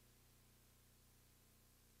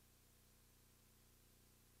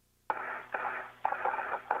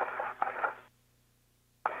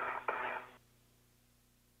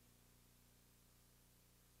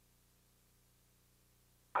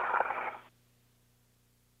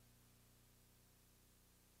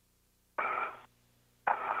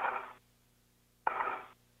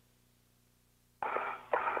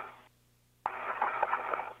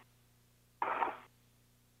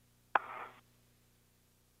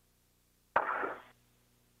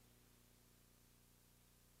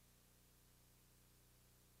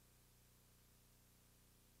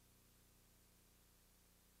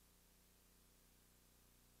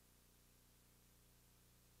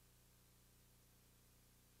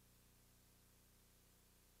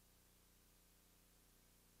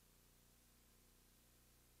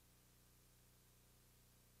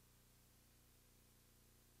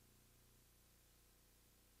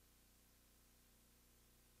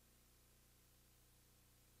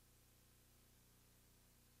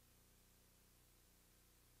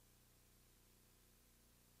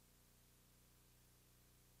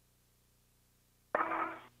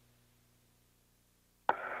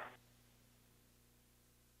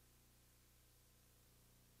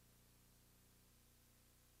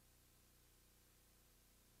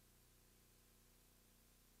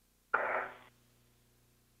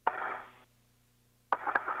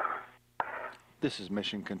 This is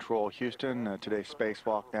Mission Control, Houston. Today's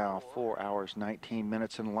spacewalk now 4 hours, 19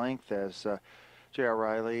 minutes in length as J.R.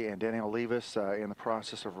 Riley and Danny Olivas in the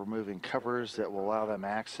process of removing covers that will allow them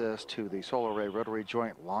access to the solar array rotary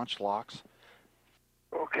joint launch locks.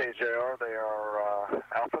 Okay, JR, they are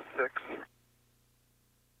Alpha 6.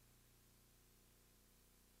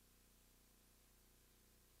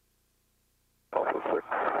 Alpha 6.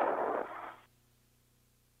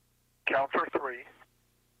 Counter 3.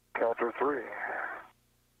 Counter 3.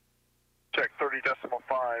 Check 30.5,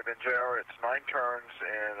 and JR, it's 9 turns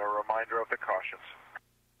and a reminder of the cautions.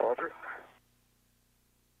 Roger.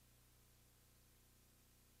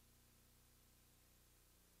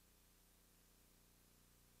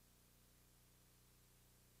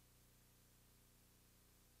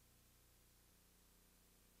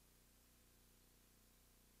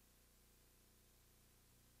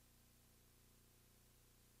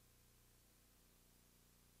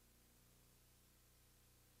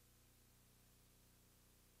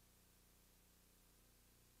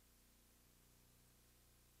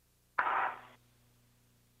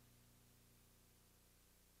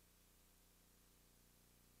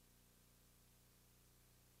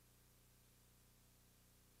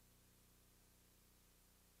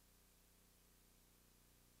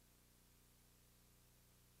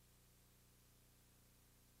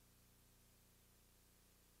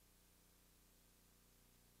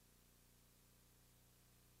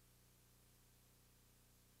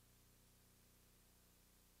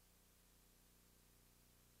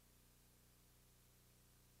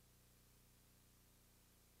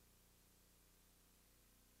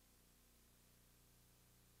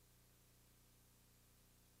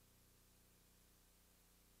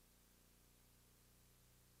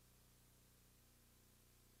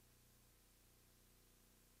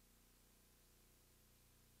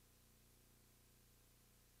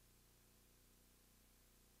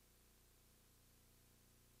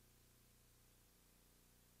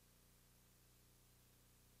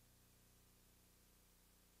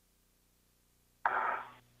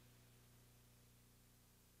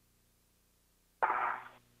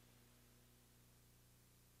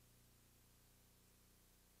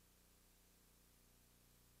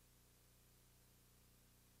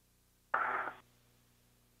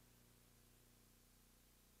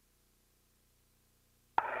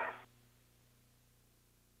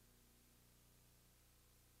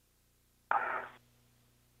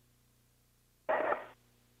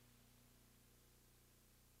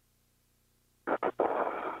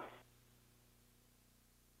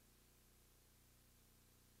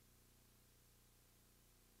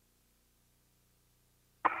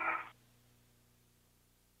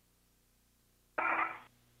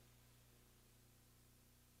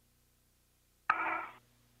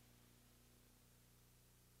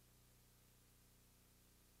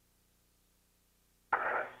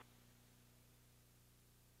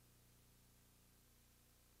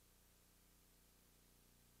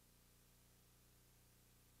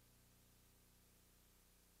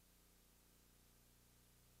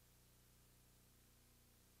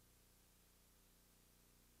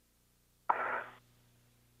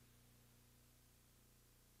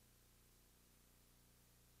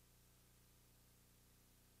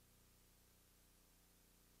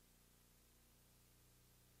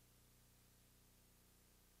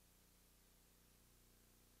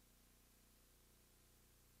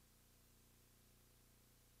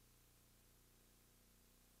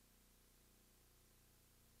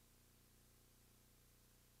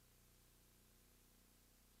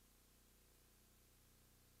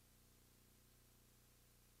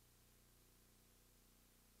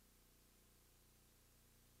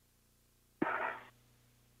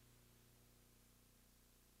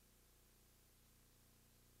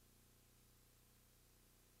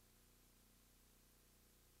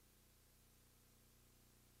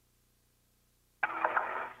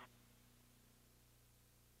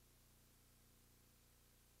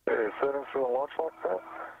 settings for the launch lock, Pat?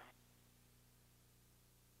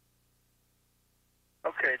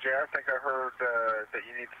 Okay, Jay, I think I heard that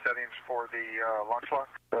you need settings for the launch lock.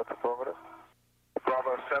 That's affirmative.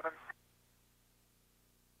 Bravo 7.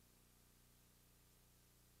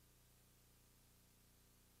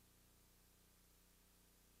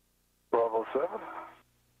 Bravo 7.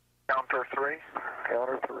 Counter 3.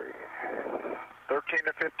 Counter 3. 13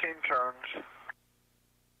 to 15 turns.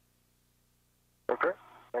 Okay,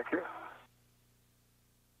 thank you.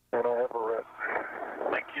 And I have a red.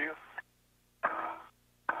 Thank you.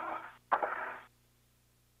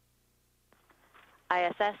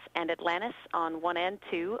 ISS and Atlantis on 1 and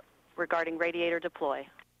 2 regarding radiator deploy.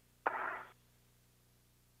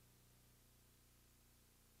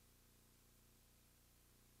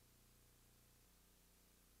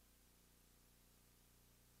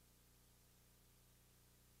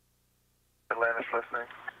 Atlantis listening.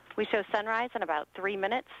 We show sunrise in about 3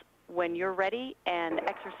 minutes. When you're ready and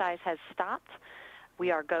exercise has stopped, we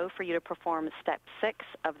are go for you to perform step 6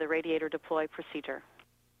 of the radiator deploy procedure.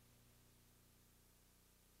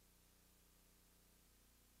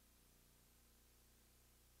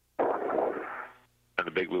 And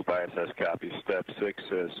the Big Loop ISS copy. Step 6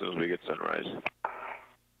 as soon as we get sunrise.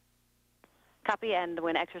 Copy, and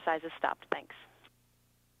when exercise is stopped. Thanks.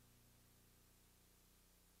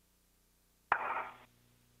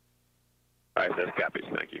 ISS copies.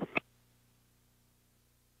 Thank you.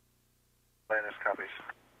 Atlantis copies.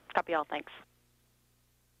 Copy all. Thanks.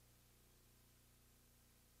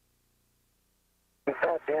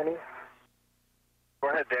 Pat, Danny. Go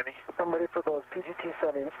ahead, Danny. I'm ready for those PGT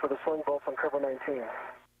settings for the swing bolts on cover 19.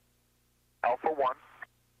 Alpha 1.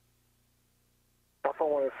 Alpha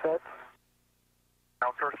 1 is set.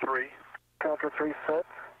 Counter 3. Counter 3 set.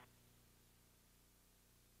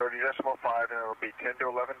 30.5, and it'll be 10 to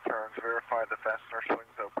 11 turns. Verify the fastener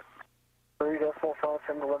swings open. 30.5,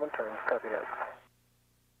 10 to 11 turns. Copy that.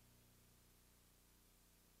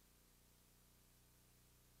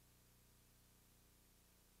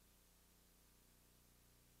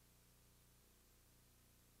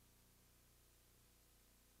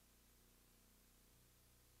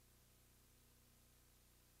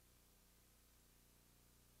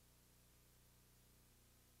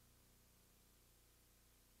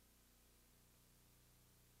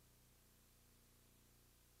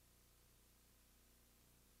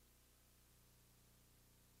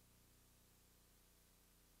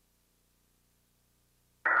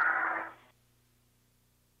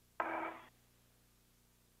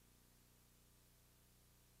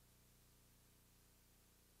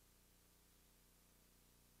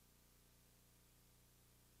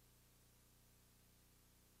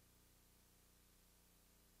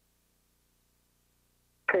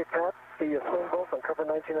 Okay, Pat, the swing bolts on cover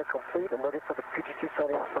 19 are complete. I'm ready for the PGT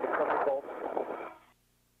settings for the cover bolts.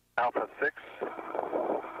 Alpha 6.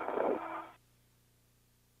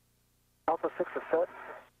 Alpha 6 is set.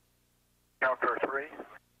 Counter 3.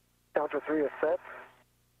 Counter 3 is set.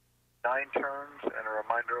 9 turns, and a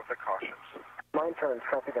reminder of the cautions. 9 turns,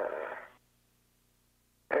 copy that.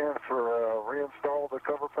 And for reinstall the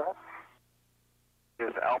cover, Pat?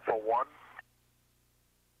 Is Alpha 1.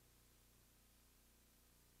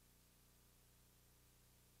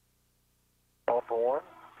 Alpha 1.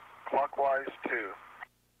 Clockwise 2.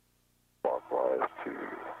 Clockwise 2.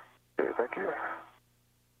 Okay, thank you.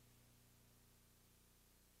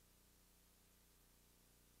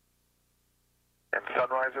 And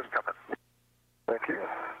sunrise is coming. Thank you.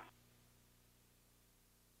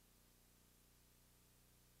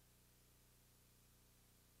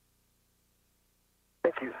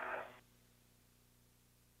 Thank you.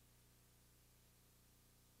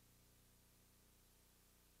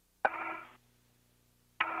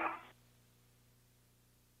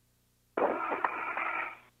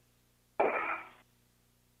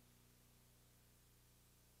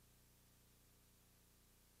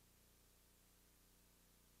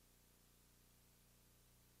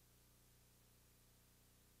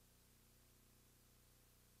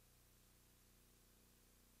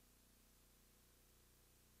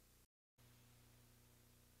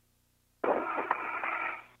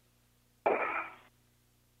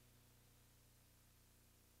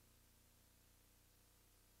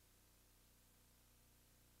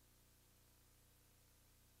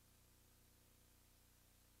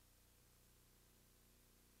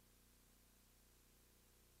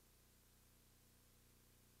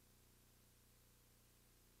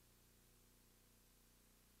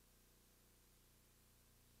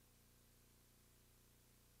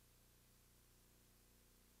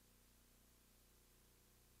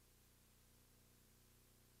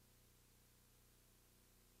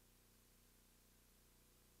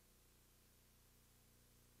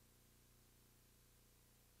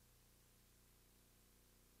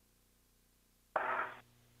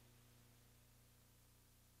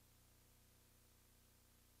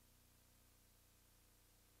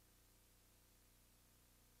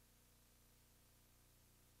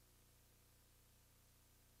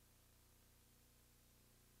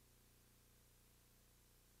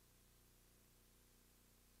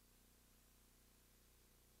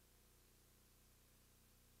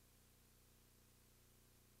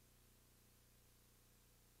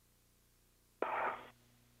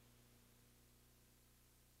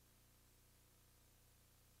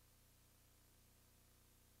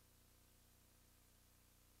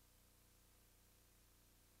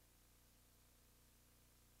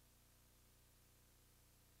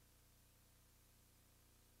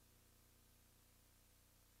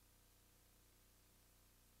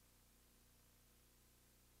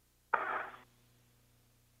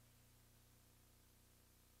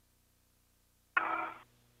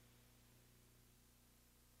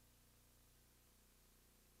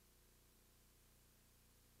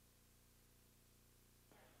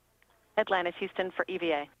 Atlantis, Houston for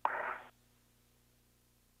EVA.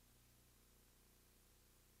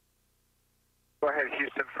 Go ahead,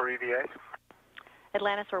 Houston for EVA.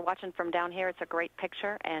 Atlantis, we're watching from down here. It's a great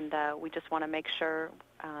picture, and we just want to make sure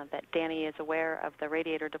that Danny is aware of the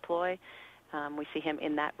radiator deploy. We see him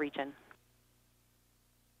in that region.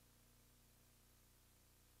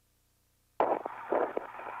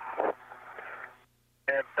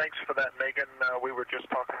 And thanks for that, Megan. We were just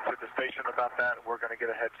talking to the station about that. We're going to get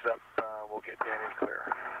a heads up. We'll get Danny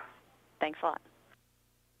clear. Thanks a lot.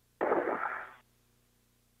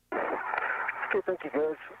 Okay, thank you,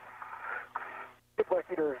 guys. Looks like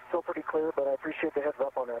you're still pretty clear, but I appreciate the heads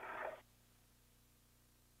up on that.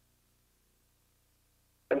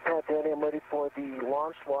 And Pat, Danny, I'm ready for the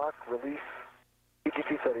launch lock release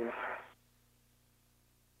PGT settings.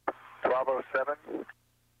 Bravo 7.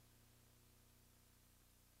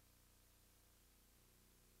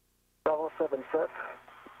 Bravo 7 set.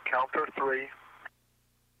 Counter 3.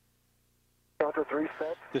 Counter 3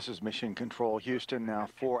 set. This is Mission Control Houston, now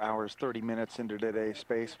 4 hours, 30 minutes into today's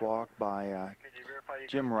spacewalk by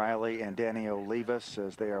Jim Riley and Danny Olivas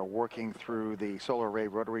as they are working through the solar array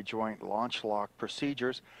rotary joint launch lock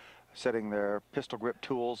procedures, setting their pistol grip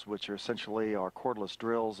tools, which are essentially our cordless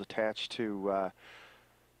drills attached to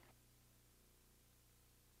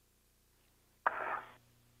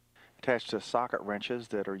socket wrenches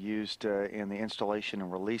that are used in the installation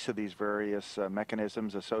and release of these various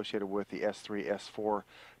mechanisms associated with the S3, S4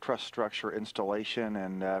 truss structure installation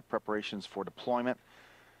and preparations for deployment.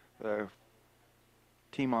 The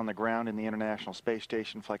team on the ground in the International Space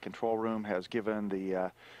Station Flight Control Room has given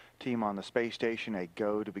the team on the space station a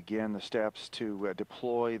go to begin the steps to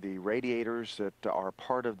deploy the radiators that are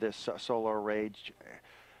part of this solar array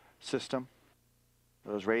system.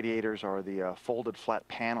 Those radiators are the folded flat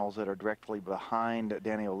panels that are directly behind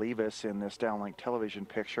Danny Olivas in this downlink television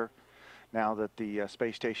picture. Now that the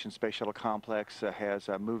space station space shuttle complex has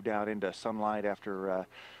moved out into sunlight after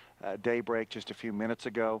daybreak just a few minutes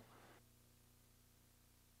ago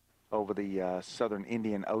over the southern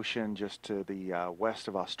Indian Ocean just to the west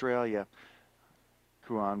of Australia,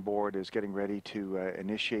 crew on board is getting ready to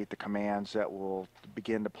initiate the commands that will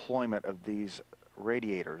begin deployment of these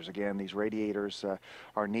radiators. Again, these radiators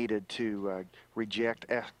are needed to reject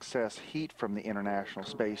excess heat from the International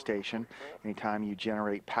Space Station. Anytime you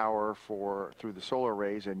generate power through the solar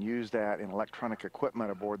arrays and use that in electronic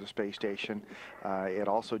equipment aboard the space station, it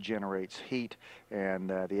also generates heat, and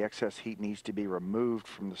the excess heat needs to be removed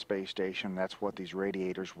from the space station. That's what these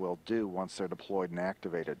radiators will do once they're deployed and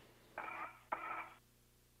activated.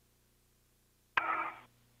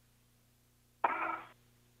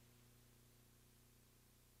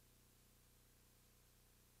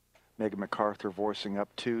 Megan MacArthur voicing up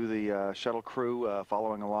to the shuttle crew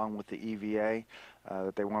following along with the EVA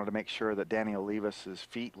that they wanted to make sure that Danny Olivas'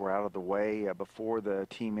 feet were out of the way before the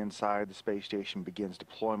team inside the space station begins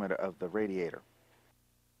deployment of the radiator.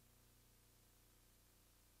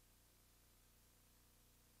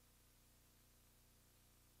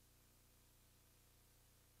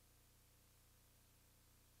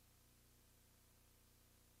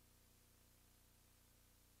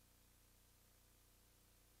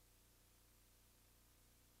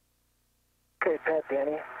 Okay, Pat,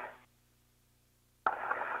 Danny.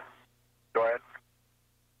 Go ahead.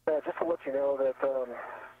 Just to let you know that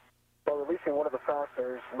while releasing one of the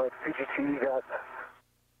fasteners, my PGT got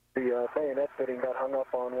the bayonet fitting got hung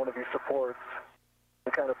up on one of these supports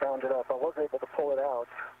and kind of bound it up. I was able to pull it out,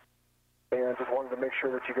 and just wanted to make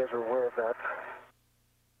sure that you guys are aware of that.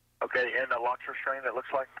 Okay, and the launch restraint, it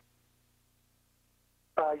looks like?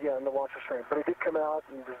 Yeah, in the launch restraint. But it did come out,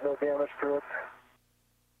 and there's no damage to it.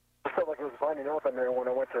 It felt like it was binding up in there when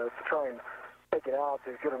I went to try and take it out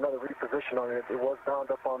to get another reposition on it. It was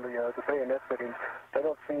bound up on the bayonet fitting. I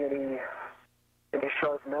don't see any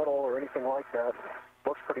sharp metal or anything like that.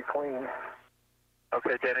 Looks pretty clean.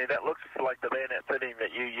 Okay, Danny, that looks like the bayonet fitting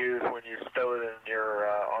that you use when you stow it in your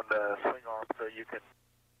on the swing arm, so you can,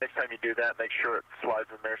 next time you do that, make sure it slides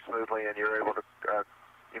in there smoothly and you're able to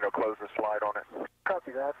close the slide on it.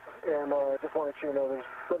 Copy that. And I just wanted you to know there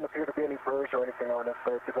doesn't appear to be any burrs or anything on it,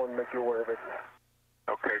 so I just wanted to make you aware of it.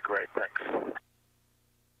 Okay, great. Thanks.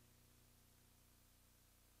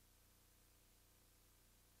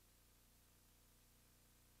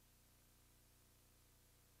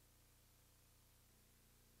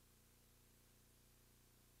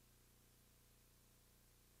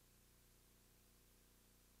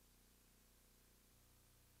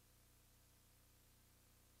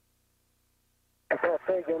 Pat,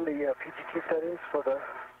 say again the PGT settings for the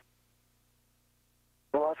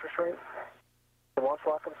launch restraint? The launch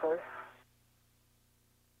lock, I'm sorry?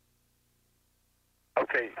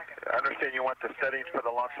 Okay, I understand you want the settings for the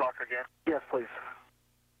launch lock again? Yes, please.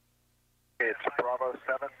 It's Bravo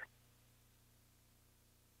 7.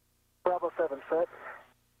 Bravo 7 set.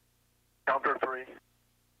 Counter 3.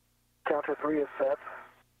 Counter 3 is set.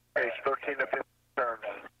 Page 13 to 15 turns.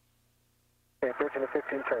 Okay, 13 to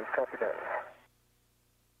 15 turns. Copy that.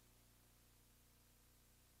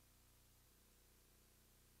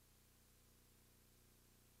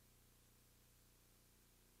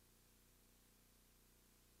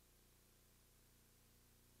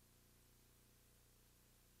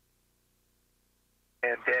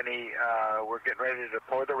 And Danny, we're getting ready to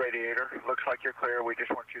deploy the radiator. Looks like you're clear. We just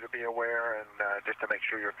want you to be aware and just to make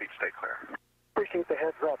sure your feet stay clear. Appreciate the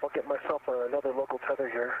heads up. I'll get myself another local tether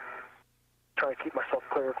here. Try to keep myself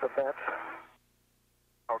clear of the vents.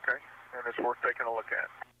 Okay, and it's worth taking a look at.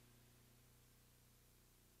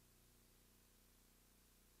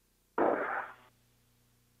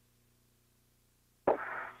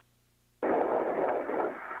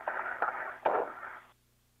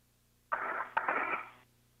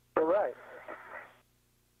 All right.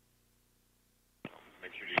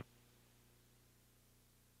 Make sure you...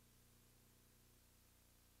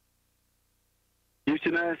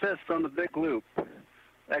 Houston ISS from the big loop.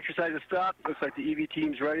 Exercise is stopped. Looks like the EV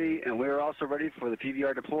team's ready, and we're also ready for the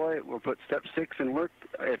PVR deploy. We'll put step 6 in work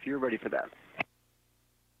if you're ready for that.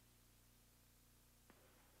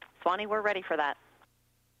 Swanee, we're ready for that.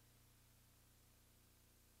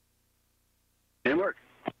 In work.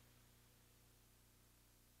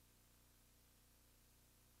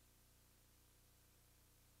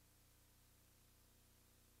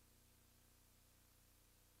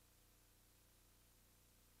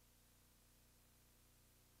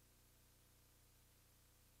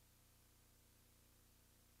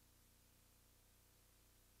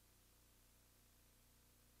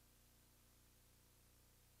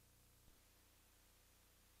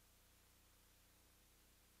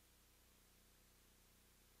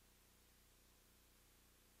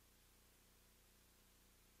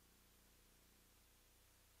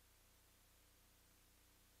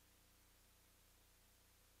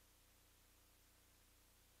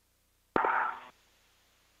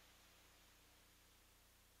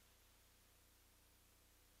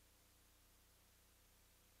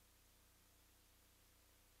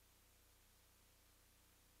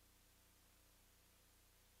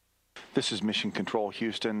 This is Mission Control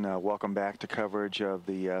Houston. Welcome back to coverage of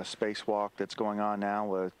the spacewalk that's going on now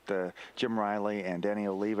with Jim Riley and Danny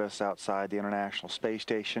Olivas outside the International Space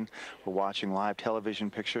Station. We're watching live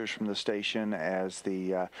television pictures from the station as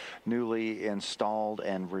the newly installed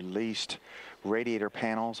and released radiator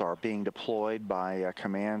panels are being deployed by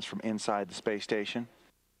commands from inside the space station.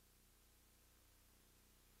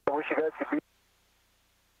 I wish you guys could be.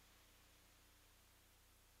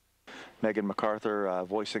 Megan MacArthur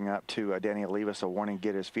voicing up to Danny Olivas a warning to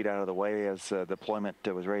get his feet out of the way as deployment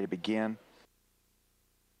was ready to begin.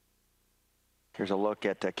 Here's a look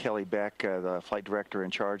at Kelly Beck, the flight director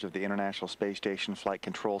in charge of the International Space Station Flight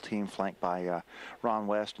Control Team, flanked by Ron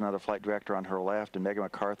West, another flight director on her left, and Megan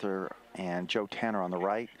MacArthur and Joe Tanner on the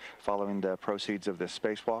right, following the proceeds of this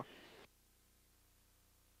spacewalk.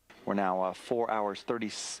 We're now 4 hours,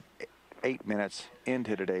 38 minutes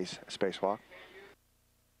into today's spacewalk.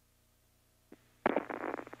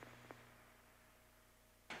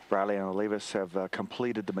 Riley and Olivas have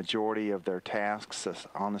completed the majority of their tasks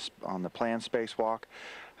on the planned spacewalk,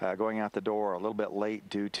 going out the door a little bit late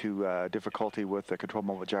due to difficulty with the control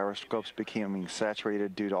mobile gyroscopes becoming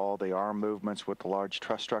saturated due to all the arm movements with the large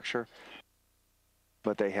truss structure.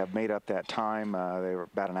 But they have made up that time. They were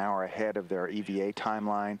about an hour ahead of their EVA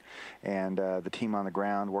timeline, and the team on the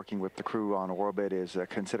ground working with the crew on orbit is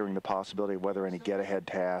considering the possibility of whether any get-ahead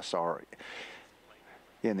tasks are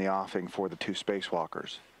in the offing for the two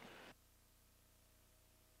spacewalkers.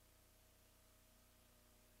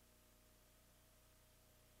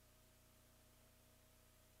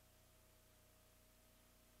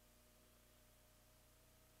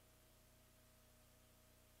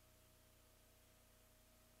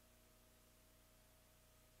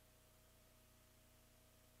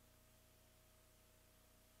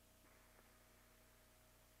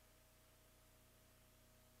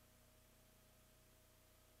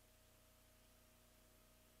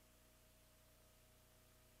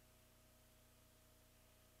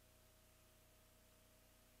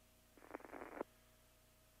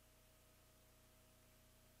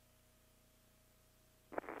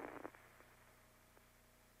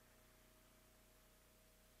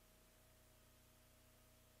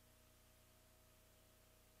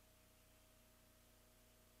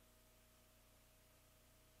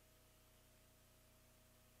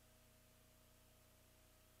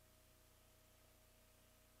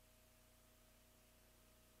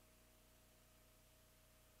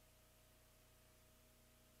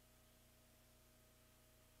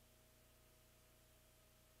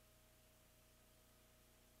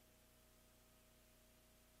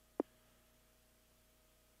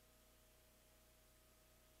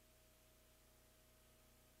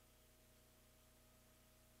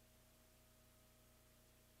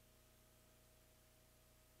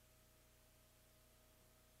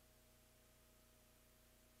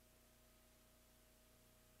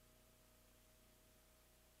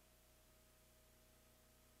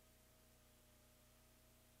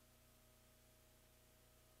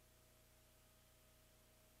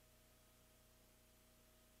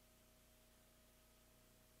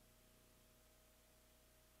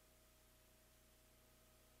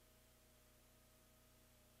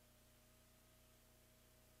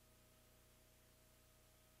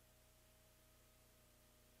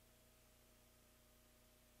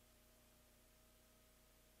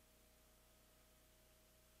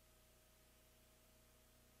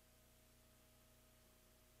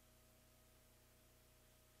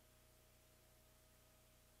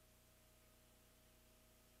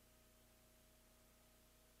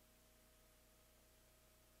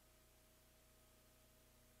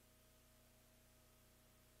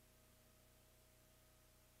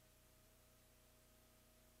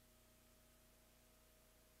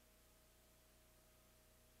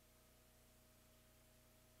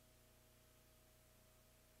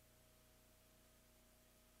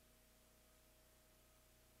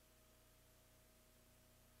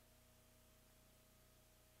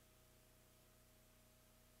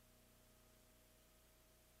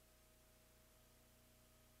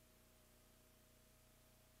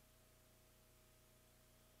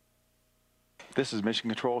 This is Mission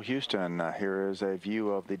Control Houston. Here is a view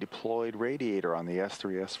of the deployed radiator on the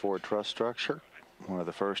S3-S4 truss structure, one of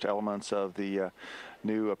the first elements of the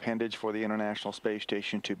new appendage for the International Space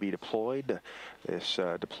Station to be deployed. This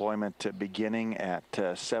deployment beginning at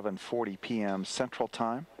 7:40 p.m. Central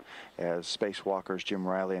Time, as spacewalkers Jim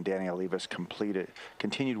Riley and Danny Olivas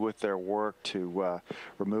continued with their work to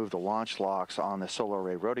remove the launch locks on the solar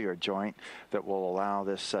array rotor joint that will allow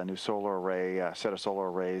this new solar array, set of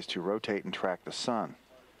solar arrays, to rotate and track the sun.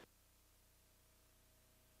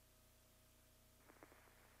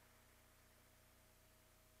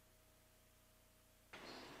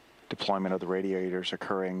 Deployment of the radiators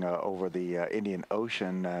occurring over the Indian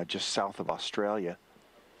Ocean just south of Australia.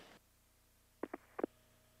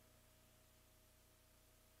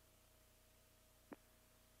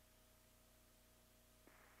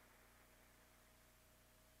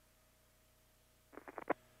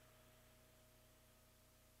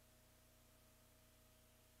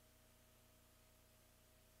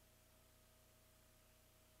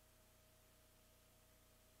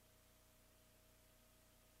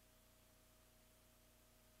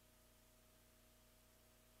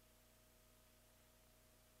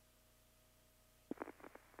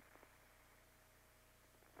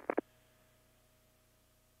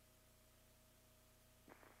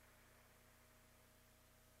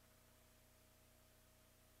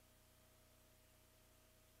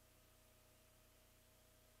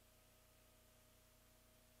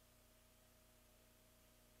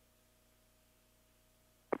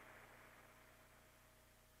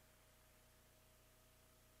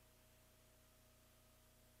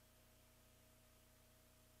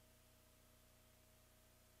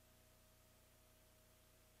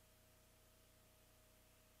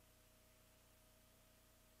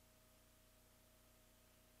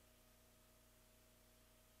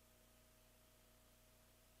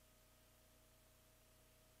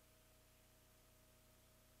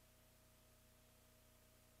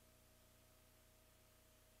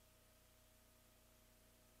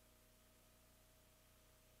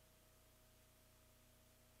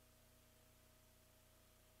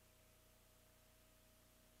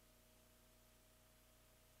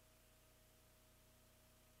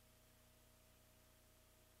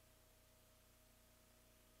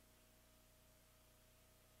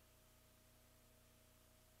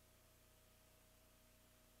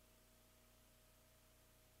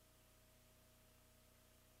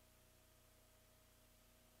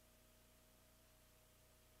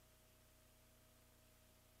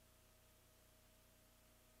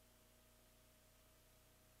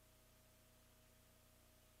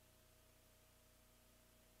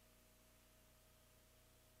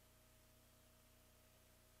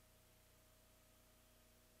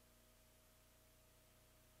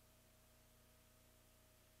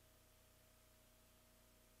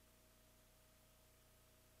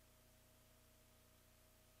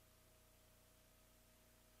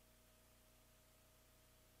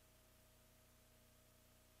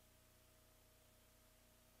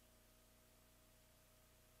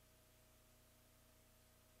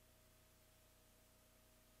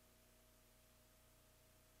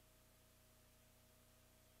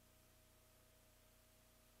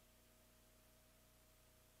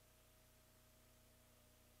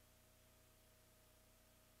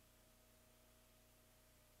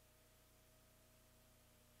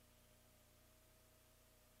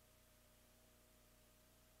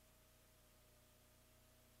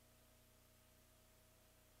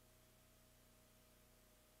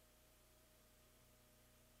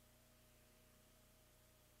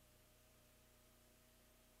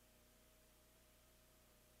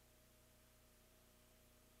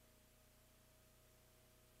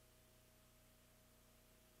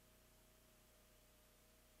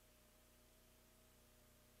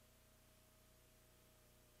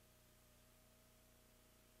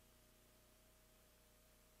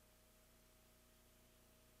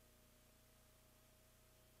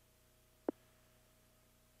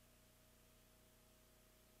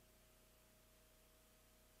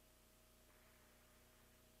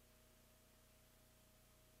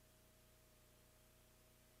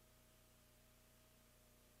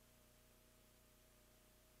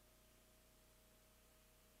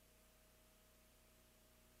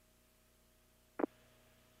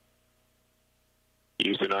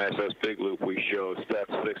 Houston ISS Big Loop, we show step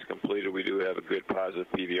 6 completed. We do have a good positive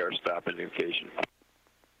PVR stop indication.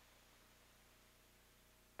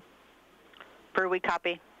 Brew, we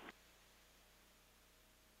copy.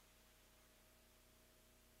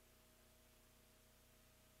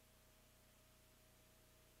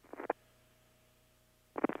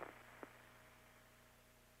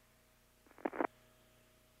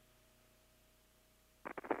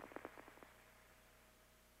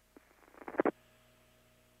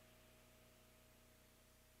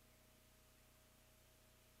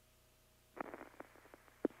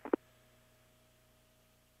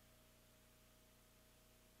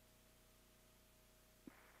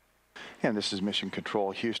 And this is Mission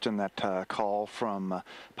Control Houston. That call from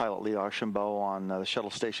pilot Lee Archambault on the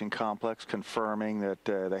shuttle station complex confirming that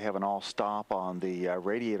they have an all stop on the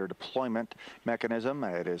radiator deployment mechanism.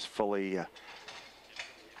 It is fully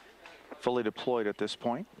deployed at this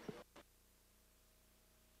point.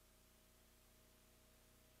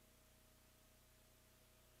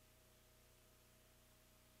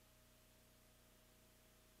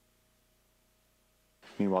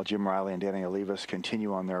 Meanwhile, Jim Riley and Danny Olivas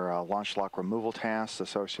continue on their launch lock removal tasks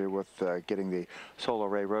associated with getting the solar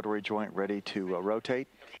array rotary joint ready to rotate.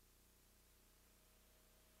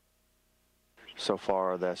 So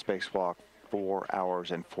far, the spacewalk 4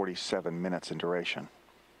 hours and 47 minutes in duration.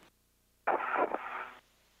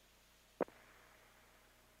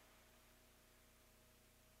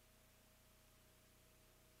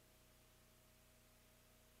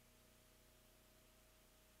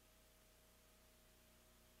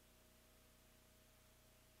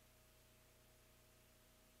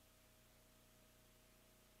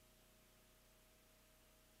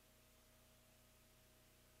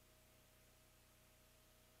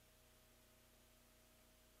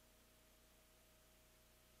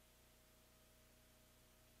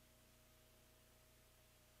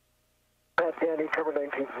 Danny, cover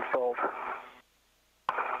 19 installed.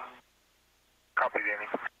 Copy, Danny.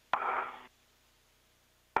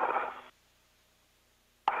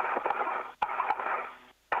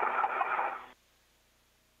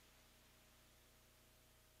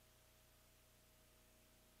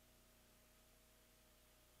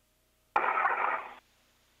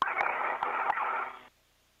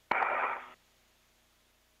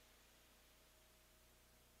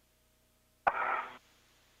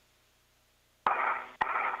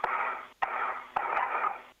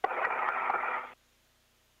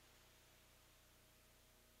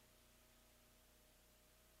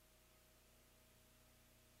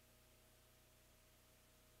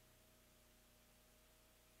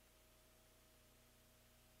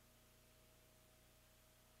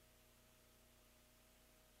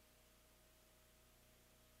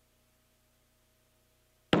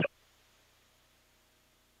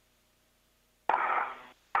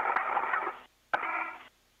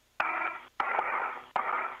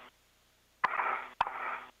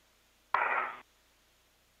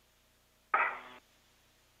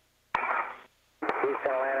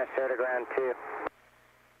 Houston, Atlantis, air to ground 2.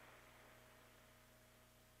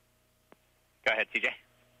 Go ahead, TJ.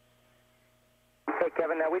 Hey,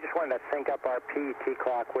 Kevin, we just wanted to sync up our PET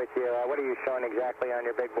clock with you. What are you showing exactly on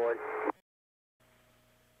your big board?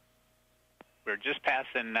 We're just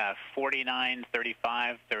passing 49,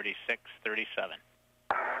 35, 36, 37.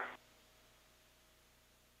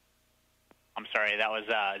 I'm sorry, that was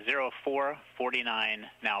 04, 49,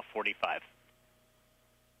 now 45.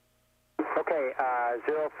 Okay,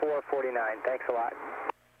 0449. Thanks a lot.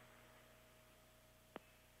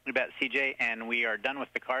 You bet, CJ, and we are done with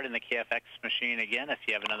the card in the KFX machine again. If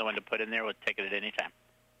you have another one to put in there, we'll take it at any time.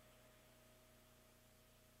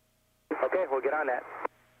 Okay, we'll get on that.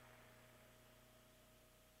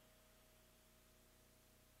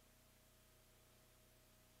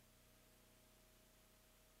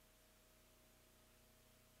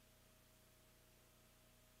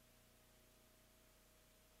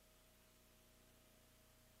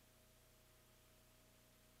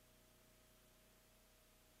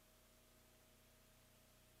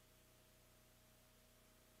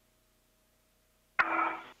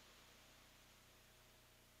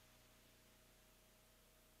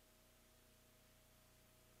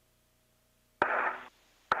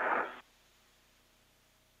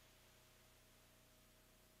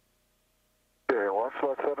 Launch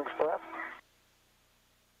lock settings plan.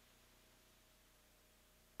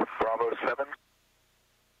 Bravo 7.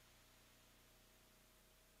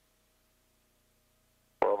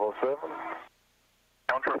 Bravo 7.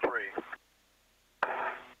 Counter 3.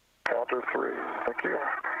 Counter 3. Thank you.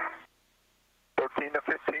 13 to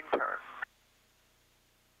 15 turn.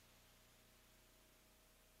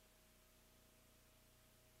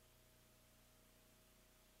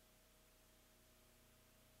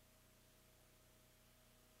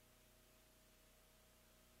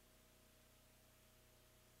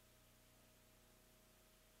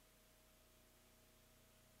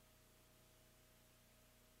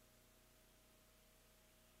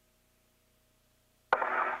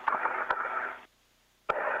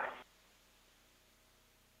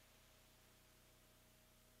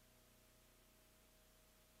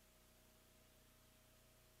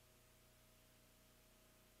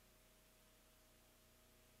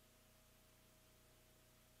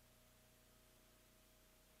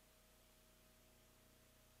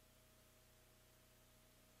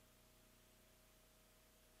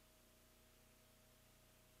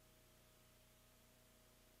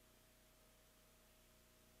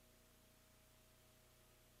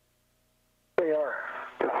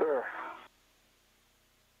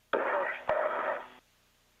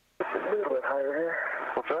 higher here.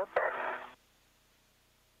 What's that?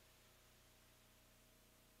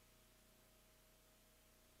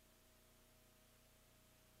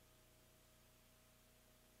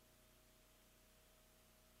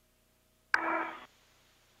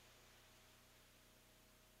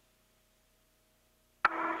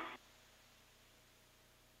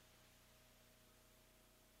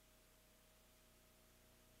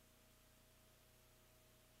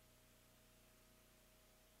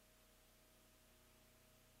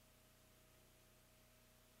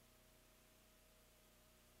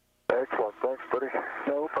 Excellent. Thanks, buddy.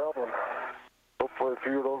 No problem. Hopefully a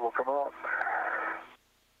few of those will come out.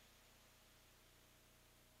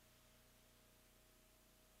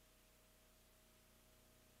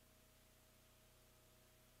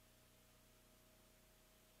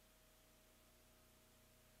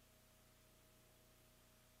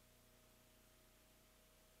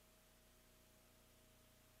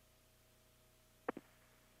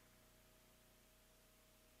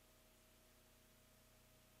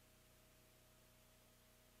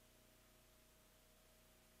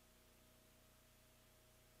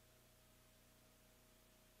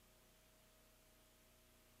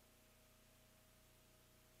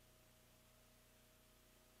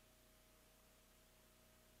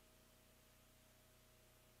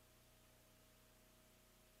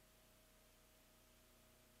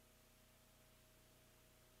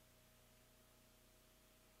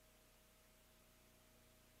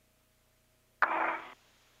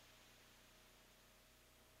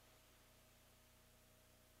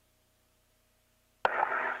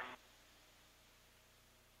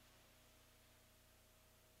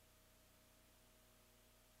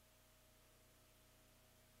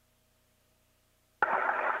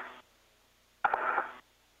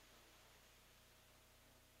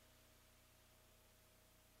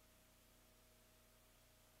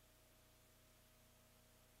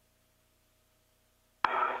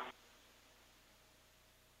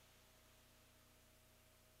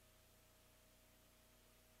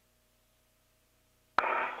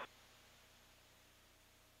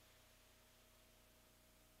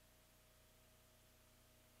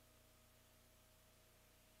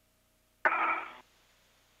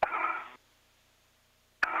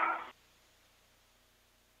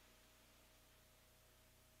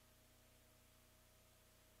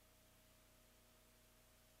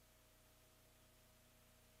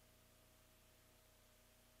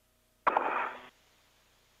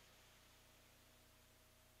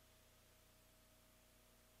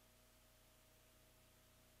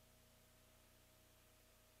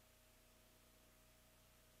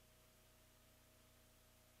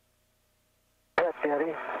 Yes,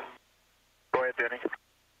 Danny. Go ahead, Danny.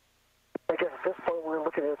 I guess at this point we're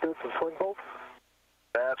looking at doing some swing bolts?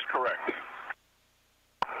 That's correct.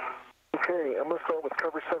 Okay, I'm going to start with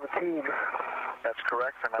cover 17. That's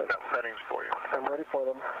correct, and I've got settings for you. I'm ready for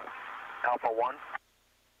them. Alpha 1.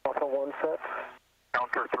 Alpha 1 set.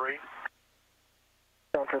 Counter 3.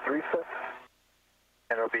 Counter 3 set.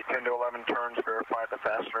 And it'll be 10 to 11 turns, verify the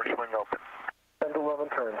fastener swing open. 10 to 11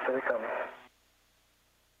 turns, here they come.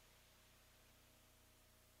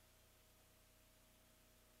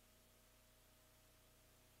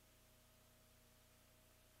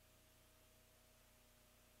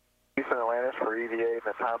 Houston, Atlantis for EVA in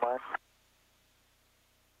the timeline.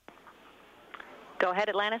 Go ahead,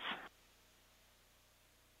 Atlantis.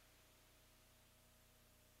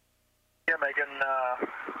 Yeah, Megan,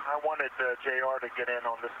 I wanted JR to get in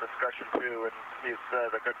on this discussion too, and he's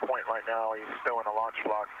at a good point right now. He's still in a launch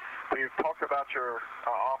block. We've talked about your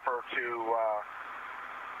offer to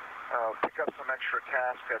pick up some extra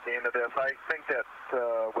tasks at the end of this. I think that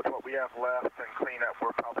with what we have left and cleanup,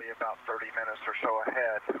 we're probably about 30 minutes or so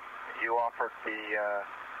ahead. You offered the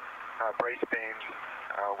brace beams.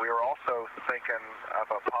 We were also thinking of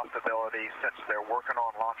a possibility, since they're working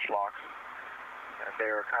on launch locks, and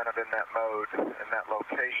they're kind of in that mode, in that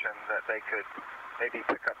location, that they could maybe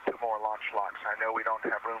pick up 2 more launch locks. I know we don't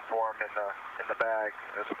have room for them in the bag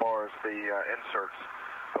as far as the inserts,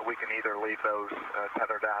 but we can either leave those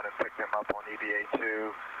tethered down and pick them up on EVA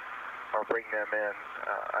 2, or bring them in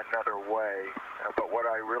another way. But what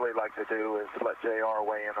I really like to do is let JR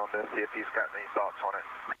weigh in on this, see if he's got any thoughts on it.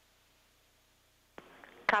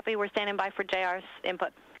 Copy. We're standing by for JR's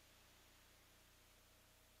input.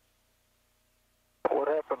 What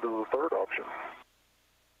happened to the third option?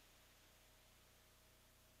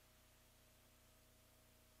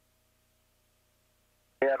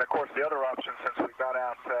 Yeah, and of course the other option, since we got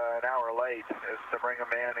out an hour late, is to bring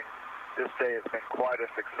them in. And this day has been quite a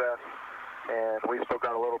success, and we've still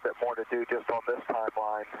got a little bit more to do just on this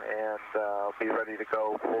timeline. line and be ready to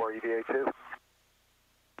go for EVA 2.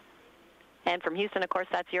 And from Houston, of course,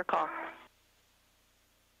 that's your call.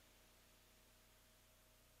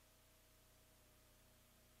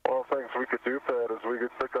 One of the things we could do, Pat, is we could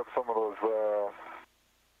pick up some of those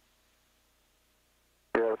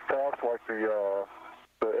tasks like the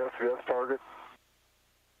SVS target,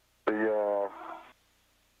 the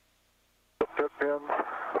pit pins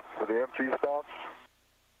for the MT stops,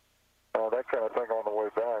 that kind of thing on the way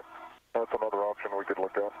back. That's another option we could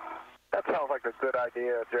look at. That sounds like a good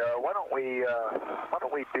idea, J.R. Why don't we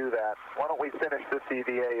do that? Why don't we finish this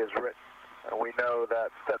EVA as written? And we know that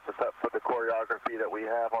sets us up for the choreography that we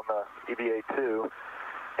have on the EVA 2,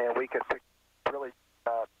 and we can pick really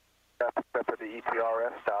for the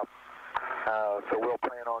ETRS stop. So we'll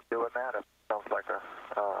plan on doing that. It sounds like an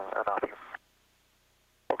option.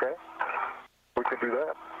 Okay, we can do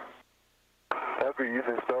that. That'd be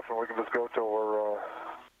easy stuff, and we can just go till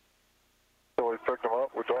we picked them up,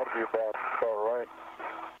 which ought to be about right.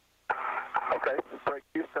 Okay, break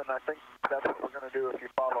Houston. I think that's what we're going to do if you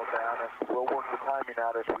follow down, and we'll work the timing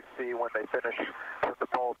out as we see when they finish with the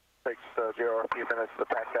pole. It takes JR a few minutes to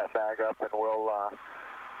pack that bag up, and we'll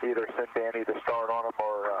either send Danny to start on him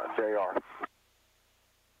or JR.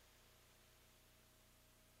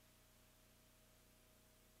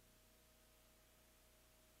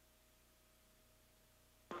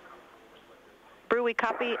 Brew, we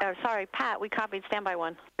copy, sorry, Pat, we copied standby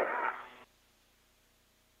 1.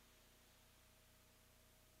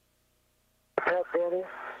 Pat, Danny.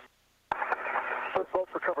 First boat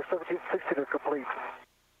for cover 1760 to complete.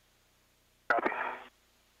 Copy.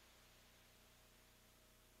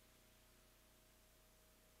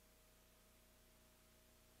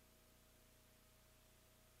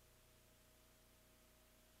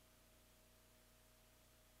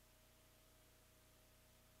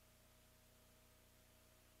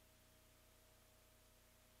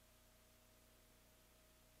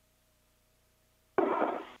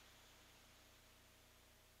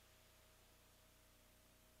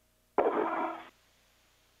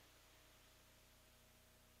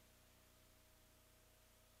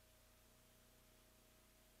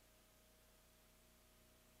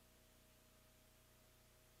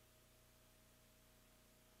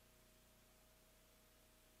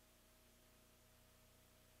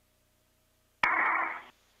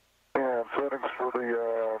 Settings for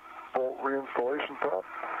the bolt reinstallation top.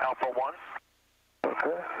 Alpha 1.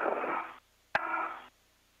 Okay.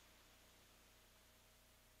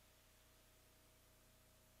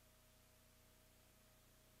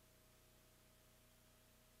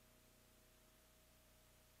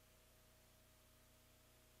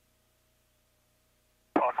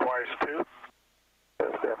 Clockwise 2.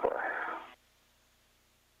 Stand by.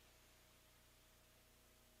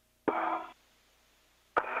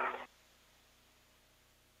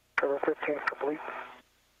 Cover 15 complete.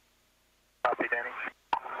 Copy, Danny.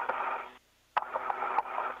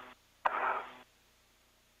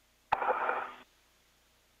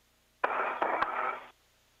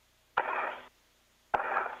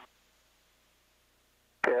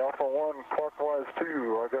 Okay, Alpha 1, clockwise 2.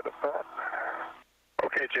 I got it, Pat.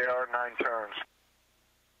 Okay, JR, 9 turns.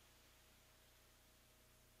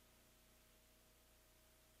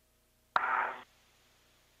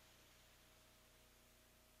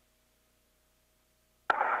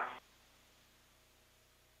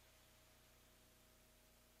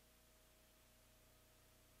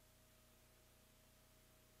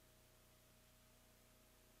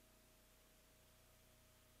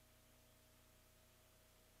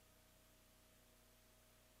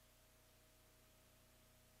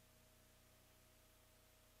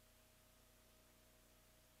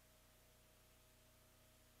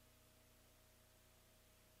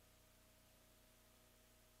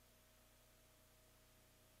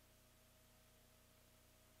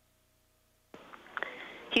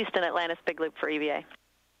 Houston, Atlantis, big loop for EVA.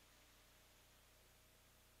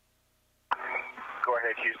 Go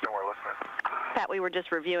ahead, Houston, we're listening. Pat, we were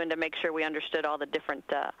just reviewing to make sure we understood all the different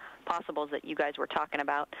possibles that you guys were talking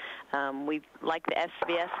about. We like the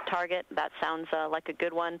SVS target. That sounds like a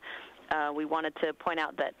good one. We wanted to point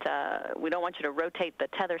out that we don't want you to rotate the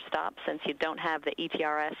tether stop since you don't have the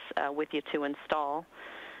ETRS with you to install.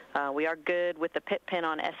 We are good with the pit pin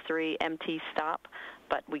on S3 MT stop,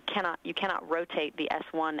 but you cannot rotate the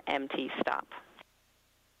S1 MT stop.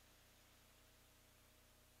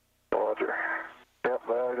 Roger. Yep,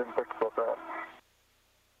 I didn't think about that.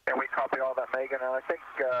 And we copy all that, Megan, and I think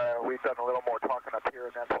we've done a little more talking up here,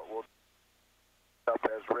 and that's what we'll do up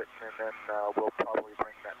as written, and then we'll probably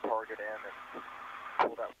bring that target in and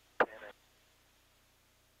pull that pin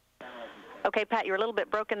in. Okay, Pat, you're a little bit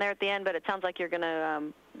broken there at the end, but it sounds like you're going to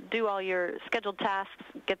do all your scheduled tasks,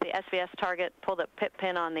 get the SVS target, pull the pit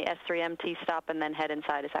pin on the S3MT stop, and then head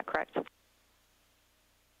inside. Is that correct?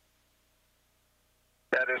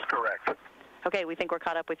 That is correct. Okay, we think we're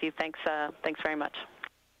caught up with you. Thanks very much.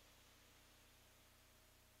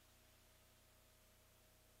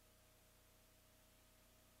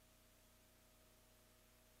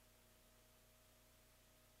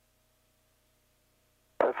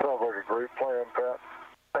 That sounds like a great plan, Pat.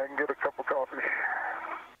 I can get a cup of coffee.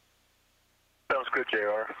 Sounds good,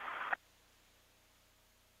 JR.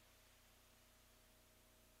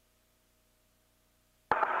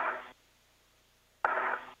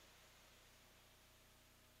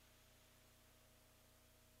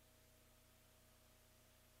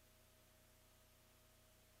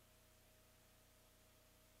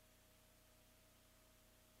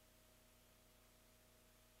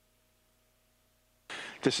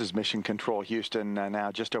 This is Mission Control Houston,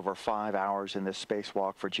 now just over 5 hours in this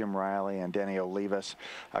spacewalk for Jim Riley and Danny Olivas.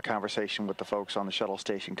 A conversation with the folks on the shuttle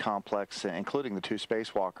station complex, including the two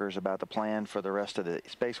spacewalkers, about the plan for the rest of the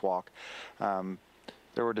spacewalk.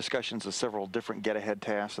 There were discussions of several different get-ahead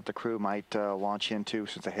tasks that the crew might launch into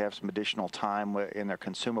since they have some additional time in their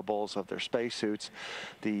consumables of their spacesuits.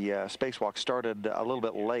 The spacewalk started a little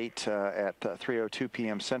bit late at 3:02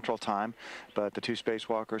 p.m. Central Time, but the two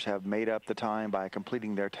spacewalkers have made up the time by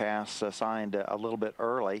completing their tasks assigned a little bit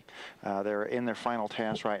early. They're in their final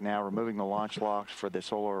task right now, removing the launch locks for the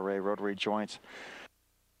solar array rotary joints.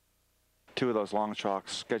 Two of those long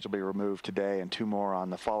shocks scheduled to be removed today, and two more on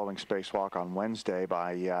the following spacewalk on Wednesday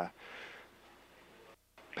by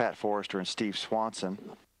Pat Forrester and Steve Swanson.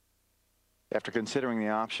 After considering the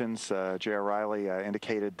options, J.R. Riley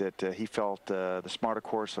indicated that he felt the smarter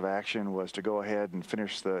course of action was to go ahead and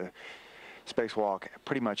finish the spacewalk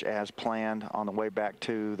pretty much as planned. On the way back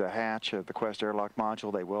to the hatch of the Quest airlock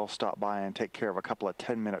module, they will stop by and take care of a couple of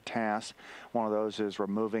 10-minute tasks. One of those is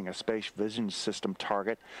removing a space vision system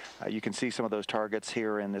target. You can see some of those targets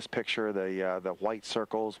here in this picture, the white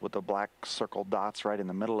circles with the black circle dots right in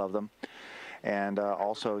the middle of them. And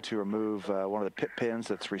also to remove one of the pit pins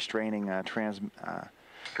that's restraining translation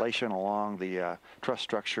along the truss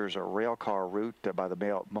structures or rail car route by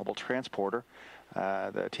the mobile transporter.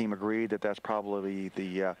 The team agreed that that's probably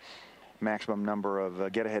the maximum number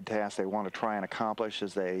of get-ahead tasks they want to try and accomplish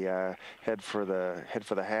as they head for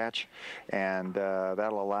the hatch, and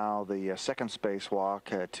that'll allow the second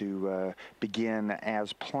spacewalk to begin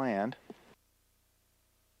as planned.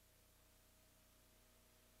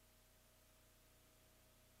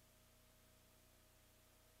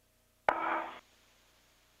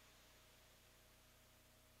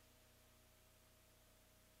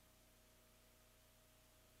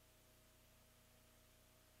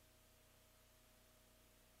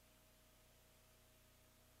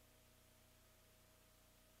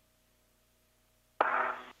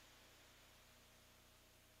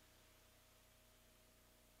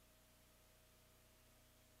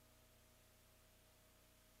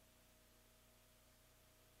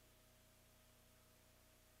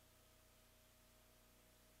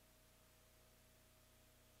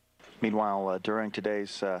 Meanwhile, during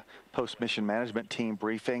today's post-mission management team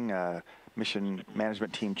briefing, Mission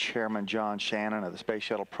Management Team Chairman John Shannon of the Space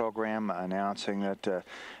Shuttle program announcing that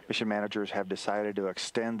mission managers have decided to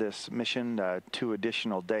extend this mission 2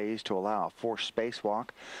 additional days to allow a fourth spacewalk.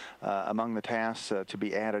 Among the tasks to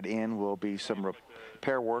be added in will be some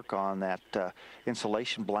repair work on that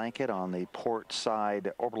insulation blanket on the port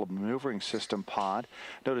side orbital maneuvering system pod.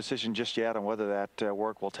 No decision just yet on whether that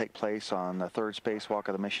work will take place on the third spacewalk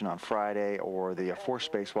of the mission on Friday or the fourth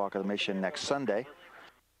spacewalk of the mission next Sunday.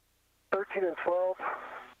 13 and 12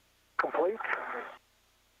 complete.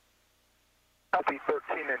 Copy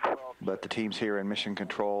 13 and 12. But the teams here in Mission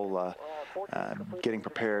Control getting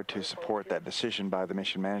prepared to support that decision by the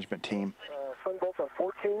mission management team. Sun bolts on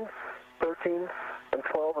 14, 13, and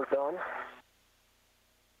 12 are done.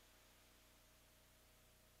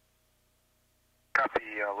 Copy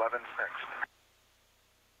 11 next.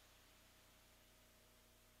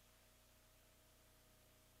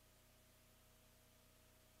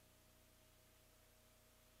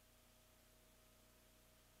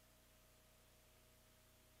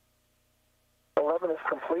 Is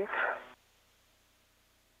complete.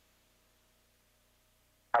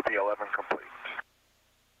 Copy 11 complete.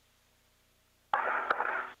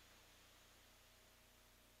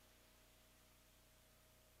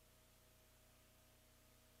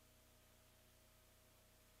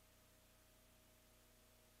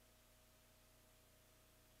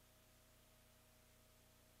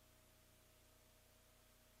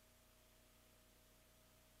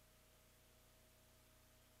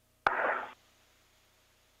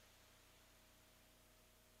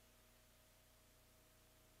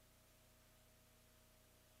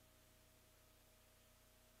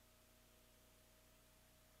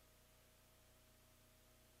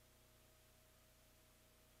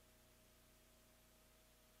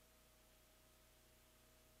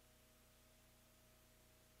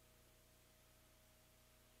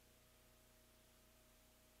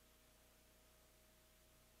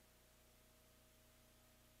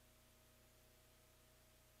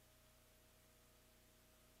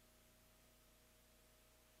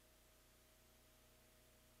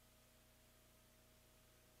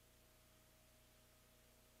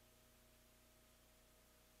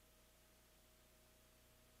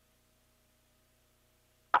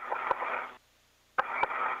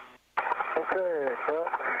 Okay,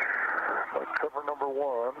 cover number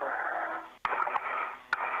 1.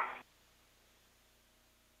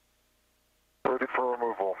 Ready for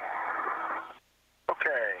removal. Okay.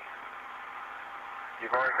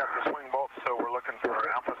 You've already got the swing bolts, so we're looking for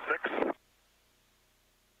Alpha 6.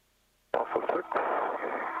 Alpha 6.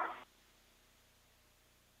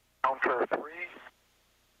 Counter 3.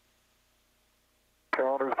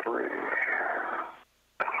 Counter 3.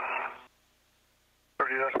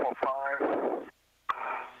 30.5.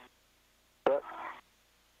 Set.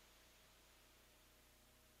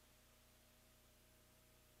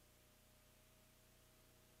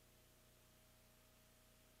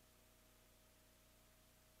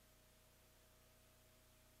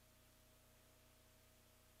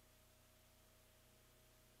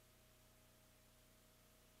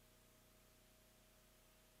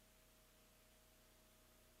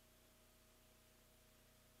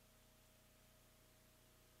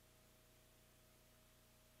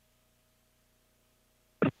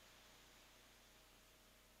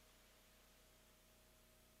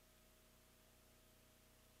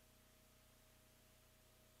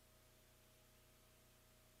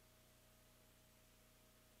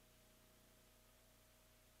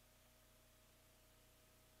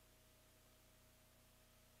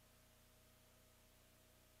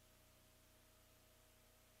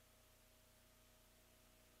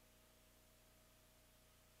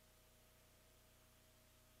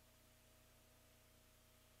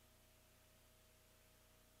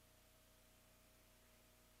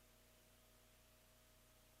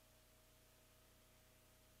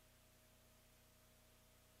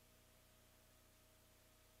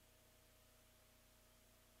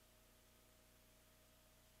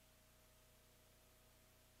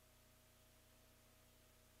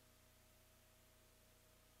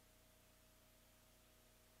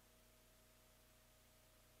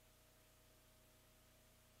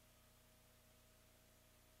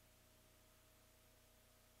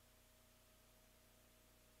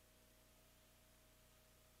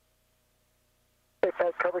 Okay,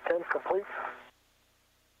 Pat, cover 10 complete.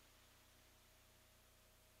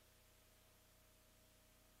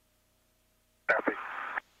 Copy.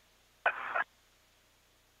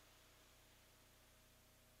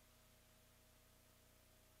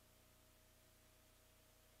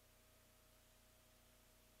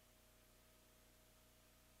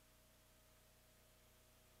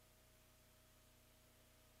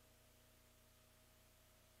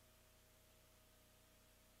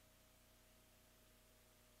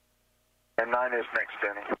 And 9 is next,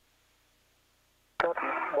 Danny. Copy.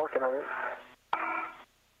 Working on it.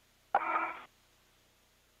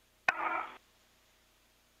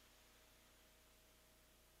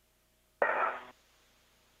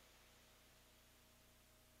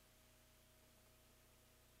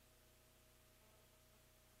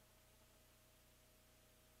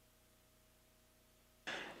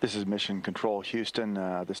 This is Mission Control Houston.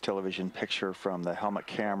 This television picture from the helmet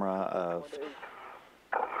camera of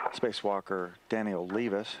spacewalker Daniel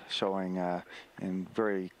Levis, showing in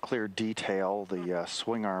very clear detail the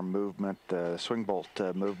swing arm movement, the swing bolt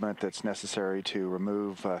movement that's necessary to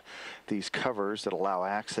remove these covers that allow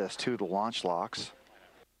access to the launch locks.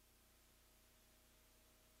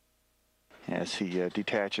 As he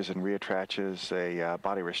detaches and reattaches a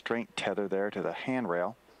body restraint tether there to the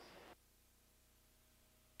handrail.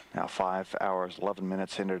 Now 5 hours, 11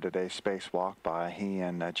 minutes into today's spacewalk by he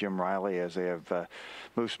and Jim Riley, as they have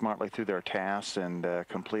moved smartly through their tasks and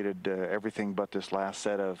completed everything but this last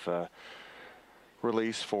set of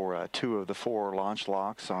release for 2 of the 4 launch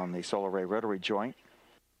locks on the solar array rotary joint.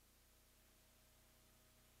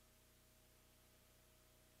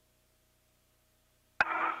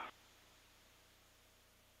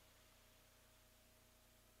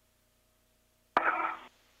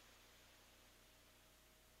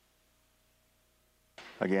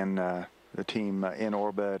 Again, the team in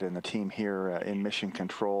orbit and the team here in mission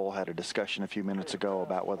control had a discussion a few minutes ago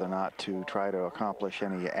about whether or not to try to accomplish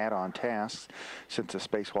any add-on tasks, since the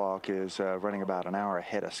spacewalk is running about an hour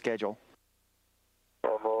ahead of schedule.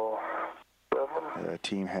 The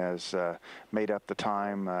team has made up the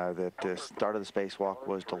time that the start of the spacewalk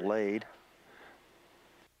was delayed,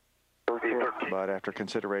 but after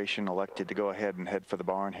consideration elected to go ahead and head for the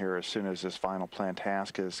barn here as soon as this final planned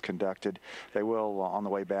task is conducted. They will, on the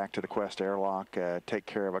way back to the Quest airlock, take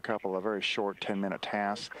care of a couple of very short 10-minute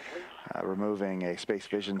tasks removing a space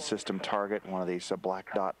vision system target, one of these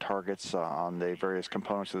black dot targets on the various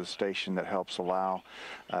components of the station that helps allow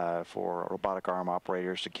for robotic arm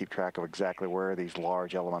operators to keep track of exactly where these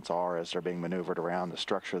large elements are as they're being maneuvered around the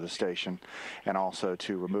structure of the station, and also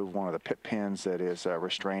to remove one of the pit pins that is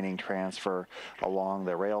restraining transfer along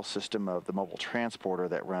the rail system of the mobile transporter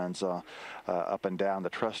that runs up and down the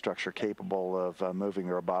truss structure, capable of moving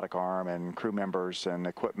the robotic arm and crew members and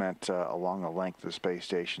equipment along the length of the space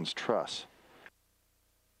station's truss.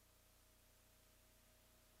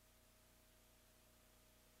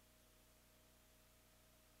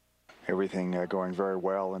 Everything going very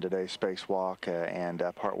well in today's spacewalk, and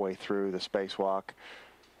partway through the spacewalk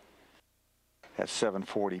at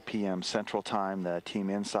 7:40 p.m. Central Time, the team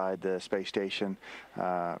inside the space station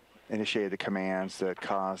initiated the commands that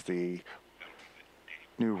caused the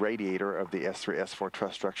new radiator of the S3-S4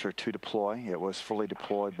 truss structure to deploy. It was fully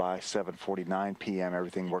deployed by 7:49 p.m.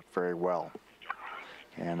 Everything worked very well.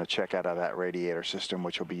 And the checkout of that radiator system,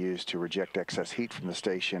 which will be used to reject excess heat from the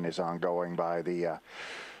station, is ongoing by the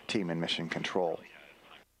team in mission control.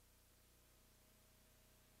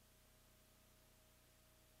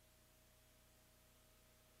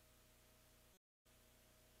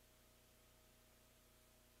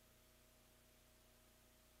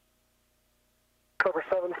 Cover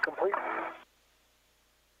 7 is complete.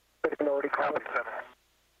 Already copy 7.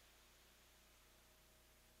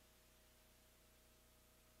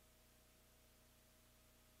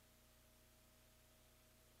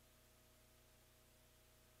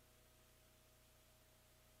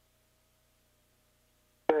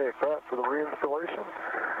 Okay, Pat, for the reinstallation.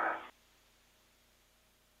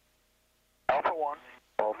 Alpha 1.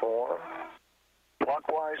 Alpha 1.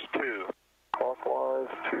 Clockwise 2. Clockwise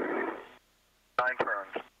 2. 9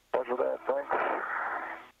 turns. Roger that, thanks.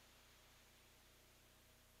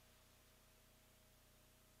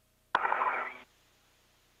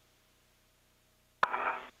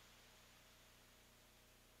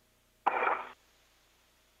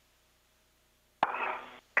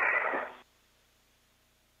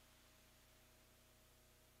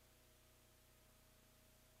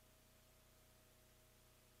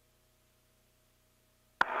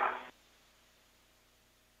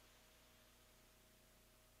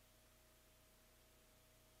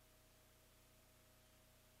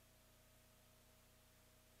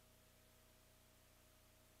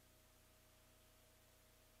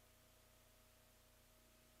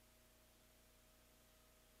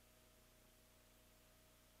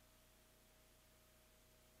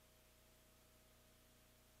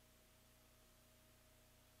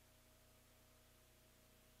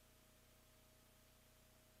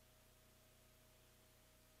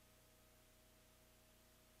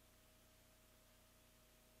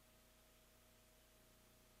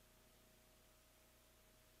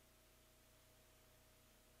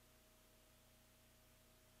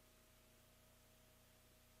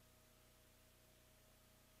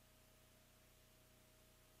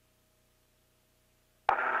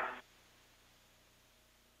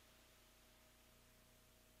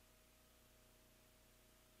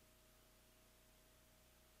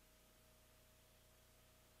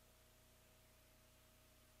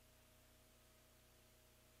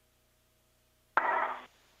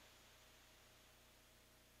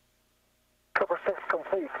 Cover 6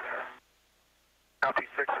 complete. Copy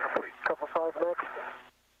 6 complete. Cover 5 next.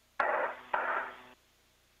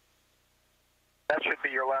 That should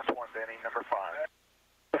be your last one, Danny, number 5.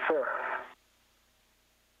 Yes, sir.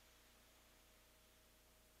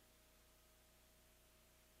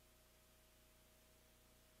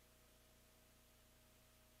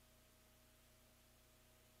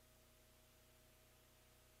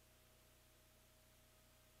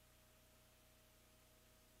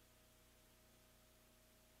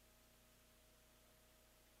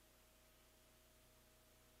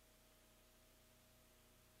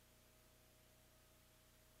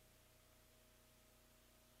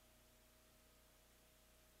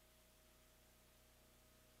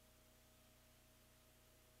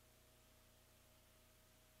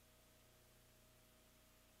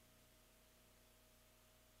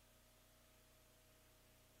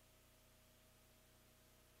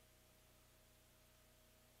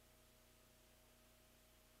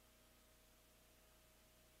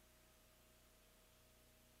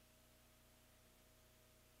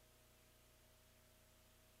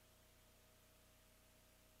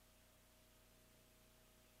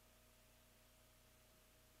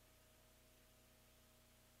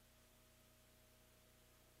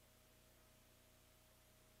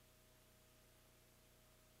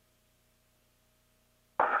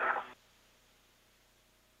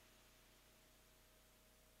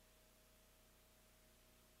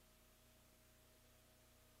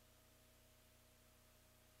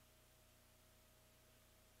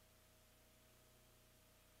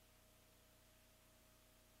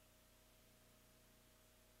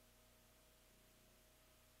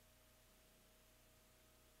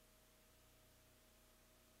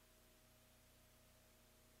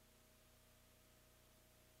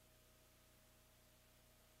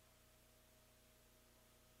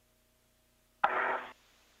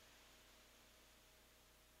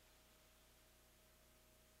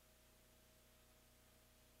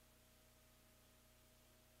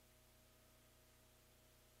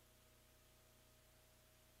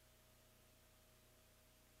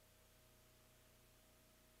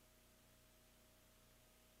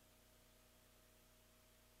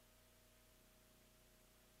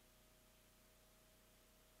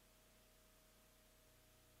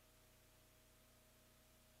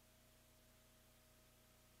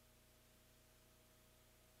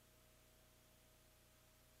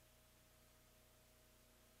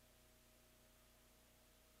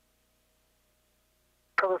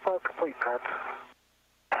 Cover 5 complete, Pat.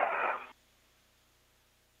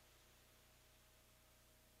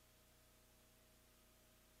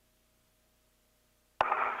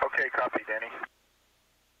 Okay, copy, Danny.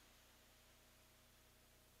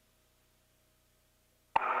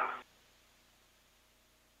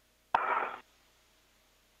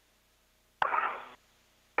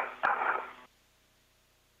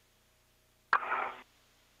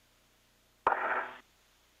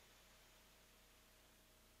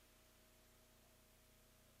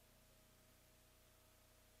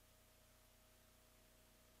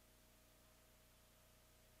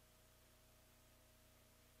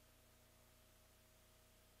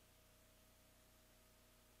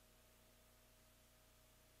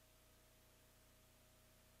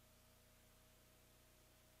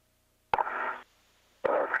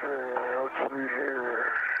 Okay, let's see here.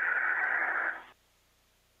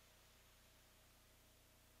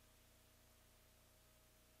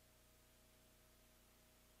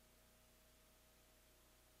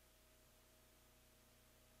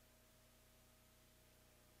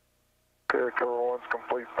 Okay, cover 1's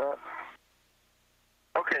complete, Pat.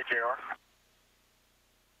 Okay, JR.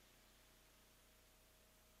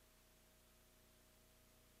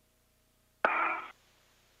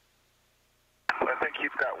 I think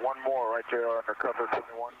you've got one more right there under cover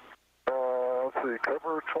 21. Let's see,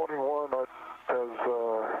 cover 21 has,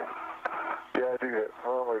 yeah, I do have,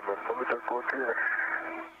 oh, wait a minute, let me take a look here.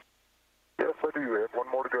 Yes, I do have one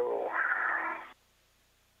more to go.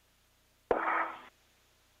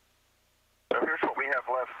 So here's what we have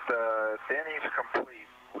left. Danny's complete.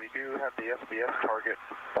 We do have the SBS target.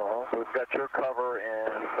 So we've got your cover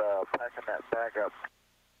and packing that bag up.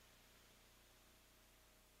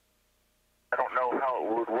 I don't know how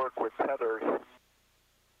it would work with tethers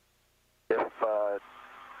if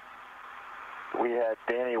we had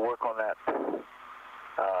Danny work on that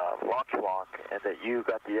launch lock and that you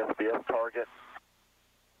got the SBS target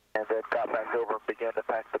and then got back over and began to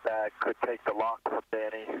pack the bag, could take the lock from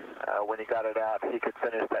Danny. When he got it out, he could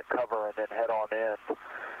finish that cover and then head on in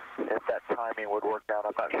if that timing would work out.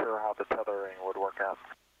 I'm not sure how the tethering would work out.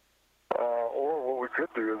 Or what we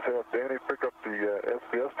could do is have Danny pick up the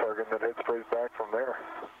SBS target and then head straight back from there.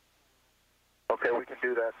 Okay, we can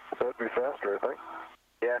do that. That'd be faster, I think.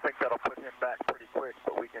 Yeah, I think that'll put him back pretty quick,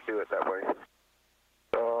 but we can do it that way.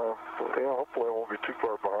 Yeah, hopefully I won't be too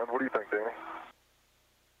far behind. What do you think, Danny?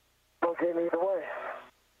 Okay, either way.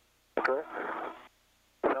 Okay.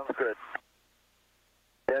 Sounds good.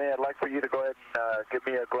 Danny, I'd like for you to go ahead and give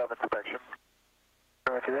me a glove inspection.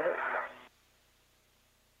 Roger that.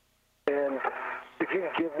 And if you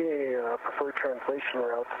can give me a preferred translation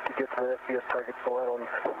route to get to the SBS target so I don't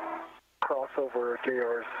cross over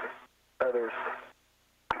JR's others.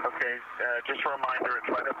 Okay, just a reminder, it's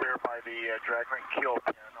right up there by the drag-link kill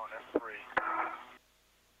pin on S3.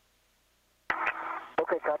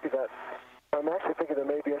 Okay, copy that. I'm actually thinking that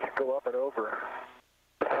maybe I should go up and over.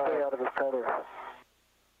 Stay out of his tether.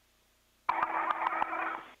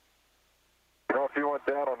 Now, if you went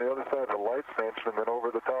down on the other side of the light stanchion and then over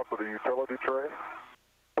the top of the utility tray,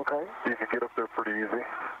 okay, you can get up there pretty easy,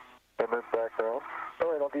 and then back down. All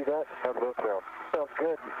right, I'll do that. How does that sound? Sounds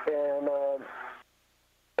good. And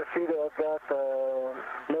I see that I've got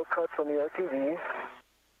no cuts on the RTV.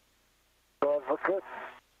 So that's good.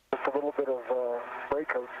 Just a little bit of brake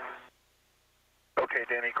coat. Okay,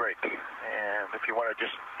 Danny, great. And if you want to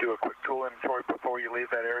just do a quick tool inventory before you leave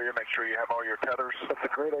that area, make sure you have all your tethers. That's a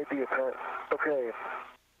great idea, Pat. Okay.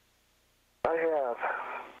 I have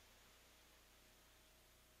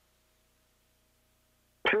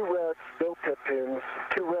 2 rats, no tip pins,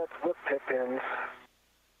 2 rats with tip pins,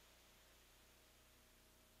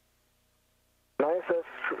 an ISS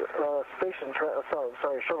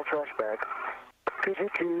shuttle trash bag,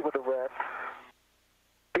 PGT with a rat,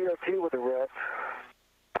 BRT with a rat,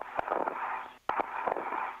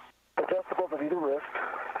 adjustable to either wrist,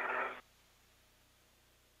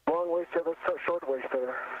 long waist tether, short waist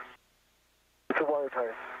tether, it's a wire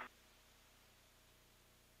tie.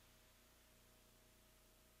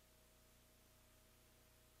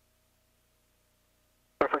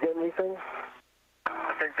 Did I forget anything?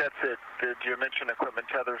 I think that's it. Did you mention equipment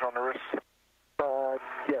tethers on the wrist?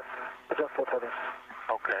 Yes, adjustable tethers.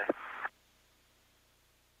 Okay.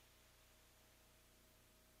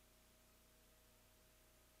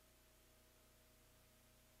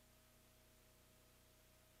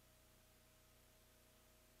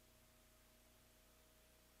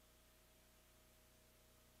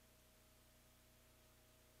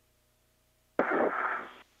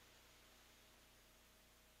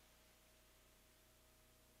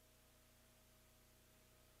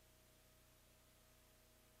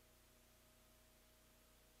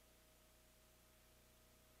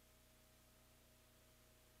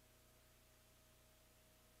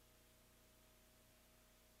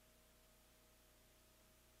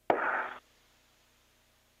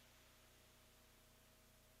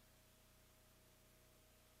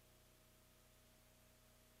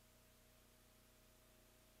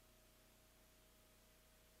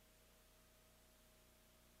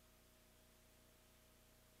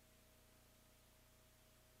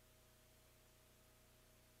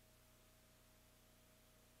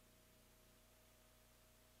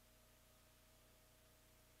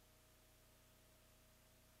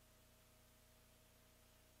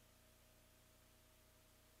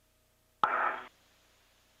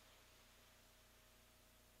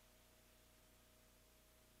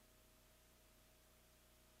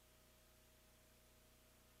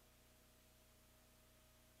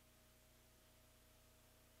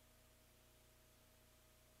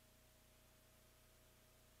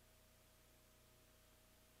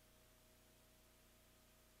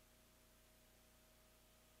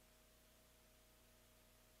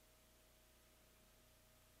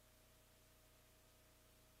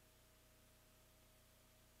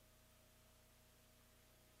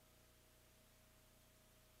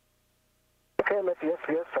 Okay, I'm at the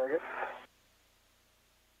STS target.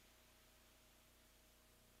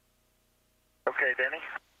 Okay, Danny.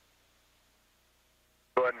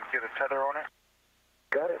 Go ahead and get a tether on it.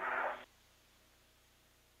 Got it.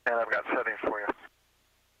 And I've got settings for you.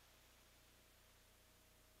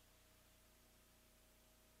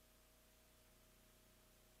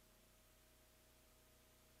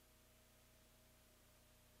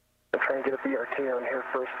 I'll try and get a BRT on here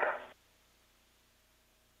first.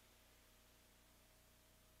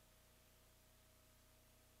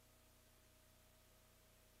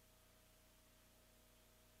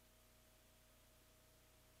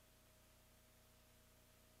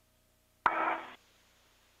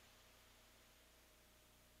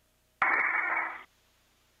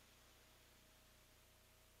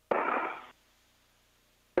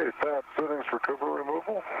 Okay, tab settings for cover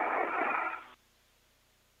removal.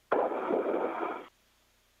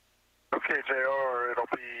 Okay, JR, it'll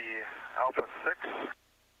be Alpha 6.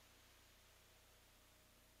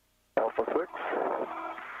 Alpha 6.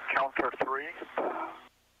 Counter 3.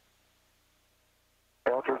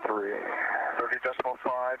 Counter 3.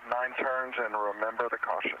 30.5, 9 turns, and remember the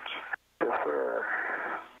cautions. Yes, sir.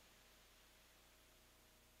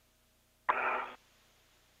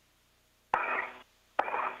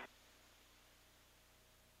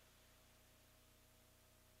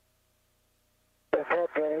 Pat,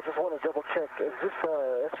 Danny, I just want to double check. Is this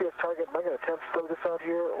STS target, am I going to attempt to throw this out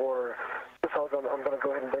here, or this all I'm going to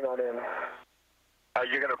go ahead and bring on in?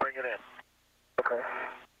 You're going to bring it in. Okay.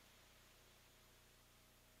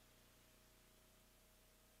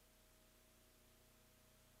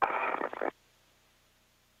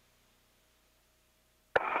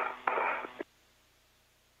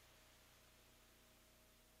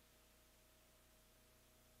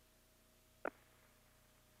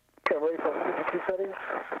 Okay, I'm ready for PGT settings.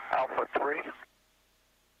 Alpha 3.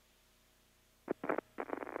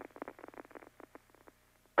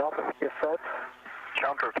 Alpha is set.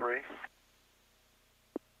 Counter 3.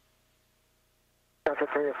 Counter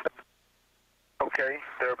 3 is set. Okay,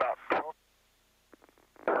 they're about 12.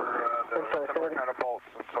 I'm sorry, Similar kind of bolts,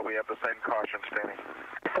 and so we have the same cautions, Danny.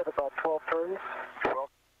 You said about 12 turns? 12.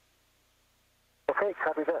 Okay,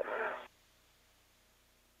 copy that.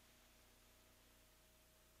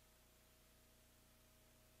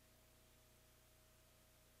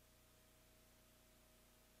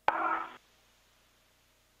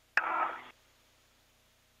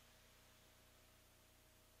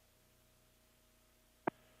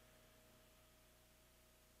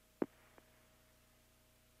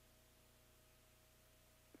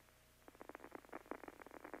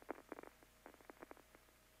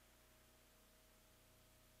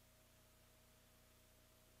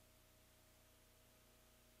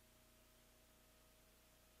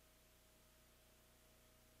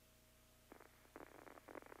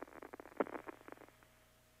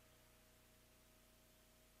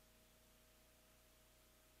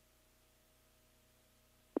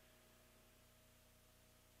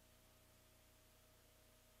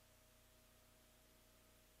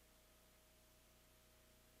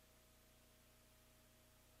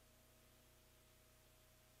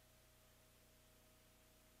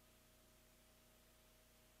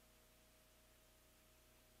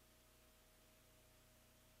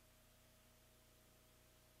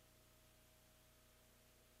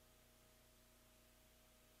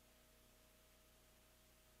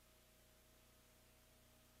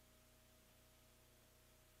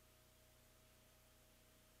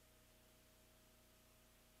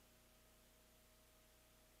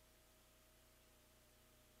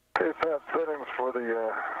 Okay, Pat, settings for the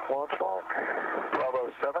launch lock.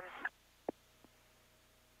 Bravo 7.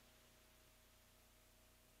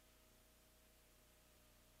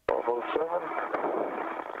 Bravo 7.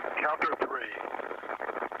 Counter 3.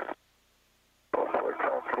 Hopefully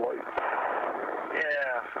counts late.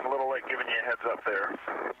 Yeah, I'm a little late giving you a heads up there.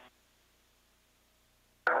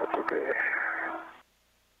 That's okay.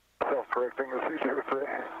 Self-correcting, as easier to say.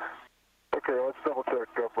 Okay, let's double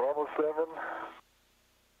check. Bravo 7.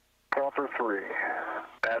 Counter 3.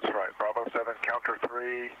 That's right. Bravo 7, counter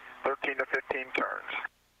 3, 13 to 15 turns.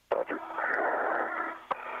 Roger.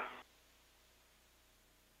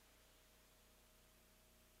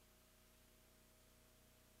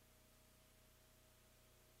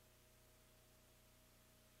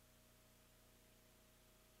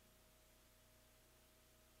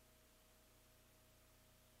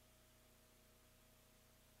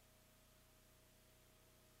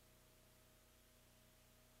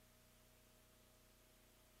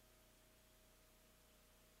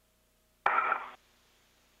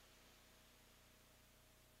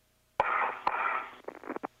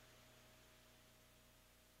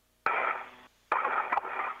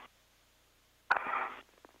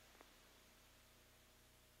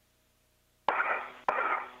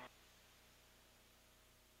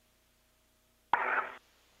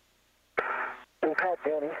 Pat,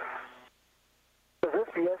 Danny. The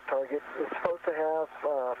STS target is supposed to have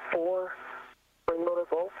 4 spring-loaded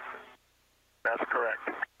bolts. That's correct.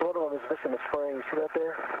 One of them is missing the spring. You see that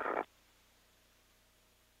there?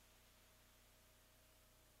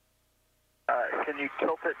 Can you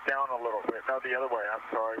tilt it down a little bit? No, the other way. I'm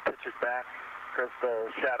sorry. Pitch it back because the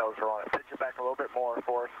shadows are on it. Pitch it back a little bit more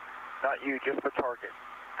for us. Not you, just the target.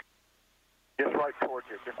 Just right towards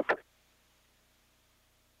you. Just a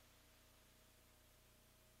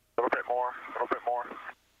little bit more. A little bit more.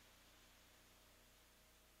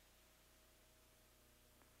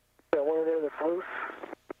 Got one in there that's loose.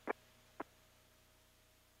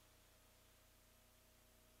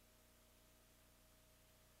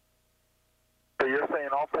 So you're saying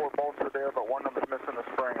all 4 bolts are there, but one of them's missing the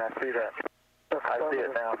spring. I see that. I see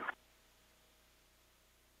it now.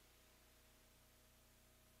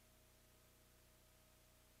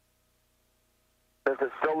 Does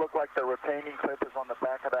it still look like the retaining clip is on the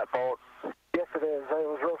back of that bolt? Yes, it is. I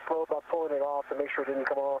was real slow about pulling it off to make sure it didn't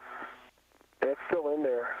come off. It's still in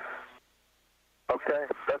there. Okay,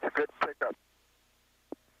 that's a good pickup.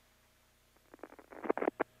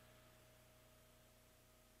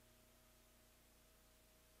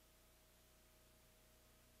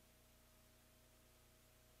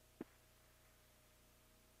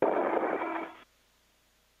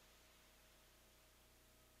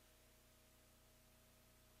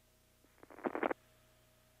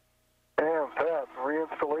 And Pat,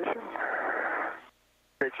 reinstallation.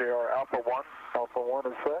 HAR Alpha 1. Alpha 1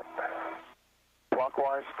 is set.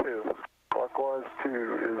 Clockwise 2. Clockwise 2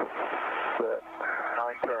 is set.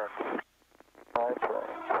 9 turns. 9 turns.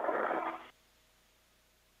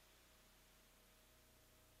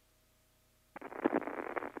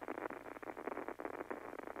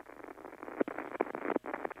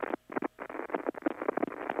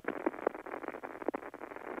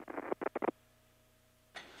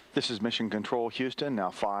 This is Mission Control Houston, now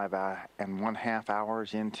 5.5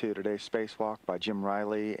 hours into today's spacewalk by Jim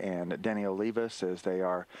Riley and Danny Olivas as they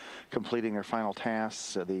are completing their final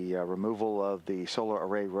tasks, the removal of the solar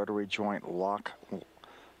array rotary joint launch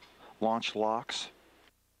locks.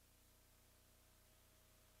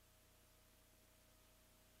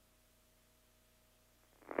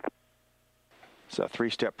 It's a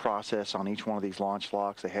 3-step process on each one of these launch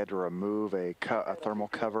locks. They had to remove a thermal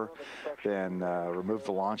cover, then remove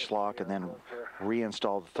the launch lock, and then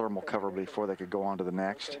reinstall the thermal cover before they could go on to the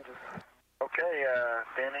next. Okay,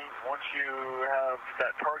 Danny, once you have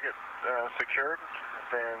that target secured,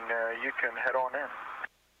 then you can head on in.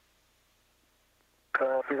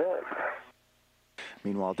 Copy that.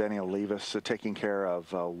 Meanwhile, Danny Olivas taking care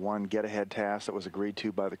of one get-ahead task that was agreed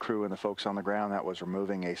to by the crew and the folks on the ground. That was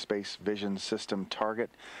removing a space vision system target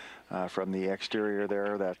from the exterior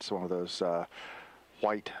there. That's one of those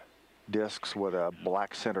white discs with a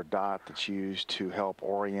black center dot that's used to help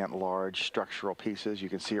orient large structural pieces. You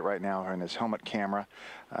can see it right now in his helmet camera.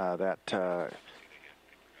 That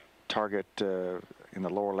target in the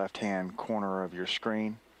lower left-hand corner of your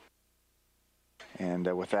screen. And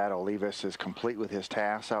with that, Olivas is complete with his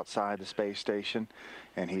tasks outside the space station,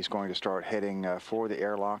 and he's going to start heading for the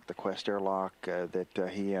airlock, the Quest airlock, that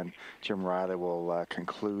he and Jim Riley will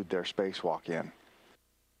conclude their spacewalk in.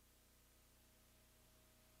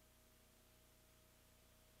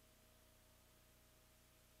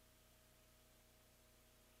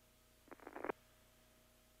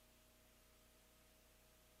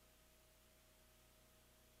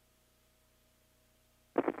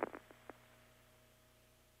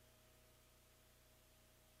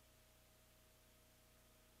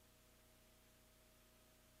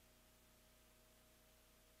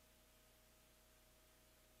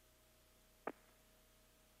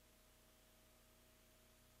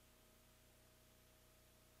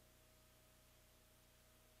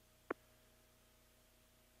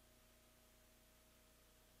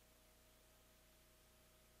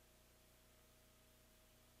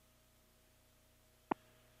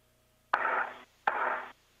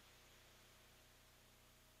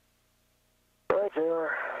 JR.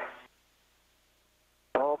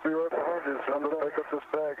 I'll be right behind you. So I'm going to pick up this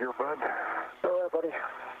bag here, bud. All right, buddy.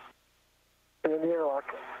 See you in the airlock.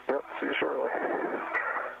 Yep, see you shortly.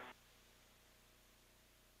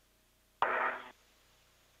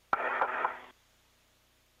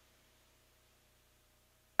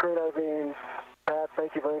 Great, Irene. Pat,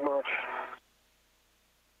 thank you very much.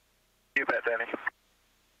 You bet, Danny.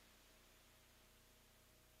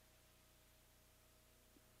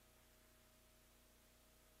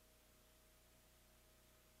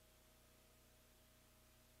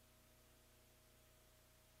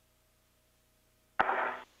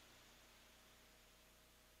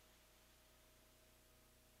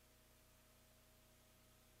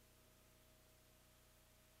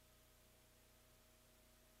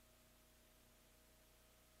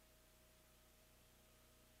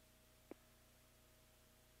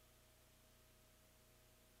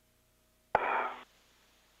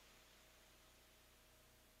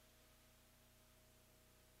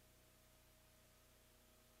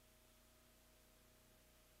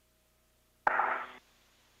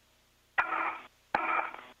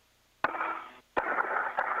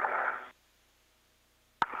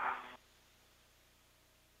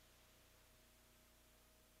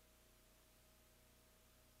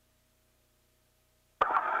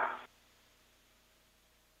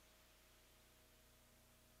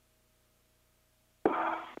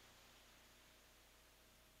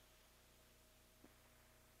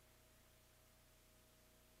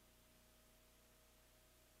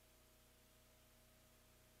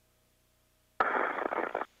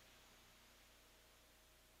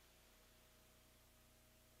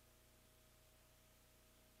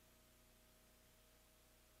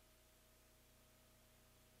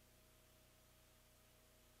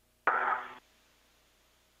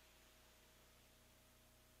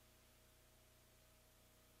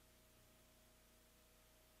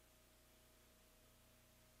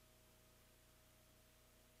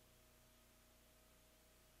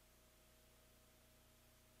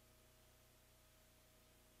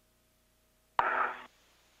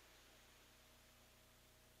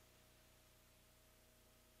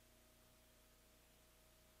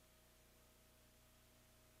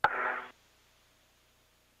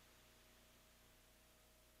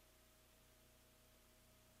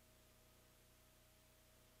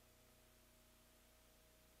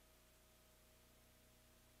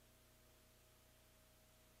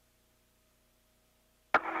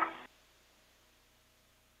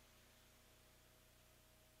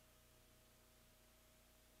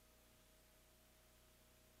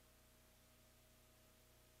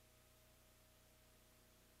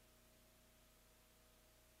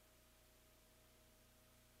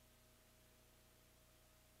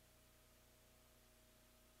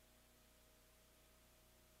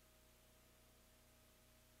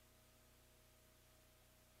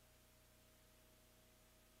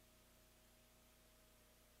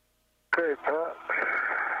 Okay, Pat.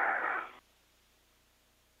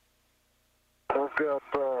 I've got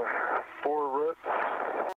 4 reds,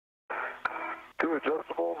 2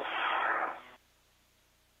 adjustables,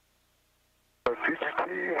 a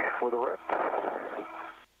PGT with a red,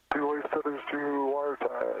 2 waist setters, 2 wire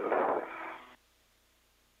ties.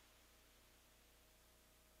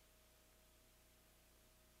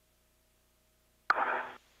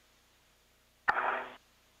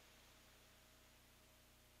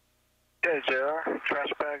 Okay, JR,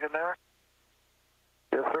 trash bag in there?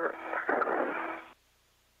 Yes, sir.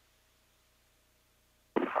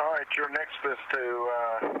 All right, your next is to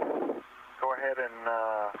go ahead and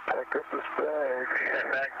pack up this bag.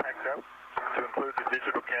 That bag packed up to include the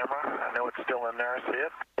digital camera. I know it's still in there. I see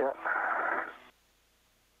it. Yep.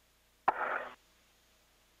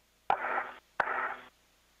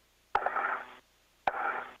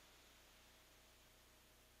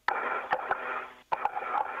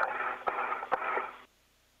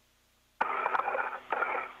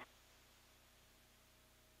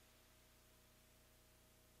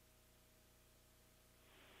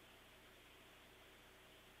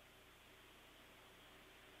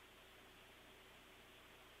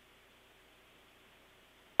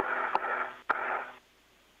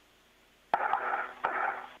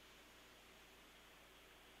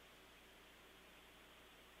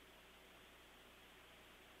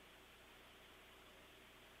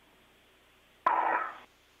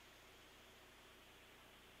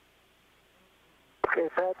 Okay,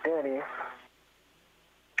 Pat, Danny.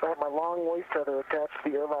 I have my long waist tether attached to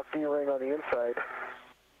the airlock D-ring on the inside,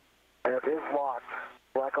 and it is locked,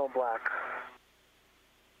 black on black.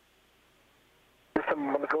 I'm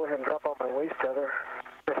going to go ahead and drop out my waist tether,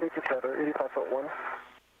 the safety tether, 85-foot 1,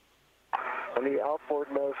 on the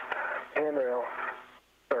outboardmost handrail,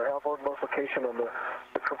 or outboardmost location on the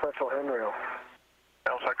differential handrail.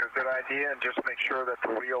 Sounds like a good idea, and just make sure that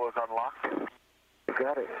the wheel is unlocked. You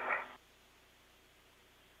got it.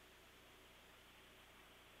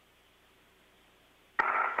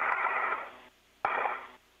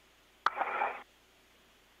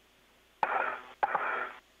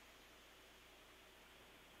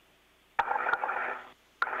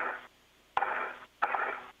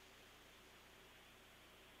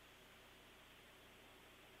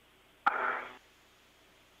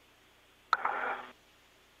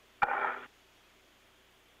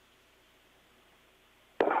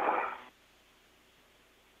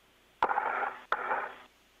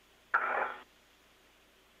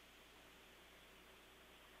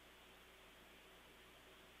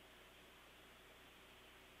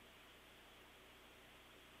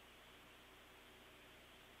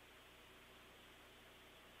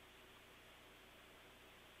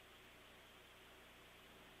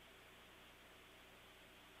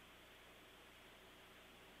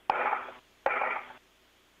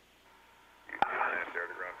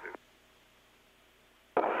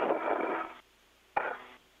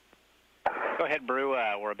 Go ahead, Brew.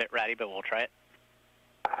 We're a bit ratty, but we'll try it.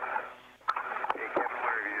 Hey, Captain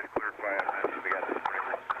Larry, you just clarify on that. We got this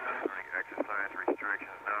morning exercise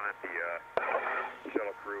restrictions now that the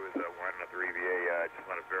shuttle crew is winding up their EVA. I just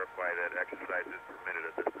want to verify that exercise is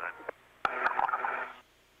permitted at this time.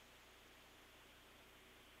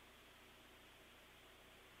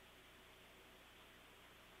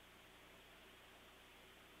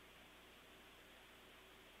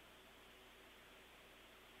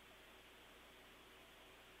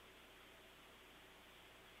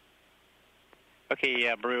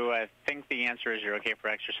 Okay, Brew, I think the answer is you're okay for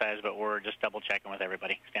exercise, but we're just double-checking with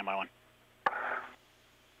everybody. Stand by 1.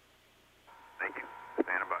 Thank you.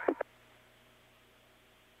 Stand by.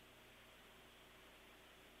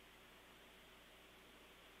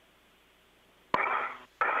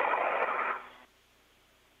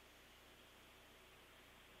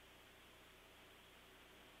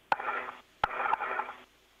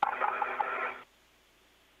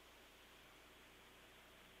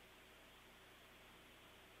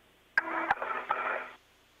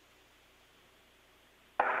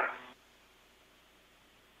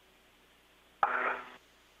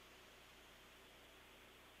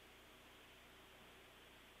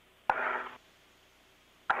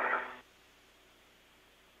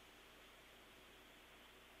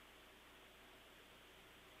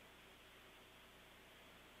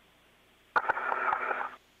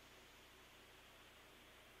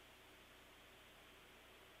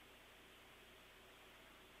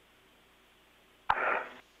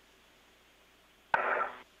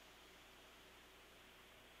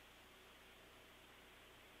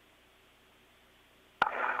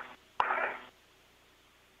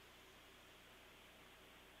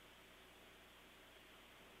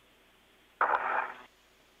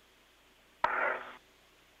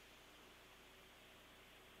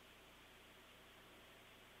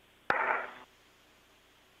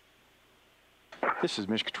 This is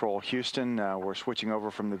Mission Control Houston. We're switching over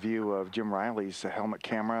from the view of Jim Riley's helmet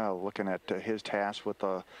camera, looking at his task with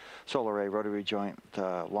the solar array rotary joint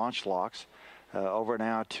launch locks. Over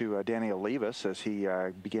now to Danny Olivas as he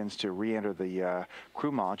begins to re-enter the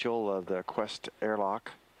crew module of the Quest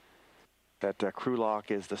airlock. That crew lock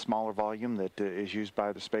is the smaller volume that is used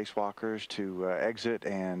by the spacewalkers to exit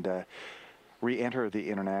and re-enter the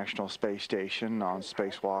International Space Station on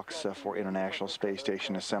spacewalks for International Space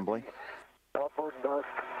Station assembly. Outboard dust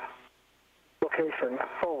location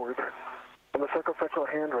forward on the circumferential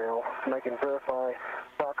handrail, and I can verify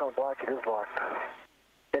black on black it is locked.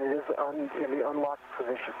 And it is in the unlocked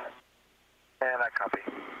position. And I copy.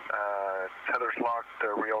 Tether's locked,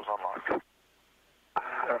 reel's unlocked.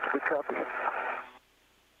 That's a good copy.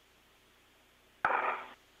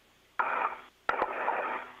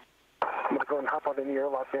 I'm going to go and hop on in the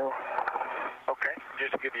airlock now. Okay,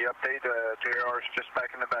 just to give you an update, JR is just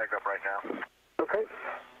backing the bag up right now. Okay.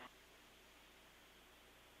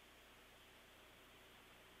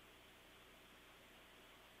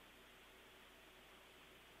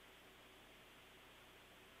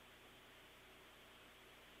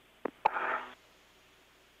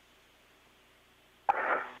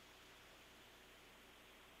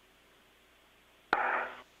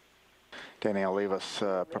 Danny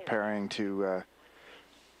Olivas preparing to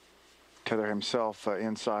tether himself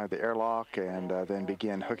inside the airlock and then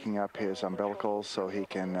begin hooking up his umbilicals so he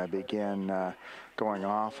can begin going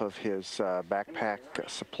off of his backpack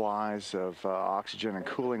supplies of oxygen and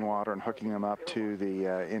cooling water and hooking them up to the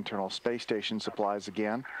internal space station supplies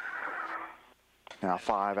again. Now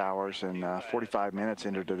 5 hours and 45 minutes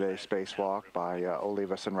into today's spacewalk by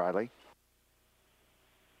Olivas and Riley.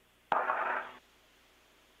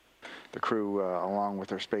 The crew, along with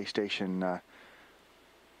their space station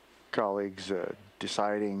colleagues,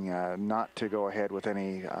 deciding not to go ahead with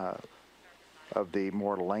any of the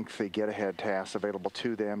more lengthy get-ahead tasks available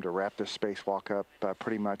to them to wrap this spacewalk up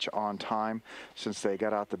pretty much on time, since they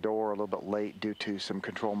got out the door a little bit late due to some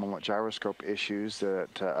control moment gyroscope issues that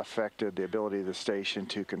affected the ability of the station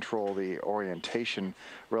to control the orientation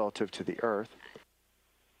relative to the Earth.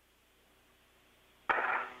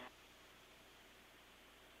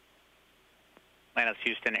 Atlantis,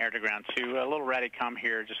 Houston, air to ground 2. A little Radicom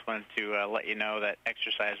here. Just wanted to let you know that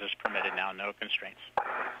exercise is permitted now, no constraints.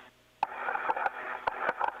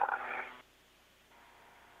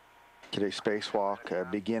 Today's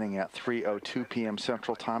spacewalk beginning at 3:02 p.m.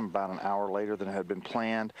 Central Time, about an hour later than had been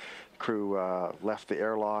planned. Crew left the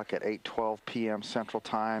airlock at 8:12 p.m. Central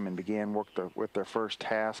Time and began work with their first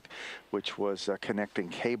task, which was connecting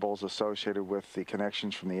cables associated with the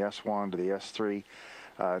connections from the S1 to the S3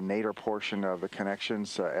 nadir portion of the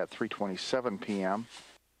connections at 3:27 p.m.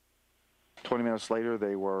 20 minutes later,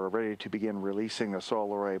 they were ready to begin releasing the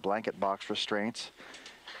solar array blanket box restraints.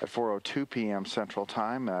 At 4:02 p.m. Central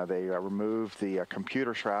Time, they removed the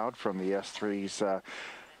computer shroud from the S3's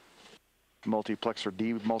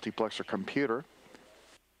multiplexer computer.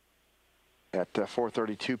 At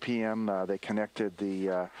 4:32 p.m., they connected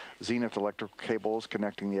the Zenith electrical cables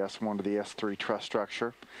connecting the S1 to the S3 truss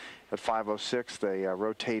structure. At 5:06, they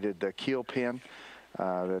rotated the keel pin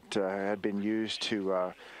that had been used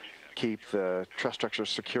to keep the truss structure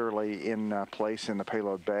securely in place in the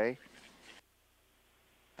payload bay.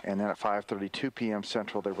 And then at 5:32 p.m.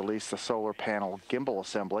 Central, they released the solar panel gimbal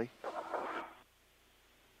assembly.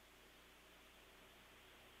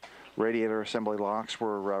 Radiator assembly locks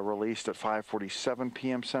were released at 5:47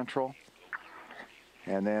 p.m. Central.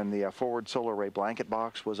 And then the forward solar array blanket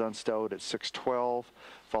box was unstowed at 6:12,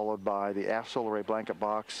 followed by the aft solar array blanket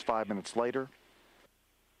box 5 minutes later.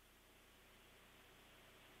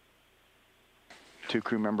 Two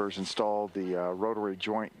crew members installed the rotary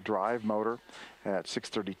joint drive motor at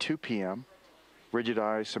 6:32 p.m.,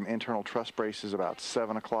 rigidized some internal truss braces about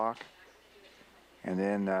 7 o'clock, and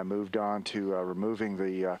then moved on to removing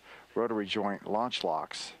the rotary joint launch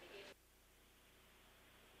locks.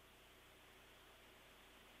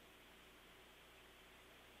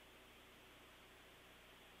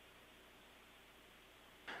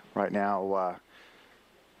 Right now,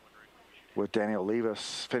 with Daniel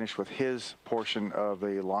Olivas finished with his portion of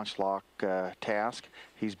the launch lock task,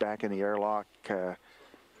 he's back in the airlock,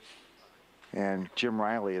 and Jim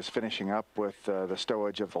Riley is finishing up with the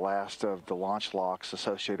stowage of the last of the launch locks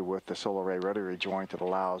associated with the solar array rotary joint that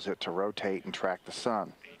allows it to rotate and track the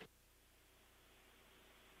sun.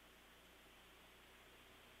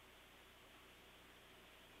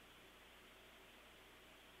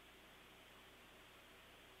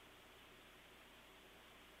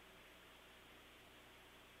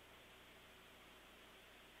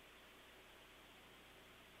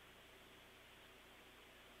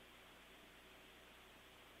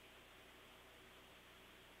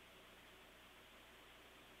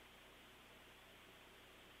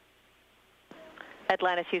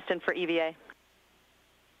 Atlantis, Houston for EVA.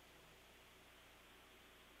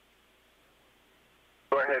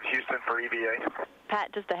 Go ahead, Houston for EVA.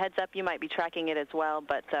 Pat, just a heads up, you might be tracking it as well,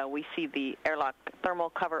 but we see the airlock thermal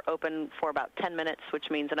cover open for about 10 minutes, which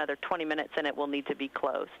means another 20 minutes and it will need to be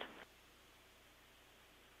closed.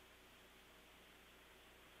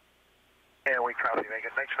 And we copy,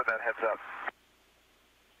 Megan. Thanks for that heads up.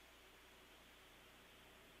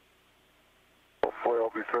 Hopefully I'll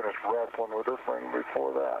be finished wrestling with this thing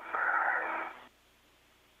before that.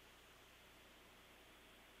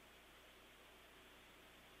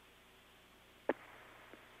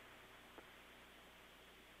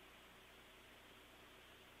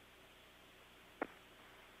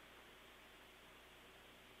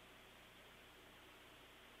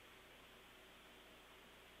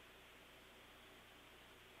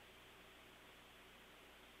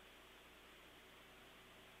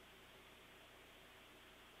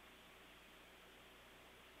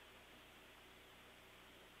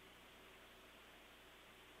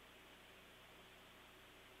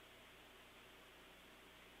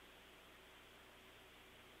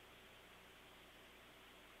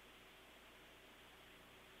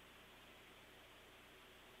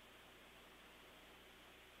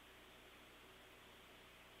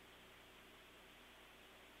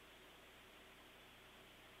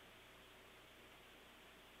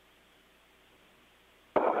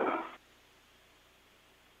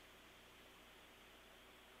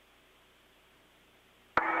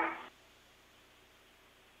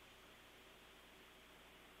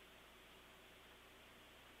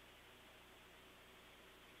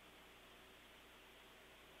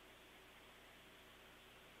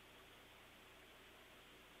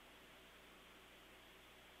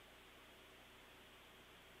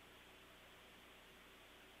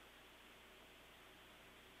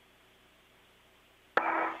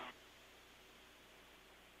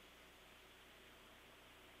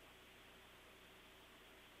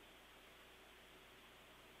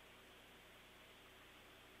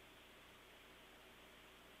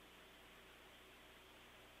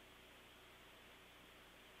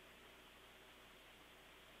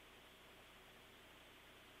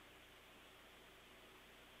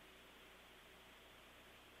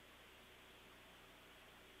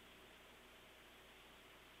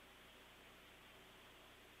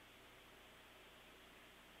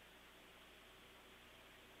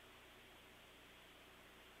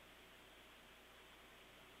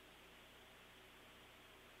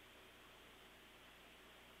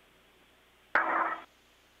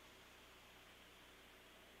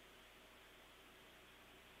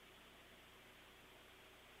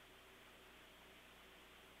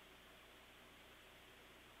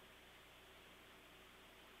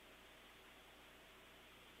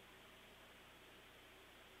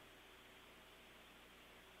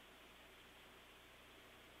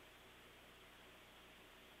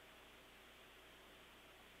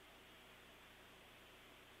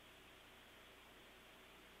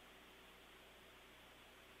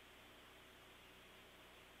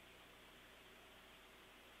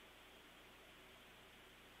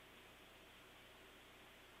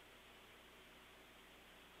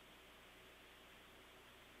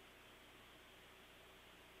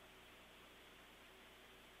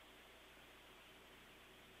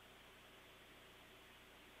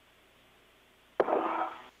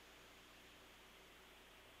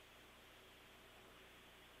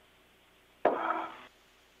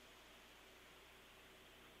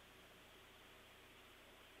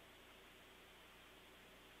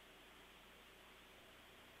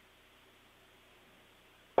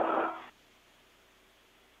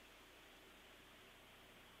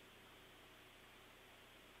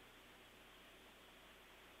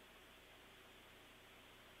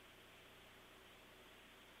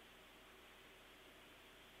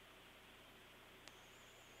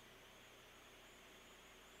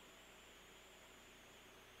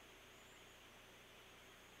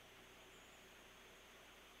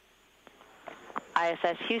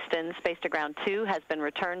 ISS Houston, Space to Ground 2 has been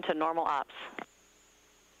returned to normal ops.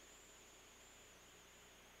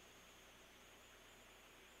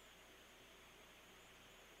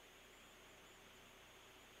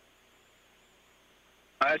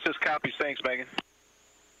 ISS copies. Thanks, Megan.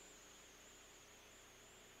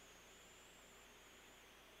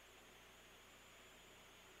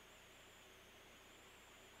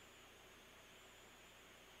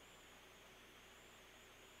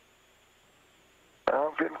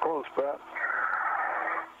 I'm getting close, Pat.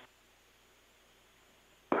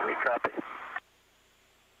 We copy.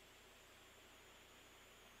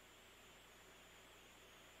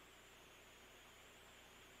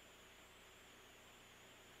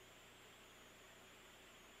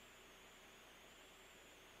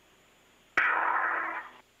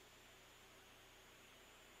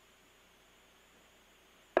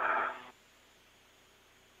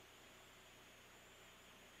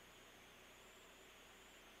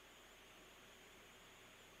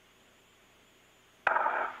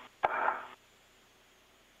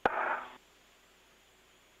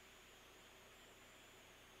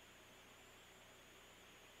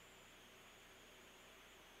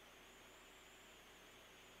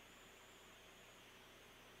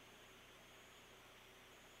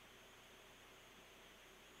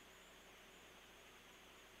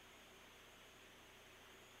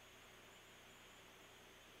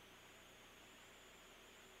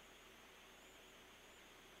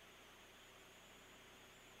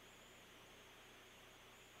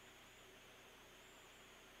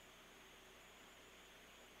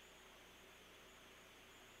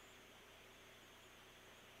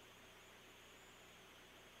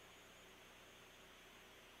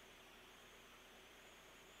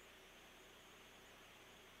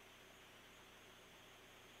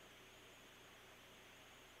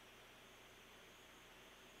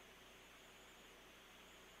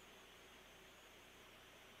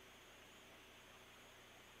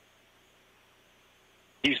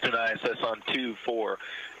 Houston ISS on 2-4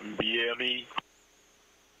 BME.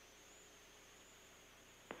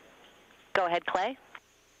 Go ahead, Clay.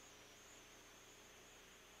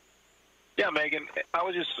 Yeah, Megan, I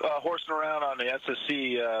was just horsing around on the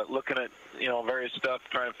SSC, looking at, various stuff,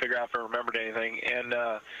 trying to figure out if I remembered anything. And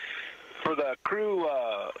for the crew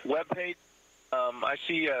webpage, I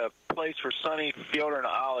see a place for Sonny, Fiodor, and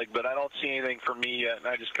Oleg, but I don't see anything for me yet, and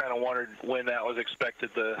I just kind of wondered when that was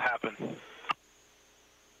expected to happen.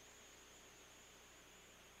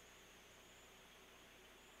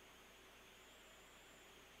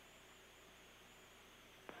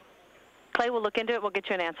 Clay, we'll look into it. We'll get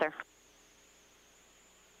you an answer.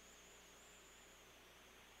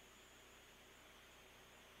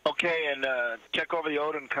 Okay, and check over the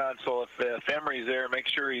Odin console. If Emery's there, make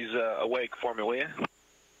sure he's awake for me, will you?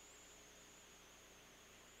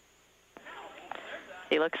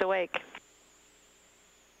 He looks awake.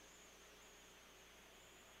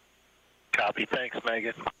 Copy. Thanks,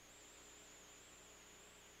 Megan.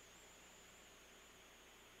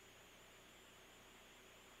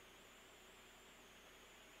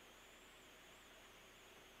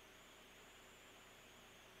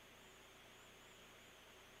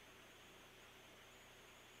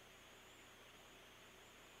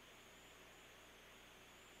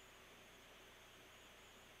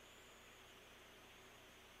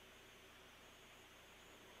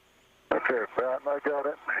 Okay, Pat, I got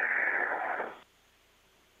it.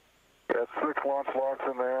 Got 6 launch locks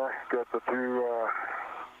in there. Got the 2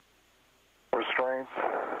 restraints.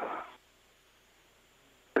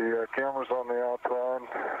 The cameras on the outside.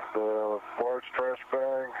 The large trash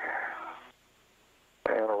bag.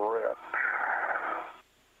 And a red.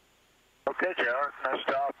 Okay, Jared, nice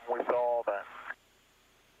job. We saw all that.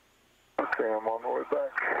 Okay, I'm on the way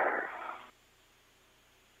back.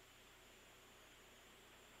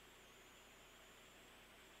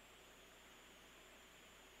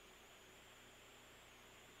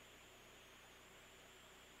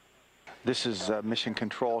 This is Mission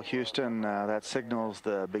Control, Houston. That signals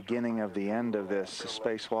the beginning of the end of this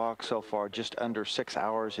spacewalk. So far, just under 6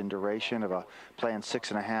 hours in duration of a planned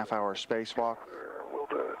 6.5-hour spacewalk. We'll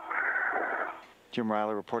do it. Jim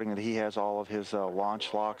Riley reporting that he has all of his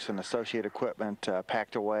launch locks and associated equipment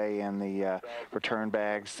packed away in the return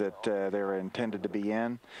bags that they're intended to be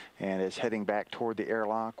in, and is heading back toward the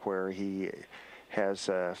airlock where he has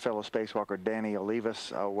fellow spacewalker Danny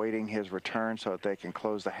Olivas awaiting his return so that they can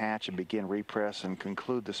close the hatch and begin repress and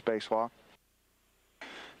conclude the spacewalk.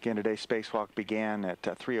 Again, today's spacewalk began at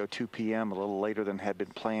 3:02 p.m., a little later than had been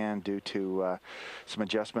planned due to some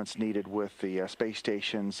adjustments needed with the space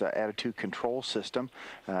station's attitude control system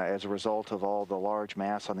as a result of all the large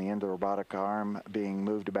mass on the end of the robotic arm being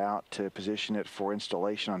moved about to position it for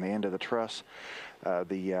installation on the end of the truss.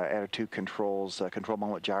 The attitude controls, control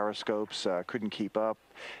moment gyroscopes couldn't keep up,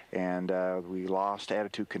 and we lost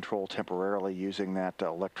attitude control temporarily using that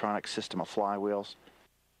electronic system of flywheels.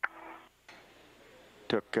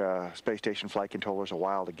 Took space station flight controllers a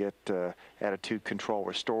while to get attitude control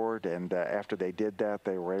restored, and after they did that,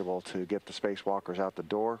 they were able to get the spacewalkers out the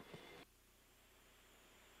door.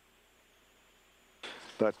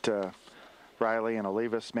 But Riley and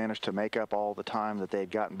Olivas managed to make up all the time that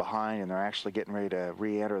they'd gotten behind, and they're actually getting ready to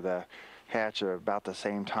re-enter the hatch at about the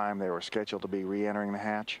same time they were scheduled to be re-entering the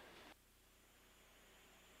hatch.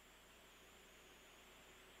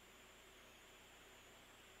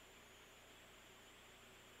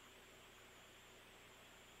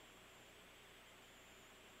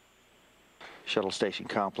 Shuttle station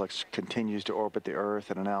complex continues to orbit the Earth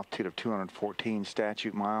at an altitude of 214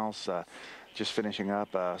 statute miles. Just finishing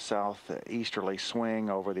up a southeasterly swing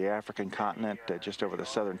over the African continent, just over the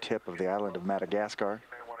southern tip of the island of Madagascar.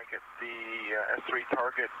 You may want to get the S3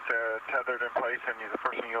 target tethered in place, and the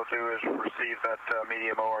first thing you'll do is receive that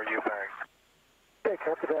medium ORU bag. Okay,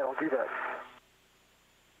 copy that. I'll do that.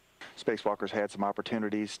 Spacewalkers had some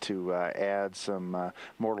opportunities to add some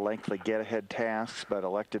more lengthy get-ahead tasks, but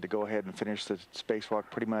elected to go ahead and finish the spacewalk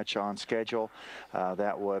pretty much on schedule.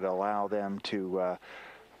 That would allow them to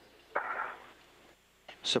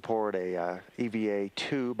support a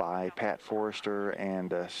EVA-2 by Pat Forrester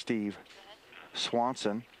and Steve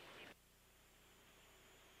Swanson,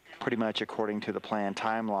 pretty much according to the planned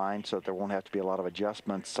timeline, so that there won't have to be a lot of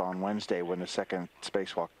adjustments on Wednesday when the second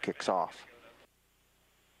spacewalk kicks off.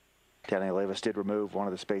 Danny Olivas did remove one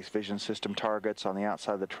of the space vision system targets on the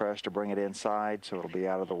outside of the truss to bring it inside, so it'll be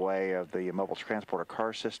out of the way of the mobile transporter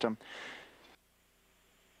car system.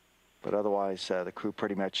 But otherwise, the crew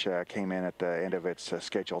pretty much came in at the end of its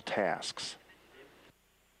scheduled tasks.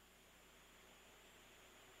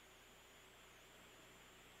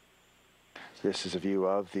 This is a view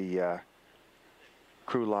of the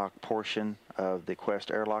crew lock portion of the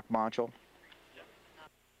Quest airlock module.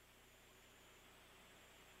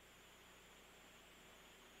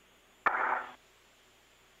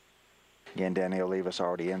 Again, Danny will leave us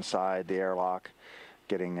already inside the airlock,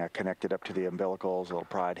 getting connected up to the umbilicals. It'll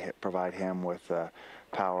provide him with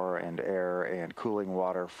power and air and cooling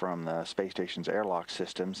water from the space station's airlock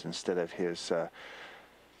systems instead of his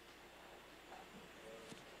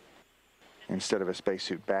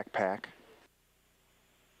spacesuit backpack.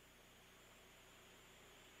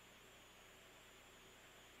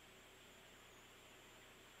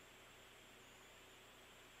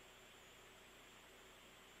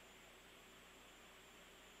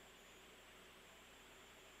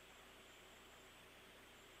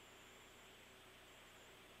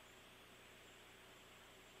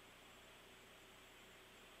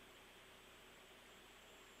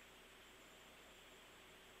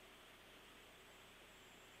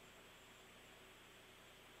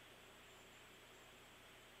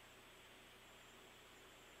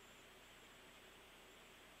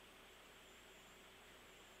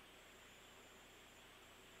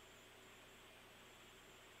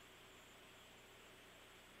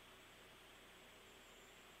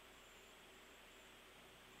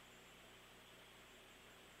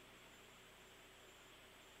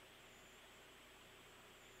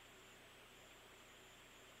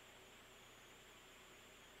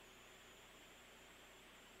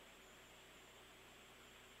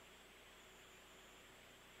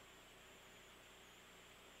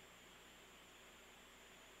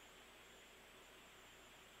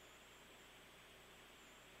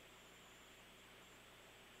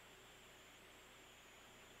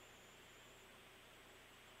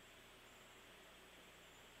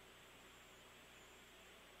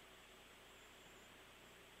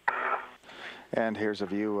 And here's a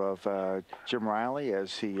view of Jim Riley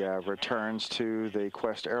as he returns to the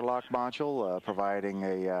Quest airlock module, providing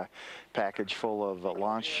a package full of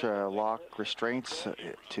launch lock restraints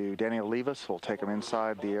to Daniel Levis. We'll take him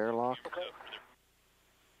inside the airlock.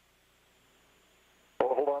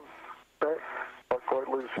 Oh, hold on. Okay. Not quite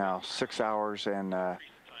loose. Now 6 hours and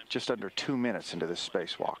just under 2 minutes into this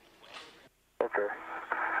spacewalk. Okay.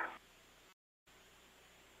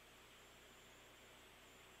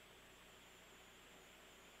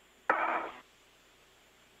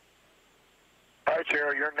 All right,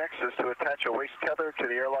 Gerald, your next is to attach a waist tether to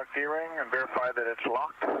the airlock D-ring and verify that it's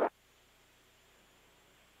locked.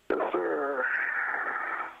 Yes, sir.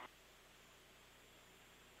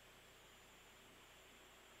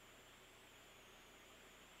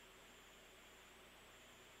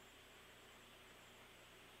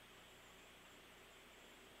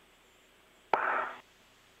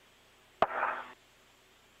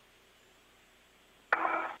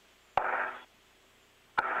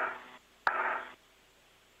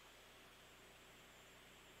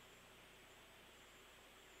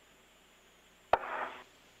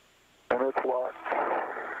 And it's locked.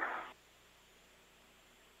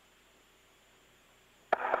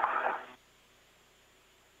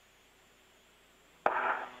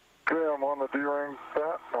 Okay, I'm on the D-ring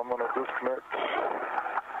set. I'm going to disconnect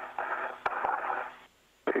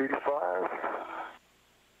 85.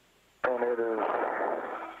 And it is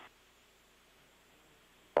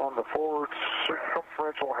on the forward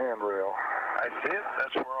circumferential handrail. I see it.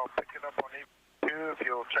 That's where I'll pick it up on E2. If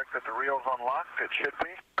you'll check that the reel's unlocked, it should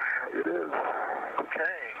be. It is.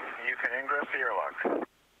 Okay, you can ingress the airlock.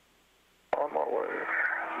 On my way.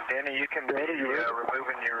 Danny, you can be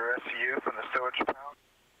removing your SCU from the stowage pouch.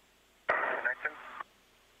 Connecting.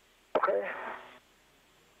 Okay.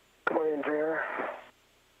 Come on, engineer.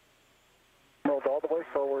 Move all the way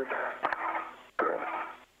forward. Good.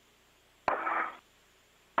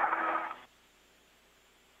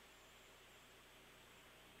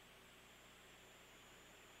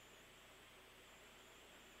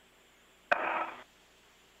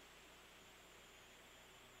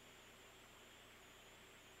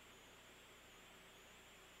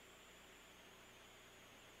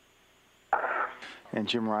 And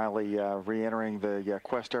Jim Riley re-entering the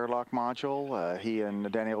Quest airlock module. He and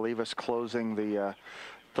Daniel Levis closing the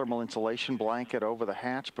thermal insulation blanket over the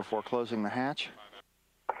hatch before closing the hatch.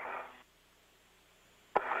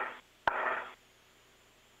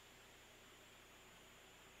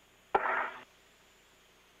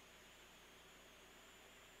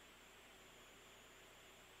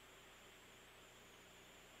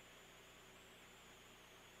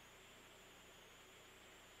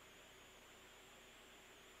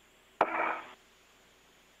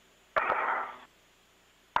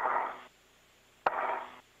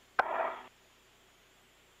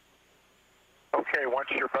 Okay, once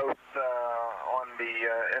you're both on the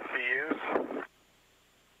SCUs, give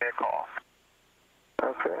me a call.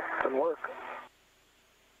 Okay, good work.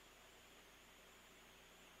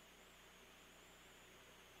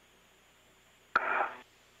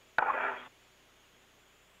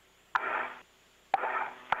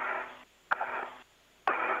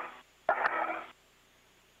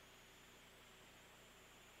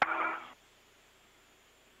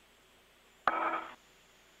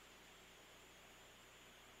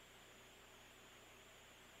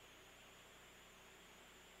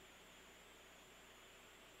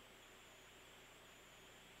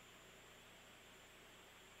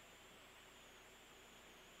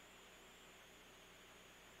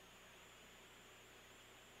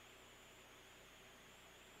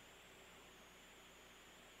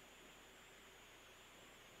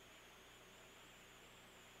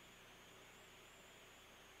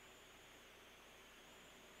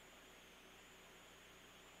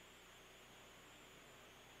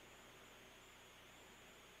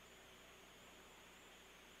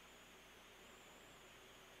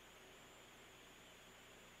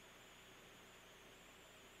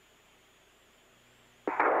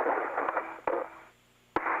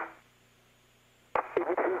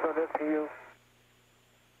 EV2's on SCU.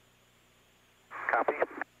 Copy.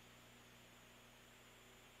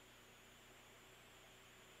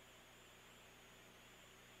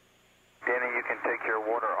 Danny, you can take your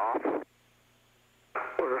water off.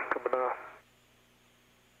 Water's coming off.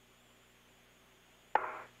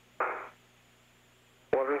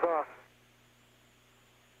 Water's off.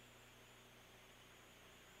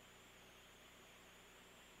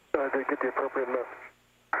 I didn't get the appropriate message.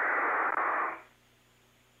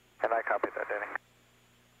 And I copied that, Danny.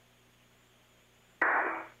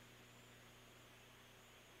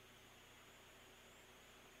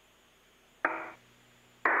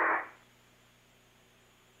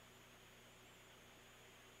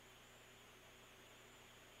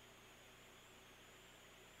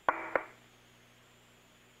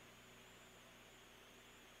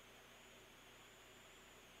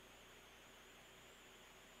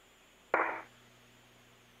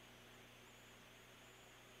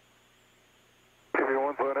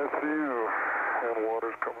 Everyone's on SCU, and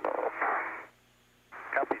water's coming off.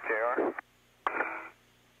 Copy, JR.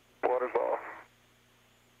 Water's off.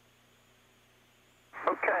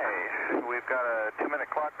 Okay, we've got a 2-minute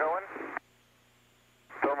clock going.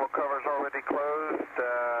 Thermal cover's already closed.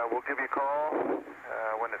 We'll give you a call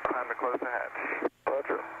when it's time to close the hatch.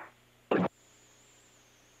 Roger.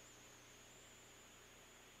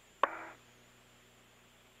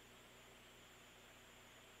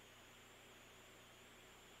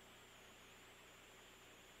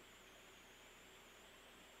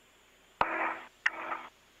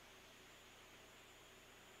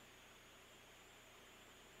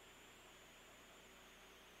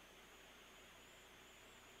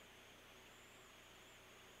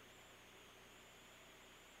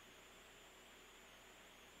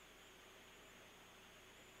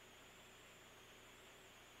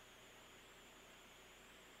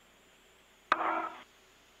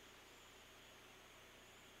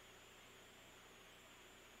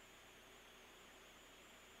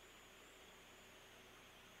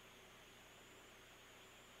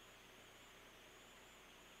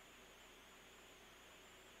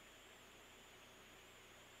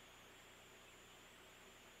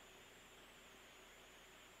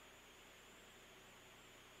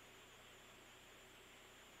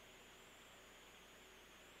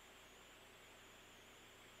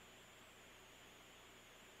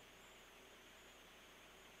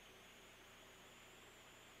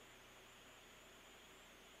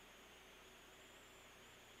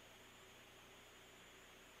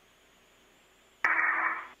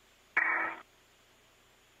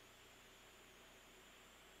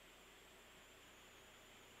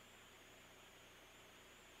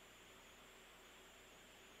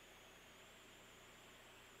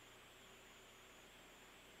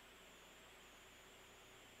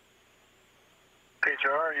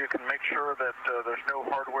 JR, you can make sure that there's no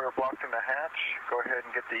hardware blocked in the hatch. Go ahead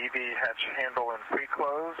and get the EV hatch handle in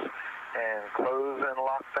pre-close, and close and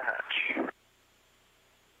lock the hatch.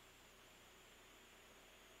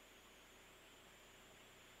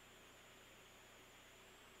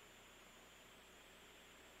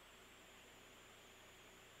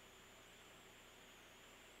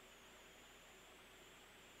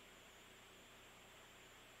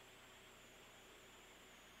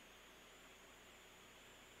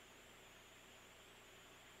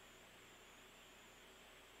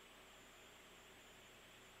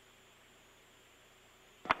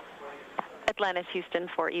 Atlantis, Houston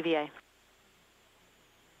for EVA.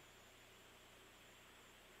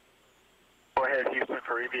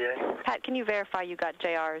 EVA. Pat, can you verify you got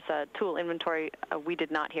JR's tool inventory? We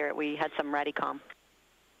did not hear it. We had some Radicom.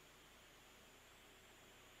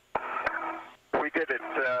 We did it.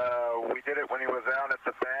 We did it when he was out at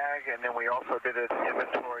the bag, and then we also did an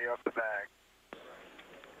inventory of the bag.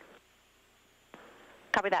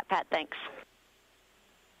 Copy that, Pat. Thanks.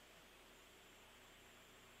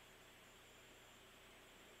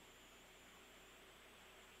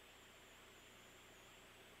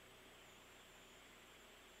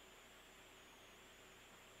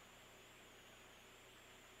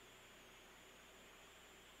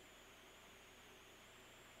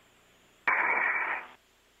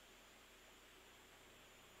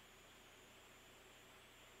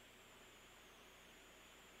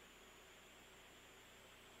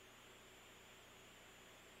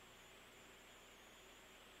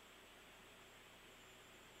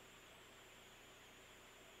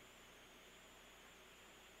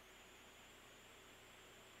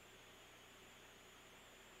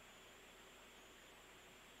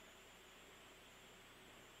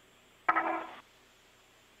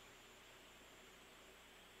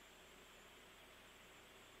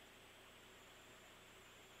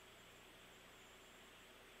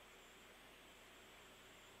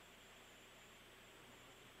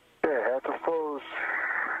 Hatch is closed.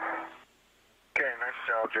 Okay, nice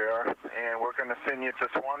job, JR. And we're going to send you to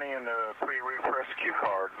Swanee and the pre-repress cue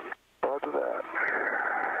card. Roger that.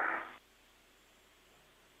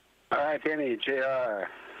 All right, Danny, JR.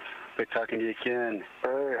 Good talking to you again.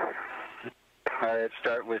 Hey. All right, let's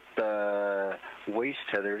start with waist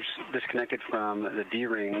tethers disconnected from the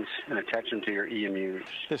D-rings and attach them to your EMUs.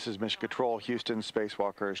 This is Mission Control, Houston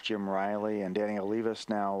Spacewalkers Jim Riley and Danny Olivas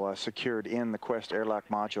now secured in the Quest airlock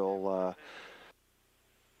module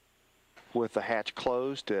with the hatch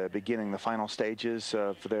closed, beginning the final stages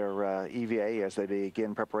of their EVA as they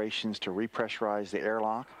begin preparations to repressurize the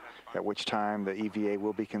airlock, at which time the EVA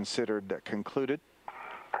will be considered concluded.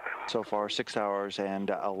 So far, 6 hours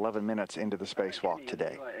and 11 minutes into the spacewalk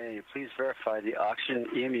today. Please verify the oxygen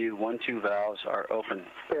EMU 1-2 valves are open.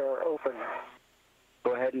 They are open.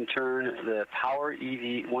 Go ahead and turn the power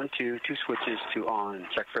EV 1-2 two switches to on.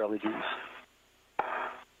 Check for LEDs.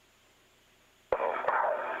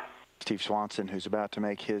 Steve Swanson, who's about to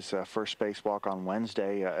make his first spacewalk on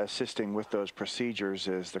Wednesday, assisting with those procedures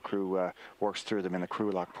as the crew works through them in the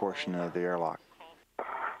crew lock portion of the airlock.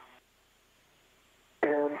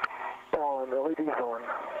 And on, LEDs on.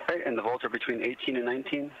 Okay, and the volts are between 18 and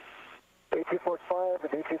 19?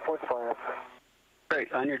 18.5 and 18.5.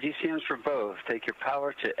 Great. On your DCMs for both, take your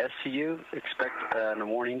power to SCU. Expect a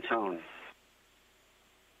warning tone.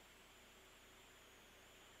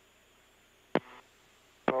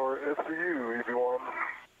 Power SCU, EV1.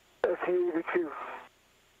 SCU, EV2.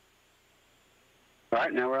 All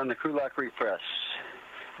right, now we're on the crew lock repress.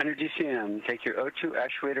 On your DCM, take your O2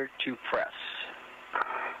 actuator to press.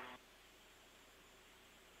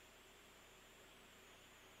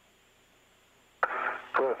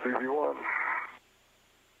 Press EV1.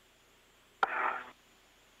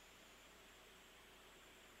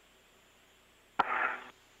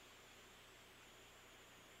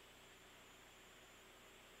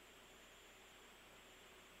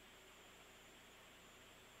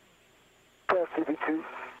 Press EV2.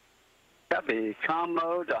 Copy. Comm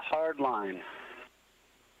mode to hard line.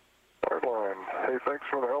 Hard line. Hey, thanks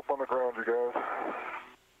for the help on the ground, you guys.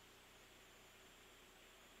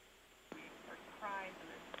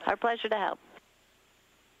 Our pleasure to help.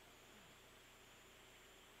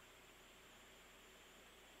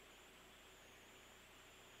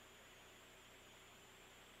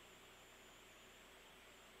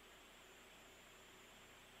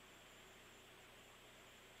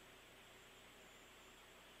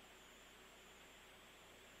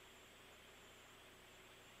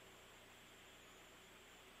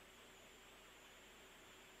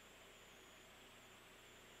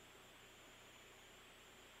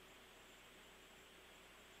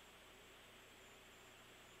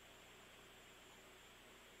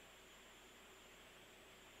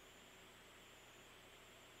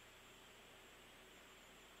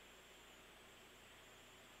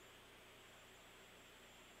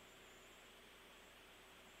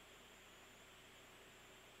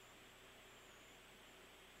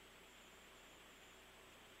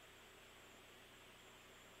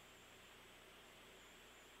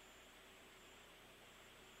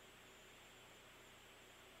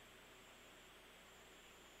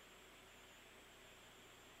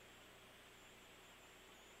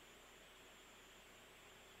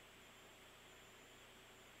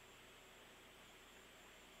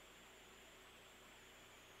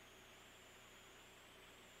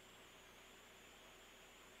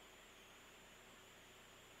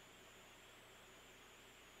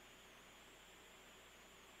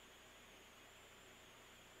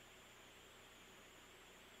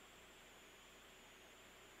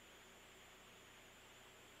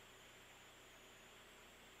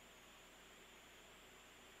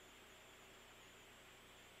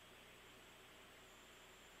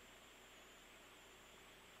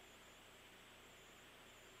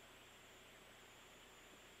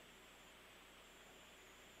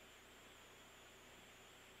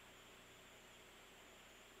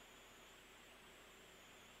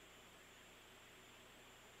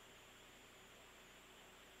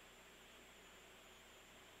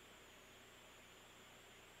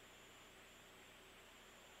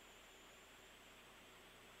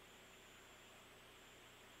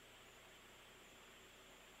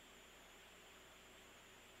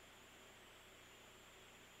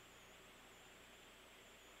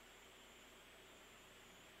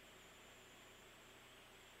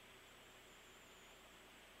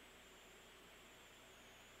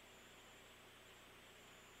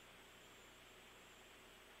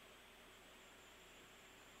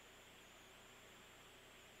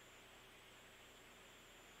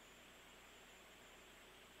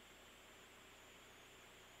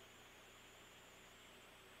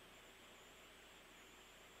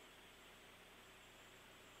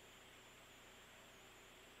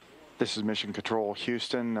 This is Mission Control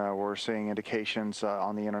Houston. We're seeing indications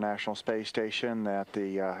on the International Space Station that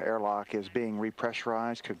the airlock is being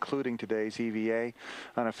repressurized, concluding today's EVA,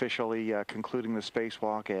 unofficially concluding the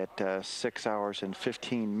spacewalk at 6 hours and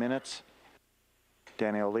 15 minutes.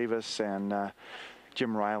 Danny Olivas and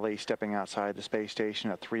Jim Riley stepping outside the space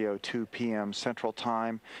station at 3:02 p.m. Central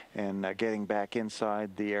Time and getting back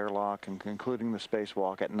inside the airlock and concluding the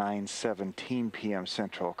spacewalk at 9:17 p.m.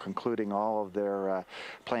 Central, concluding all of their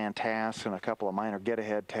planned tasks and a couple of minor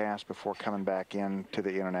get-ahead tasks before coming back into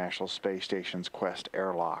the International Space Station's Quest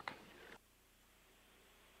airlock.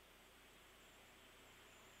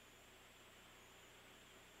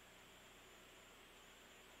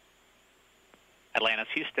 Atlantis,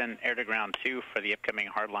 Houston, air to ground 2 for the upcoming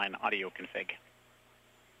hardline audio config.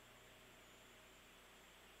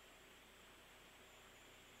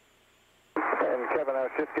 And Kevin, I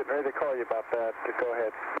was just getting ready to call you about that. Go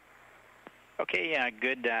ahead. Okay,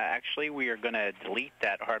 good. Actually, we are going to delete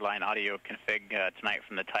that hardline audio config tonight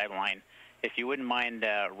from the timeline. If you wouldn't mind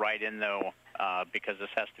write in, though, because this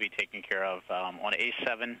has to be taken care of on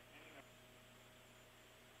A7.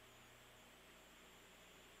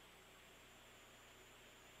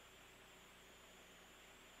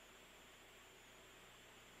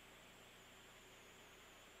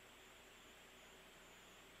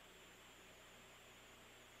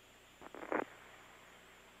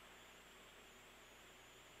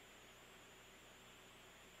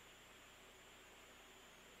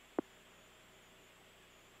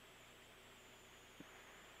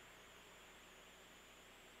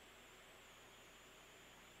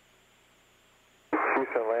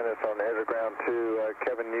 Atlantis on air to ground 2.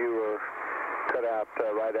 Kevin, you were cut out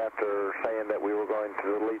right after saying that we were going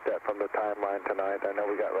to delete that from the timeline tonight. I know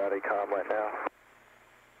we got rowdy comm right now.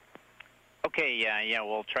 Okay, yeah,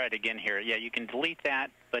 we'll try it again here. Yeah, you can delete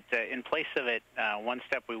that, but in place of it, one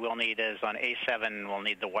step we will need is on A7, we'll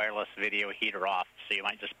need the wireless video heater off, so you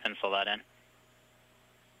might just pencil that in.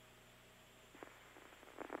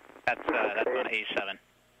 That's on A7.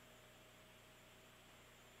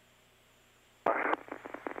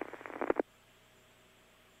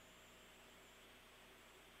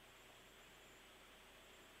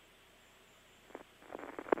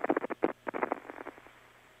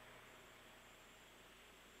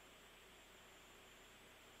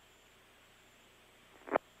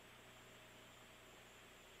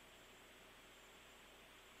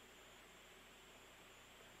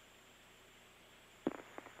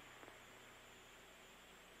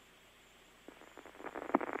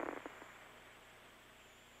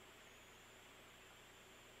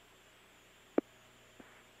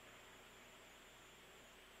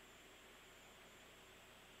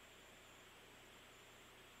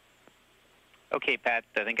 Okay, Pat,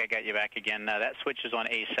 I think I got you back again. That switch is on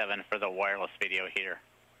A7 for the wireless video heater.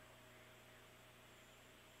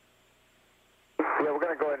 Yeah, we're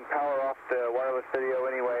going to go ahead and power off the wireless video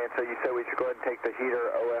anyway, and so you said we should go ahead and take the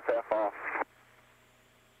heater OFF off.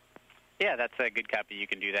 Yeah, that's a good copy. You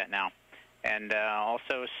can do that now. And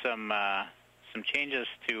also some changes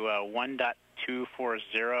to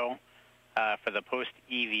 1.240 for the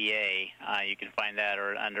post-EVA. You can find that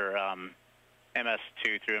under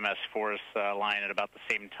MS2 through MS4's line at about the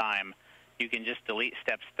same time. You can just delete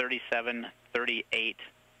steps 37, 38,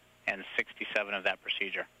 and 67 of that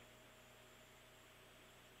procedure.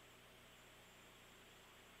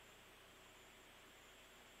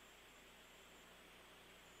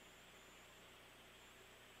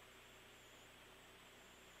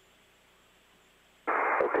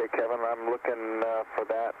 Okay, Kevin, I'm looking for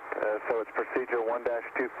that. So it's procedure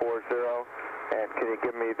 1-240. And can you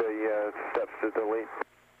give me the steps to delete?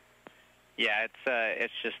 Yeah,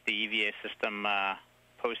 it's just the EVA system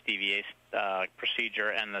post-EVA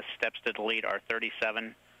procedure, and the steps to delete are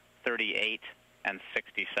 37, 38, and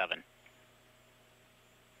 67.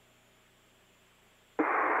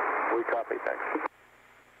 We copy, thanks.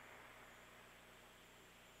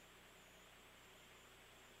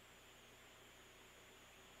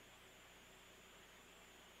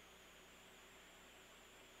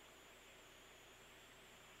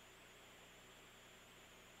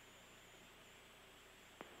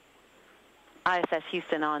 ISS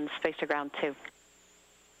Houston on Space to Ground 2.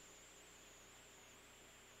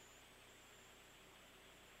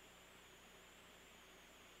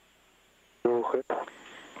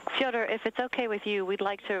 Fyodor, if it's okay with you, we'd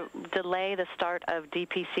like to delay the start of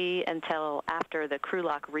DPC until after the crew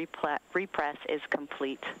lock repress is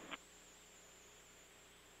complete.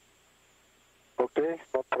 Okay,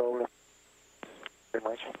 no problem. Very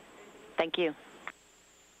much. Thank you.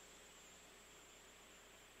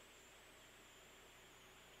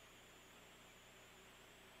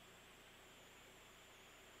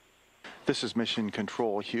 This is Mission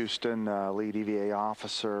Control Houston. Lead EVA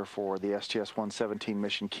officer for the STS-117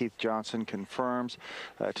 mission, Keith Johnson, confirms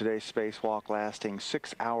today's spacewalk lasting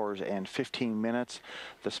 6 hours and 15 minutes.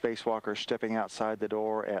 The spacewalker stepping outside the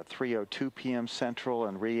door at 3:02 p.m. Central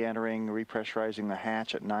and re-entering, repressurizing the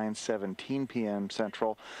hatch at 9:17 p.m.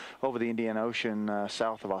 Central over the Indian Ocean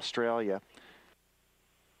south of Australia.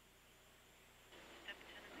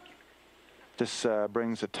 This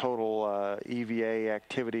brings the total EVA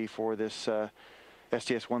activity for this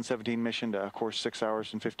STS-117 mission to, of course, 6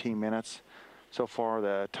 hours and 15 minutes. So far,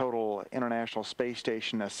 the total International Space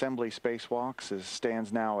Station assembly spacewalks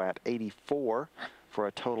stands now at 84 for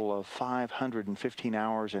a total of 515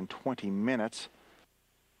 hours and 20 minutes.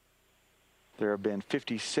 There have been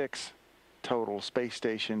 56 total space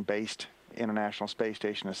station-based International Space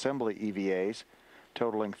Station assembly EVAs,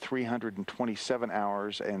 totaling 327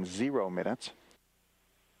 hours and 0 minutes.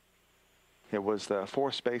 It was the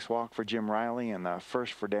fourth spacewalk for Jim Riley and the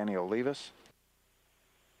first for Danny Olivas.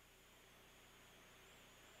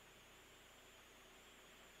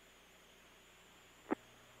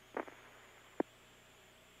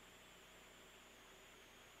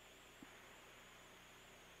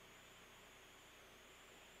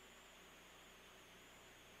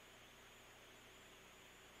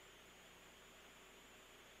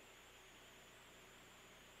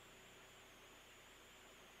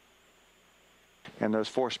 And those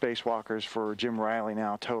four spacewalkers for Jim Riley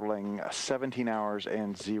now totaling 17 hours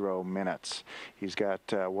and 0 minutes. He's got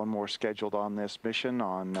one more scheduled on this mission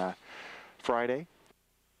on Friday.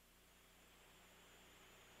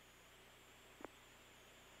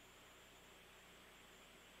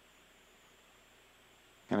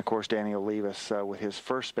 And of course, Danny Olivas with his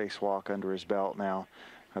first spacewalk under his belt now,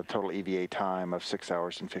 a total EVA time of 6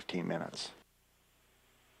 hours and 15 minutes.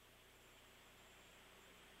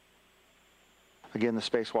 Again, the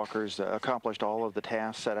spacewalkers accomplished all of the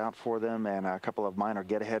tasks set out for them and a couple of minor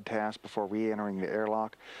get-ahead tasks before re-entering the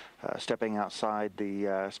airlock, stepping outside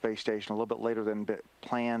the space station a little bit later than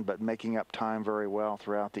planned, but making up time very well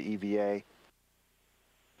throughout the EVA,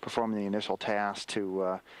 performing the initial task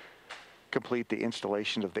to complete the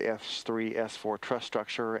installation of the S3, S4 truss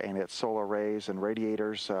structure and its solar arrays and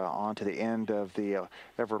radiators onto the end of the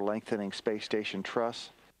ever-lengthening space station truss.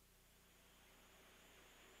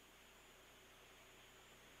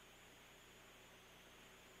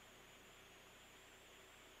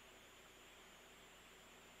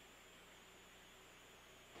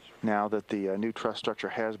 Now that the new truss structure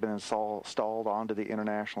has been installed onto the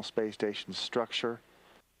International Space Station structure,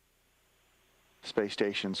 space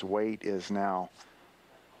station's weight is now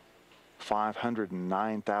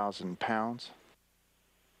 509,000 pounds.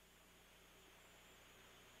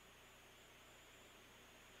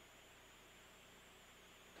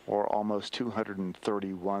 Or almost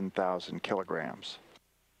 231,000 kilograms.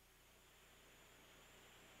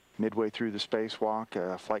 Midway through the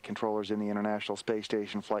spacewalk, flight controllers in the International Space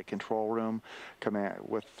Station Flight Control Room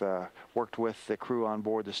worked with the crew on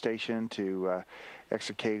board the station to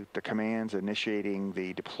execute the commands initiating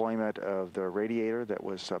the deployment of the radiator that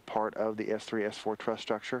was part of the S3, S4 truss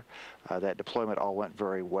structure. That deployment all went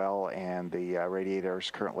very well, and the radiator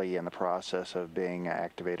is currently in the process of being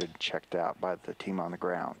activated and checked out by the team on the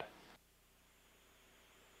ground.